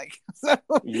dying. Like, so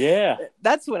Yeah.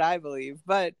 that's what I believe.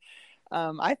 But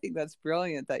I think that's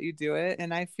brilliant that you do it.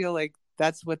 And I feel like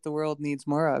that's what the world needs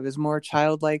more of, is more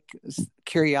childlike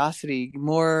curiosity,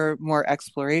 more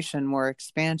exploration, more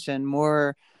expansion,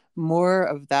 more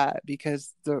of that,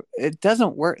 because it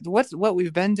doesn't work. What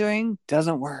we've been doing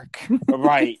doesn't work.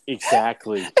 Right.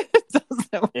 Exactly. It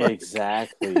doesn't work.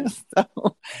 Exactly.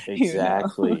 So,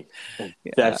 Exactly.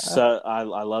 That's yeah. I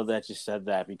love that you said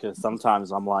that, because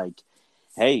sometimes I'm like,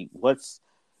 hey,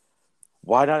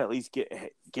 why not at least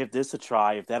give this a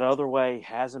try if that other way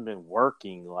hasn't been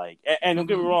working? Like, and don't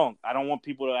get me Mhm. wrong, I don't want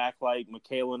people to act like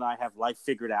Michaela and I have life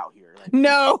figured out here. Like,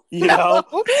 No, you no,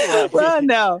 know, well, like,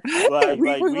 no. like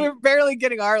We we were barely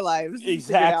getting our lives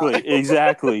figured out.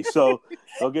 exactly. So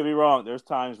don't get me wrong. There's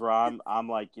times where I'm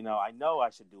like, I know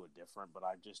I should do it different, but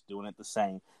I'm just doing it the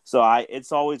same. So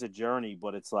it's always a journey,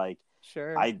 but it's like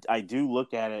Sure. I do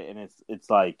look at it, and it's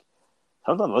like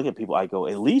sometimes I look at people, I go,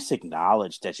 at least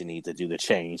acknowledge that you need to do the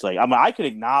change. Like, I mean, I could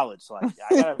acknowledge, like,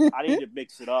 I need to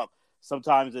mix it up.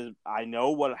 Sometimes I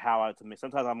know how to mix.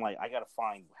 Sometimes I'm like, I got to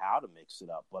find how to mix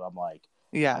it up. But I'm like,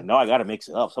 I Yeah. know I got to mix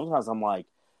it up. Sometimes I'm like,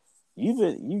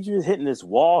 you just hitting this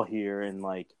wall here, and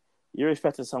like, you're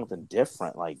expecting something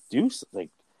different. Like,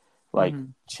 Like,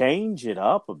 change it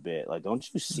up a bit. Like, don't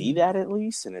you see that at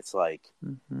least? And it's like,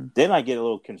 then I get a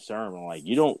little concerned. I'm like,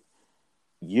 you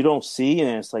don't see,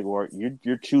 and it's like, well,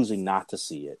 you're choosing not to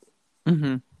see it.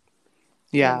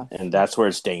 Yeah, and that's where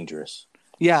it's dangerous.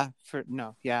 Yeah,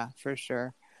 for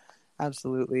sure.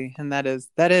 Absolutely. And that is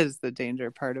the danger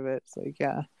part of it. It's like,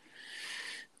 yeah.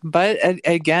 But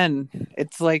again,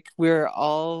 it's like we're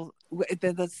all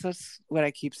that's what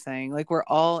I keep saying. Like we're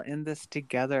all in this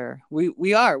together.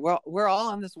 We're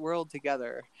all in this world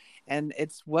together. And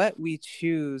it's what we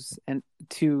choose and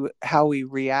to how we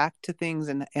react to things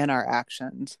and our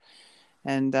actions.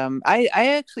 And I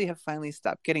actually have finally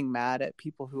stopped getting mad at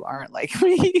people who aren't like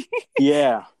me.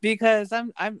 Yeah. Because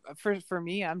for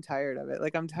me, I'm tired of it.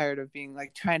 Like I'm tired of being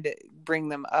like trying to bring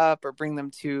them up or bring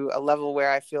them to a level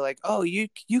where I feel like, oh, you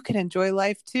can enjoy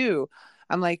life too.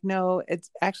 I'm like, no, it's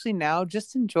actually now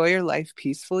just enjoy your life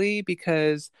peacefully,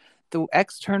 because the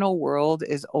external world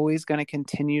is always going to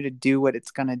continue to do what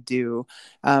it's going to do.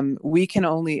 We can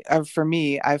only, for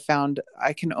me, I found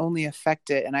I can only affect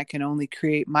it, and I can only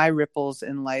create my ripples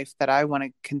in life that I want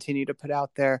to continue to put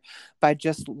out there by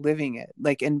just living it,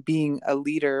 like, and being a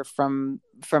leader from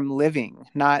living,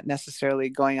 not necessarily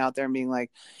going out there and being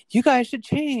like, you guys should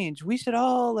change. We should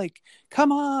all like,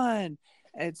 come on.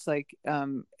 It's like,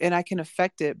 and I can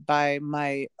affect it by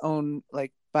my own,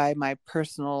 like, by my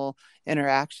personal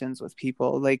interactions with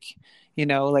people, like,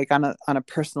 like on a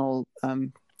personal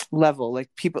level, like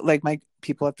people, like my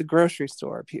people at the grocery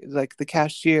store, like the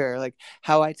cashier, like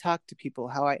how I talk to people,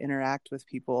 how I interact with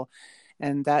people.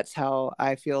 And that's how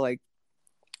I feel like,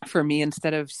 for me,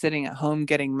 instead of sitting at home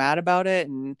getting mad about it,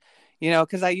 and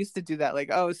because I used to do that, like,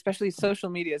 oh, especially social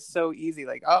media is so easy,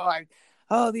 like,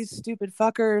 oh, these stupid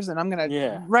fuckers, and I'm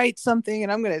gonna write something and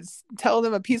I'm gonna tell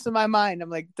them a piece of my mind. I'm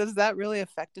like, does that really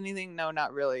affect anything? No,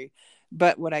 not really.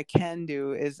 But what I can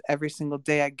do is every single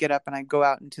day I get up and I go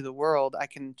out into the world, I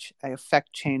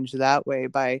affect change that way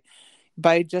by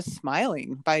just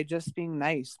smiling, by just being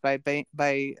nice, by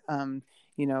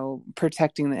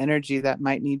protecting the energy that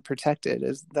might need protected.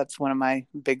 That's one of my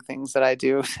big things that I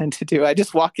do tend to do. I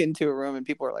just walk into a room and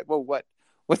people are like, whoa,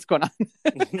 what's going on?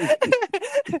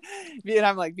 And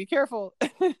I'm like, be careful.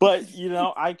 But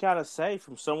I gotta say,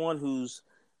 from someone who's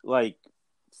like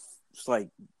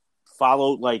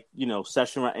followed, like,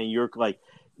 session, and you're like,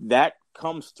 that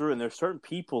comes through, and there's certain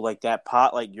people like that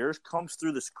pot like yours comes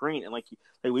through the screen, and like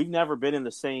we've never been in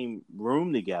the same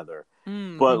room together,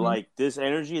 but like this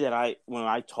energy that when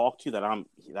I talk to you, that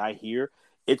I hear,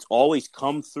 it's always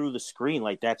come through the screen,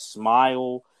 like that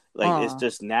smile, like it's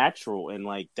just natural, and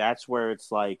like that's where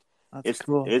it's like,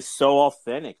 cool. It's so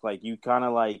authentic, like you kind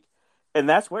of like, and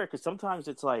that's where, because sometimes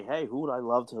it's like, hey, who would I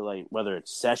love to, like, whether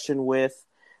it's session with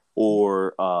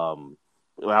or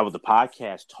have the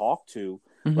podcast talk to,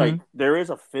 like there is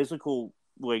a physical,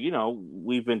 like,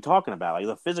 we've been talking about, like,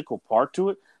 the physical part to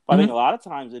it, but I think a lot of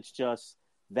times it's just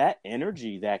that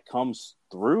energy that comes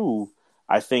through.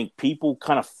 I think people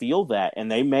kind of feel that, and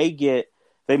they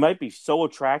might be so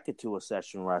attracted to a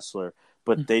session wrestler,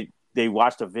 but they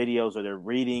watch the videos, or they're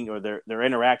reading, or their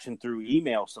interaction through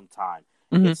email sometime.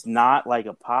 It's not like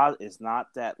it's not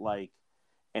that, like,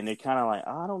 and they're kind of like,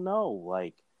 I don't know,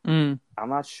 like, I'm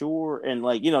not sure. And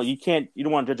like, you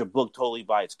don't want to judge a book totally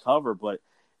by its cover, but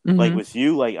like with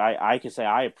you, like I can say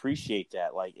I appreciate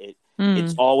that. Like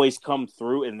it's always come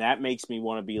through, and that makes me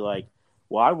want to be like,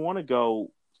 well, I want to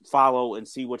go follow and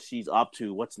see what she's up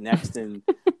to, what's next in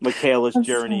Michaela's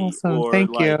journey. Awesome. Or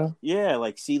Thank like, you. yeah,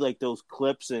 like see like those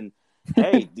clips, and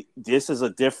hey, these are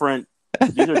different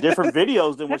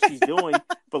videos than what she's doing,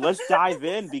 but let's dive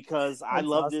in, because I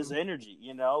love awesome. This energy,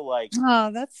 like,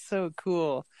 oh, that's so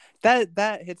cool.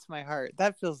 That hits my heart.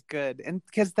 That feels good. And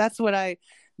because that's why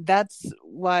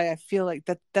I feel like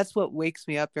that's what wakes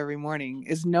me up every morning,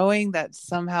 is knowing that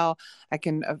somehow I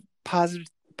can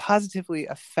positively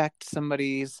affect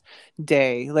somebody's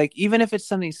day, like even if it's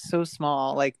something so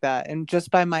small like that, and just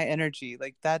by my energy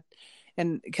like that.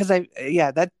 And because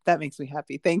that makes me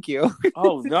happy. Thank you.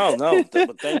 Oh, no.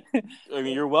 I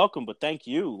mean, you're welcome, but thank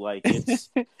you. Like,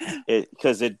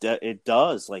 because it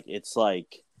does. Like, it's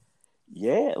like,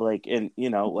 yeah, like, and,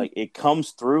 like, it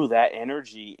comes through that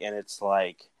energy, and it's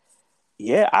like,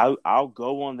 yeah, I'll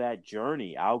go on that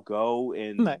journey. I'll go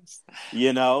and, nice.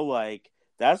 Like,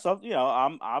 that's something,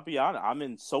 I'll be honest, I'm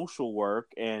in social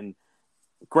work and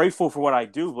grateful for what I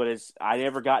do, but I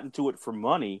never got into it for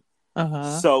money.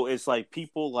 So it's like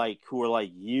people like who are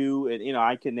like you, and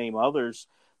I can name others,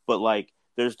 but like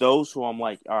there's those who I'm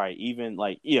like, all right, even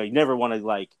like you never want to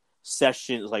like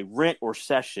session, like rent or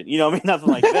session, you know what I mean? Nothing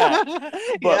like that.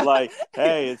 But Yeah. like,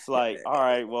 hey, it's like, all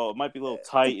right, well, it might be a little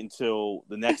tight until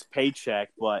the next paycheck,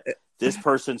 but this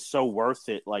person's so worth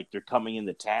it. Like they're coming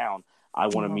into town. I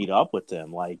want to Oh, meet up with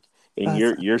them. Like, and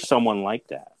that's you're someone like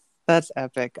that. That's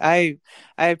epic. I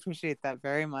appreciate that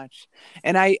very much.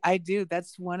 And I do.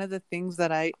 That's one of the things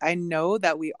that I know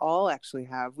that we all actually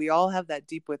have. We all have that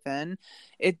deep within.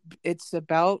 It's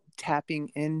about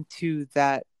tapping into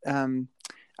that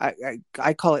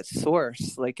I call it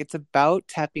source. Like it's about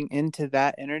tapping into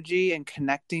that energy and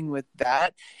connecting with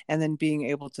that and then being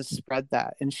able to spread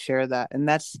that and share that. And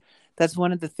that's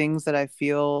one of the things that I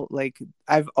feel like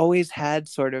I've always had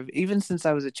sort of, even since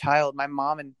I was a child. My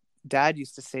mom and dad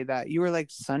used to say that you were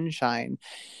like sunshine,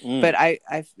 but Mm,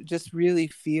 I just really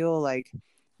feel like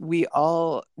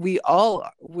we're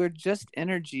just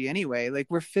energy anyway. Like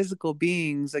we're physical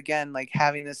beings again, like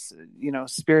having this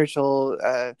spiritual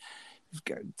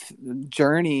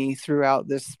journey throughout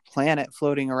this planet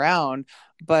floating around,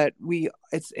 but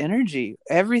it's energy.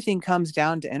 Everything comes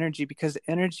down to energy because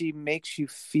energy makes you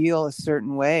feel a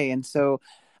certain way. And so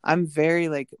I'm very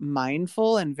like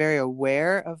mindful and very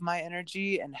aware of my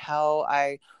energy and how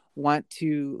I want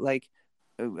to like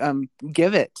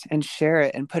give it and share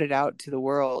it and put it out to the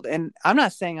world. And I'm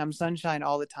not saying I'm sunshine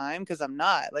all the time, because I'm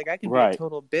not. Like I can be a right.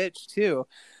 total bitch too,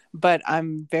 but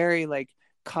I'm very like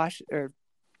cautious, or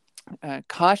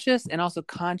cautious and also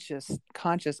conscious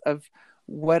of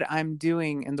what I'm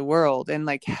doing in the world and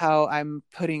like how I'm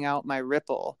putting out my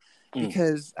ripple. Mm,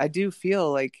 Because I do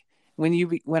feel like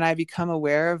when I become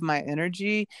aware of my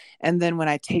energy, and then when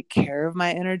I take care of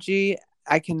my energy,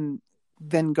 I can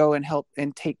then go and help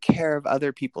and take care of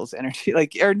other people's energy,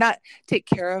 like, or not take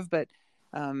care of, but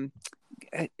um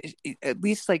at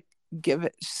least like give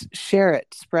it, share it,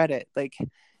 spread it, like,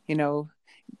 you know,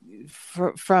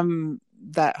 from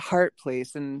that heart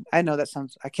place. And I know that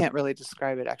sounds, I can't really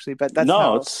describe it actually, but that's no,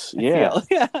 how it's I yeah, feel.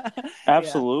 Yeah. Yeah.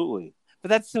 absolutely. But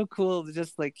that's so cool to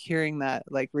just like hearing that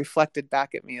like reflected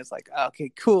back at me is like, oh,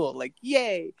 okay, cool. Like,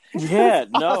 yay. That's Yeah,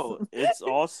 no, awesome. it's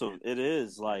awesome. It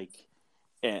is like,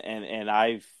 and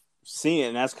I've seen it,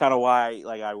 and that's kind of why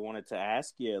like I wanted to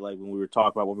ask you like when we were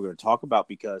talking about what we were going to talk about,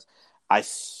 because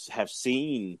have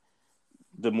seen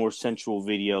the more sensual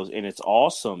videos, and it's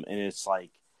awesome, and it's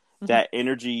like Mhm. that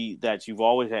energy that you've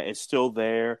always had, it's still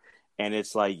there, and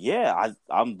it's like, yeah,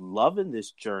 I'm loving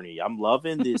this journey. I'm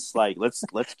loving this. Like, let's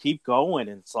keep going.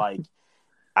 And it's like,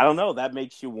 I don't know, that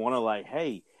makes you want to like,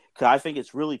 hey, because I think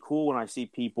it's really cool when I see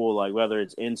people like whether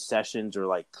it's in sessions or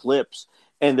like clips,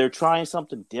 and they're trying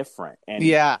something different, and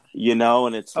Yeah.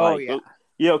 and it's Oh like, yeah.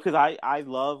 because I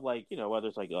love like whether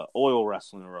it's like a oil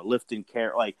wrestling or a lifting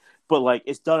care, like, but like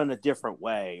it's done in a different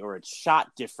way or it's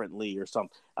shot differently or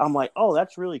something. I'm like, oh,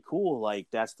 that's really cool. Like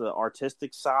that's the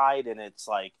artistic side, and it's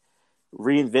like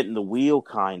reinventing the wheel,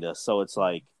 kind of. So it's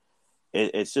like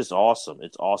it's just awesome.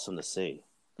 It's awesome to see.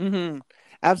 Mm-hmm.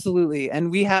 Absolutely.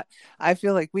 And I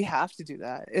feel like we have to do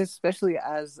that, especially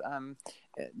as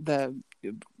the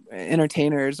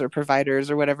entertainers or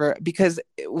providers or whatever, because,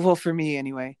 well, for me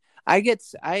anyway, I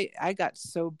got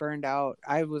so burned out.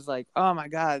 I was like, oh my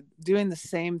God, doing the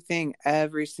same thing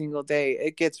every single day.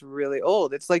 It gets really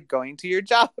old. It's like going to your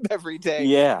job every day.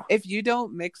 Yeah. If you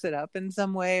don't mix it up in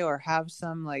some way or have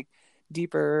some like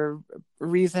deeper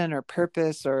reason or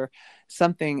purpose or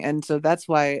something. And so that's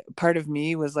why part of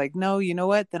me was like, no, you know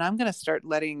what? Then I'm going to start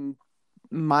letting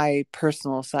my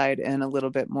personal side in a little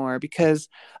bit more, because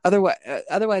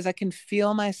otherwise I can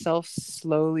feel myself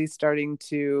slowly starting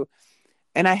to,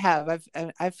 and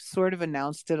I've sort of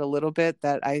announced it a little bit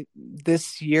that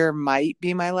this year might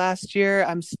be my last year.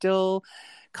 I'm still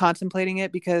contemplating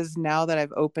it, because now that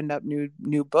I've opened up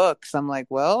new books, I'm like,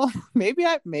 well, maybe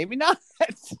not.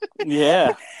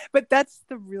 Yeah. But that's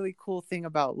the really cool thing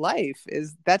about life,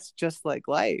 is that's just like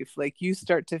life. Like you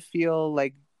start to feel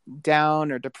like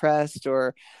down or depressed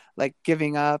or like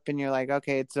giving up, and you're like,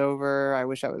 okay, it's over. I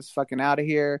wish I was fucking out of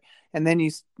here. And then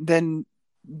you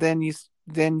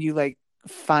like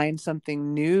find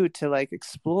something new to like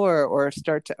explore, or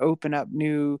start to open up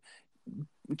new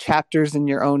chapters in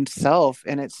your own self,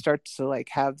 and it starts to like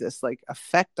have this like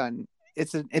effect on,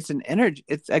 it's an energy,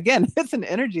 it's again it's an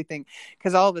energy thing,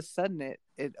 because all of a sudden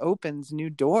it opens new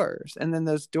doors, and then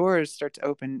those doors start to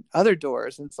open other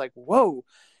doors, and it's like, whoa,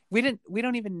 we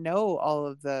don't even know all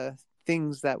of the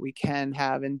things that we can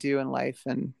have and do in life,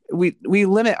 and we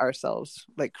limit ourselves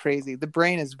like crazy. The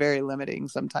brain is very limiting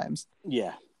sometimes.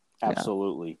 Yeah. Yeah.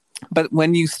 Absolutely. But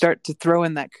when you start to throw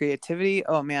in that creativity,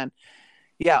 oh man,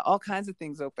 yeah, all kinds of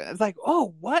things open. It's like,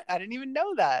 oh, what? I didn't even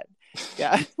know that.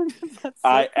 Yeah. That's so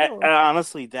I cool.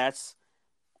 honestly, that's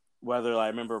whether I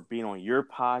remember being on your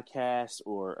podcast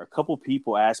or a couple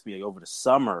people asked me like over the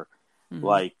summer, Mm-hmm.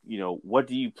 like, what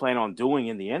do you plan on doing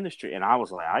in the industry? And I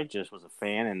was like, I just was a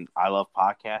fan and I love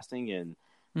podcasting, and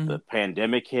Mm-hmm. the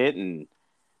pandemic hit and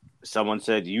someone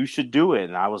said you should do it.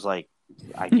 And I was like,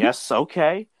 I guess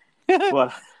okay.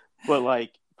 But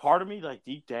like part of me like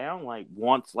deep down like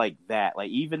wants like that. Like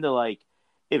even to like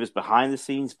if it's behind the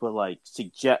scenes, but like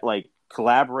suggest like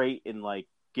collaborate and like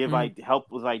give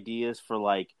help with ideas for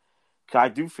like, 'cause I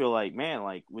do feel like, man,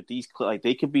 like with these like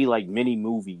they could be like mini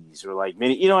movies or like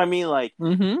mini, you know what I mean, like,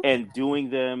 Mm-hmm. and doing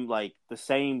them like the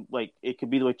same, like it could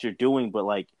be what you're doing, but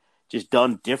like just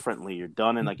done differently or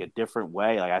done in like a different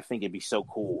way. Like I think it'd be so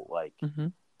cool, like Mm-hmm.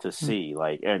 to see,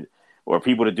 like, and or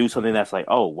people to do something that's like,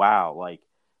 oh wow, like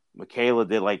Michaela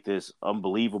did like this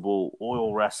unbelievable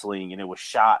oil wrestling and it was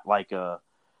shot like a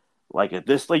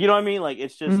this, like, you know what I mean, like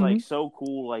it's just Mm-hmm. like so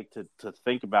cool, like to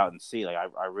think about and see. Like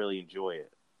I really enjoy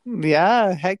it.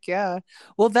 Yeah, heck yeah.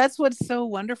 Well, that's what's so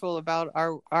wonderful about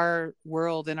our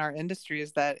world and our industry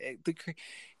is that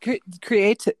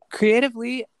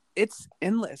creatively it's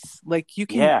endless. Like you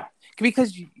can Yeah.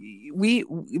 because we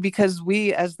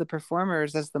as the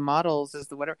performers, as the models, as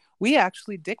the whatever, we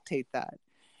actually dictate that.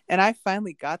 And I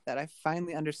finally got that. I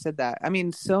finally understood that. I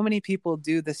mean, so many people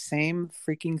do the same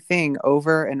freaking thing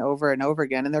over and over and over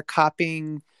again, and they're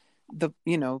copying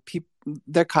people,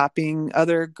 they're copying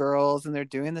other girls and they're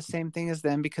doing the same thing as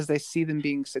them because they see them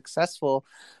being successful.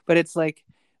 But it's like,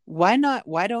 why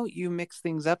don't you mix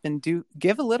things up and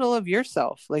give a little of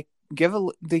yourself, like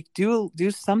do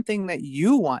something that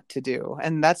you want to do.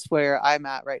 And that's where I'm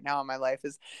at right now in my life,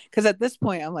 is because at this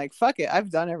point I'm like, fuck it, I've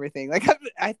done everything. Like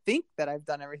I think that I've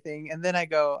done everything, and then I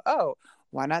go, oh,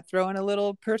 why not throw in a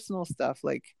little personal stuff,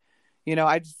 like,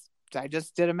 I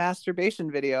just did a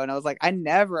masturbation video, and I was like, I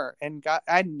never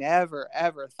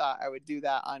ever thought I would do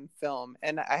that on film.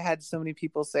 And I had so many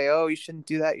people say, oh, you shouldn't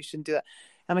do that. You shouldn't do that.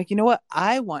 I'm like, you know what?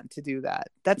 I want to do that.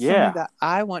 That's something Yeah. that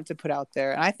I want to put out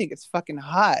there. And I think it's fucking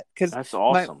hot because That's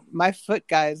awesome. my foot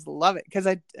guys love it, because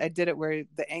I did it where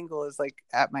the angle is like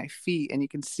at my feet and you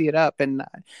can see it up. And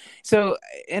so,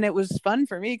 and it was fun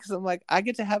for me because I'm like, I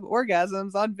get to have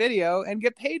orgasms on video and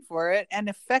get paid for it and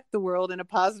affect the world in a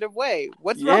positive way.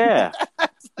 What's wrong with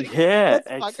that? Like, Yeah, that's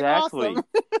fucking exactly. awesome.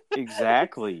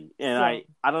 Exactly. And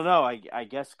So, I don't know. I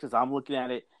guess because I'm looking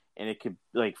at it and it could,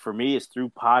 like, for me, it's through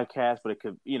podcasts, but it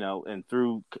could, and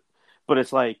through, but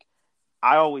it's like,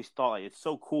 I always thought like it's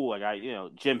so cool. Like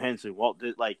Jim Henson, Walt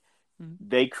did, like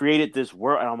they created this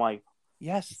world, and I'm like,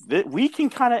 yes, that we can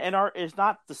kind of, and our it's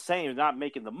not the same, not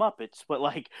making the Muppets, but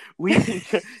like we can,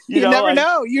 you know, never like,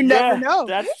 know. You never yeah, know.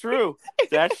 that's true.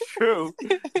 That's true.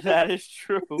 That is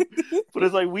true. But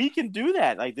it's like we can do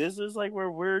that. Like this is like where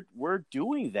we're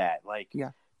doing that. Like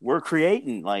Yeah. we're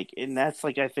creating, like, and that's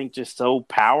like I think just so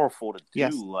powerful to do.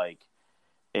 Yes. Like,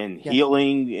 and Yes.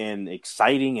 healing and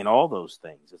exciting and all those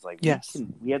things. It's like Yes.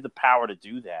 we have the power to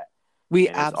do that. We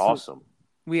And it's awesome.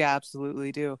 We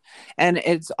absolutely do. And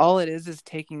it is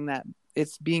taking that,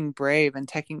 it's being brave and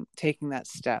taking that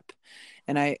step.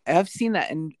 And I've seen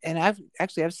that, and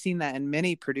I've seen that in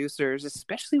many producers,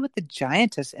 especially with the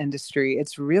giantess industry.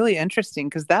 It's really interesting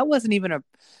because that wasn't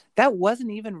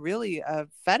even really a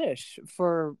fetish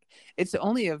for, it's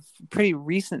only a pretty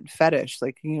recent fetish,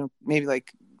 like, maybe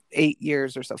like 8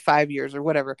 years or so, 5 years or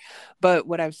whatever. But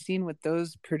what I've seen with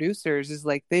those producers is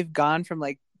like they've gone from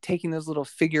like taking those little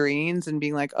figurines and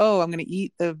being like, oh, I'm going to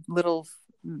eat the little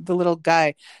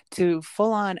guy, to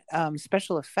full on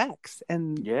special effects.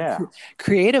 And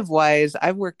creative wise,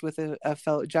 I've worked with a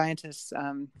fellow Giantess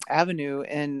Avenue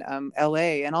in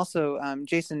LA, and also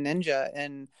Jason Ninja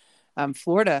in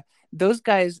Florida. Those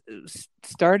guys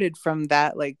started from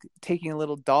that, like taking a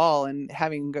little doll and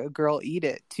having a girl eat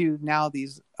it, to now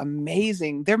these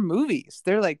amazing, they're movies.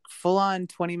 They're like full on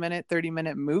 20-minute,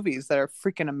 30-minute movies that are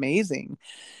freaking amazing.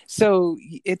 So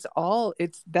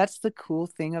that's the cool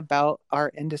thing about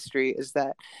our industry, is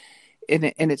that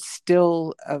and it's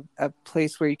still a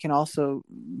place where you can also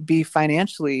be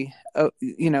financially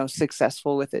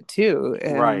successful with it too.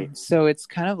 Right. So it's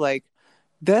kind of like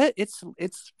that. It's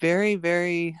very,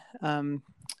 very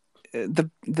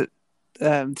the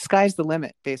sky's the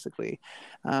limit, basically.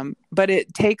 But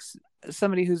it takes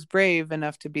somebody who's brave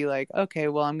enough to be like, okay,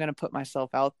 well, I'm going to put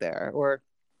myself out there, or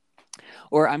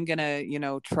I'm going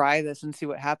to, try this and see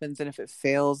what happens. And if it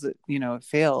fails, it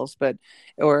fails. But,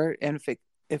 and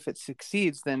if it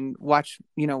succeeds, then watch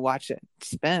it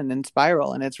spin and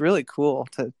spiral. And it's really cool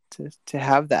to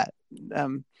have that.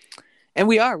 And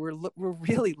we're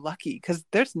really lucky, because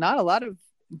there's not a lot of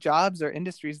jobs or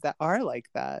industries that are like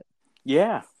that.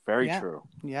 Yeah. Very true.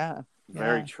 Yeah.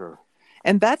 Very true.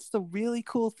 And that's the really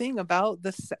cool thing about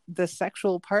the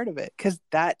sexual part of it, because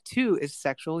that too is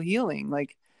sexual healing.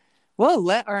 Like, well,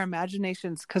 let our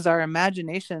imaginations, because our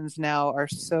imaginations now are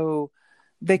so,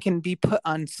 they can be put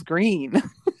on screen.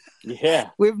 Yeah.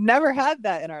 We've never had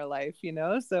that in our life,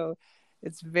 so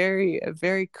it's a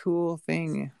very cool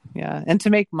thing. Yeah. And to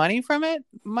make money from it,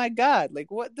 my God, like,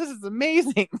 what, this is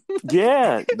amazing.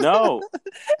 Yeah, no.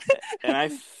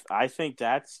 And I think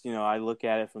that's, I look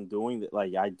at it from doing that.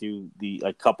 Like I do the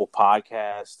like couple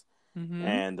podcasts Mm-hmm.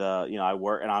 and, I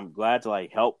work and I'm glad to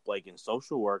like help like in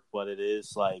social work, but it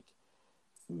is like,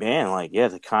 man, like, yeah,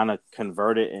 to kind of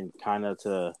convert it and kind of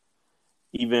to,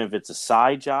 even if it's a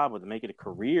side job or to make it a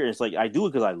career, it's like, I do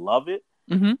it because I love it,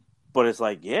 Mm-hmm. but it's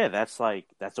like,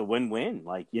 that's a win-win.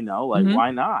 Like, like Mm-hmm.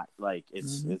 why not? Like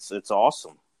Mm-hmm. it's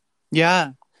awesome.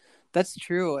 Yeah. That's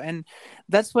true. And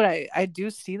that's what I do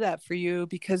see that for you,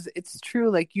 because it's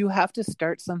true. Like, you have to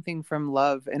start something from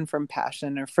love and from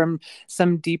passion or from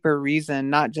some deeper reason,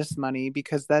 not just money,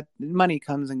 because that money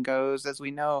comes and goes, as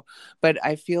we know. But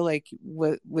I feel like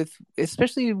with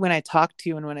especially when I talk to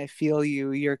you and when I feel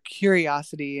you, your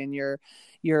curiosity and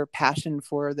your passion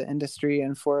for the industry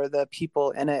and for the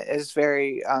people in it is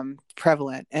very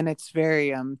prevalent. And it's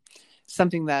very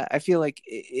something that I feel like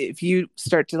if you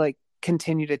start to like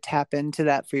continue to tap into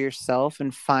that for yourself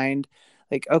and find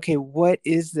like, okay, what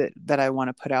is it that I want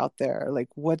to put out there? Like,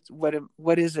 what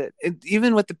is it?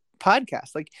 Even with the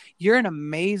podcast, like, you're an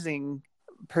amazing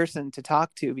person to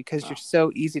talk to because you're Oh,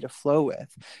 so easy to flow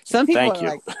with. Some people thank are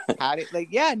you. like, how do, like,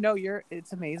 yeah, no,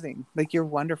 it's amazing. Like, you're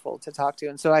wonderful to talk to.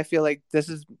 And so I feel like this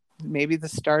is maybe the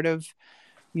start of,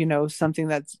 something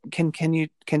that's can you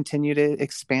continue to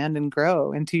expand and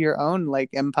grow into your own like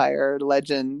empire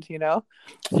legend.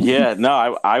 Yeah,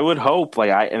 no, I would hope like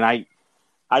I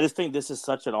just think this is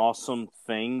such an awesome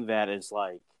thing that is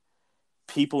like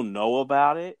people know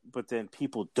about it, but then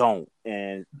people don't.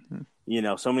 And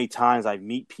Mhm. so many times I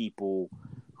meet people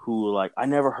who are like, I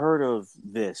never heard of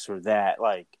this or that,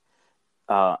 like,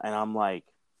 and I'm like,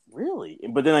 really?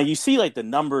 But then like, you see like the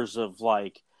numbers of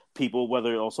like people,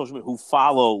 whether on social media, who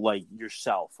follow like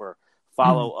yourself or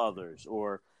follow Mhm. others,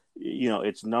 or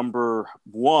it's number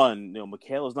one.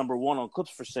 Michaela's number one on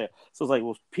Clips for Sale. So it's like,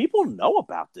 well, people know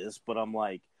about this, but I'm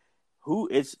like, who?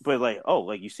 It's but like, oh,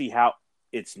 like you see how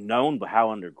it's known, but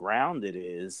how underground it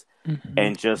is, Mhm.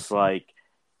 and just like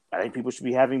I think people should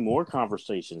be having more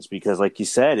conversations because, like you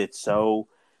said, it's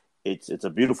a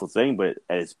beautiful thing, but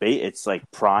it's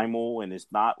like primal, and it's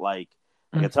not like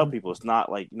I tell Mhm. people, it's not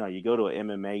like you go to an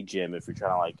MMA gym if you're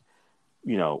trying to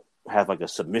like have like a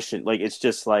submission, like it's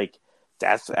just like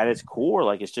that's at its core,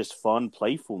 like it's just fun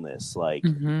playfulness, like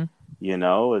Mhm.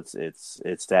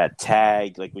 it's that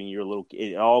tag, like when you're a little,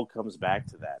 it all comes back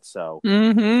to that. So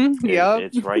Mhm. Yep.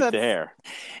 it's right That's there.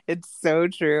 It's so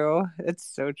true. It's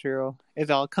so true. It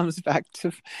all comes back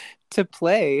to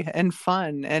play and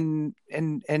fun and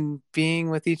being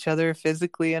with each other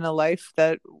physically in a life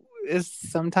that is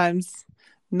sometimes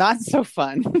not so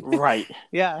fun. Right.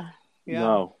 Yeah. Yeah,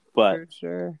 No, but for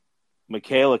sure.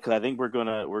 Michaela, because I think we're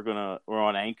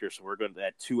on Anchor, so we're going to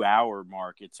that 2 hour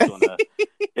mark.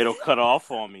 It'll cut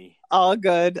off on me. All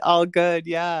good. All good.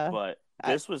 Yeah. But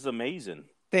I, this was amazing.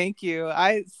 Thank you.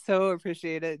 I so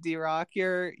appreciate it, D Rock.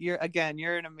 You're again,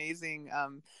 you're an amazing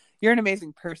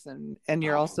person, and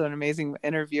you're Oh, also an amazing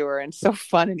interviewer and so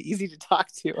fun and easy to talk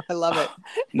to. I love it.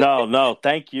 no,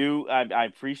 thank you. I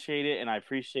appreciate it, and I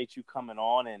appreciate you coming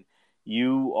on. And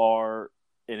you are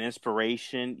an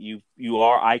inspiration. You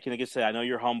are. I can, like I said, I know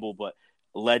you're humble, but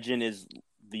legend is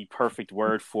the perfect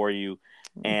word for you.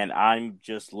 And I'm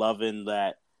just loving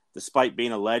that. Despite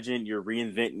being a legend, you're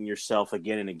reinventing yourself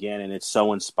again and again, and it's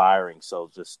so inspiring. So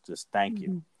just thank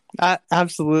you.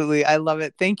 Absolutely. I love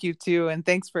it. Thank you too. And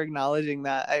thanks for acknowledging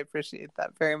that. I appreciate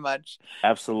that very much.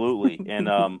 Absolutely. And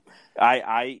I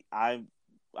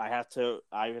have to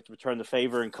return the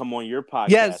favor and come on your podcast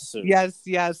Yes, soon. yes,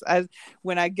 yes. As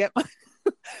when I get my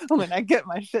when I get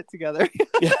my shit together.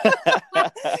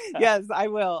 Yes, I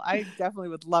will. I definitely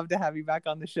would love to have you back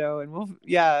on the show, and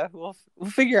we'll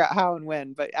figure out how and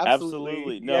when, but absolutely.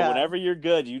 Absolutely. No, Yeah. whenever you're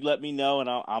good, you let me know and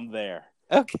I'm there.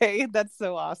 Okay, that's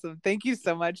so awesome. Thank you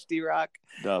so much, D Rock.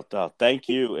 No, no, thank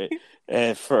you.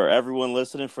 And for everyone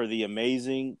listening, for the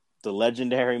amazing, the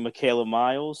legendary Michaela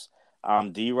Miles,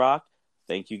 I'm D Rock.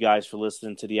 Thank you guys for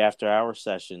listening to the After Hour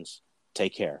sessions.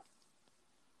 Take care.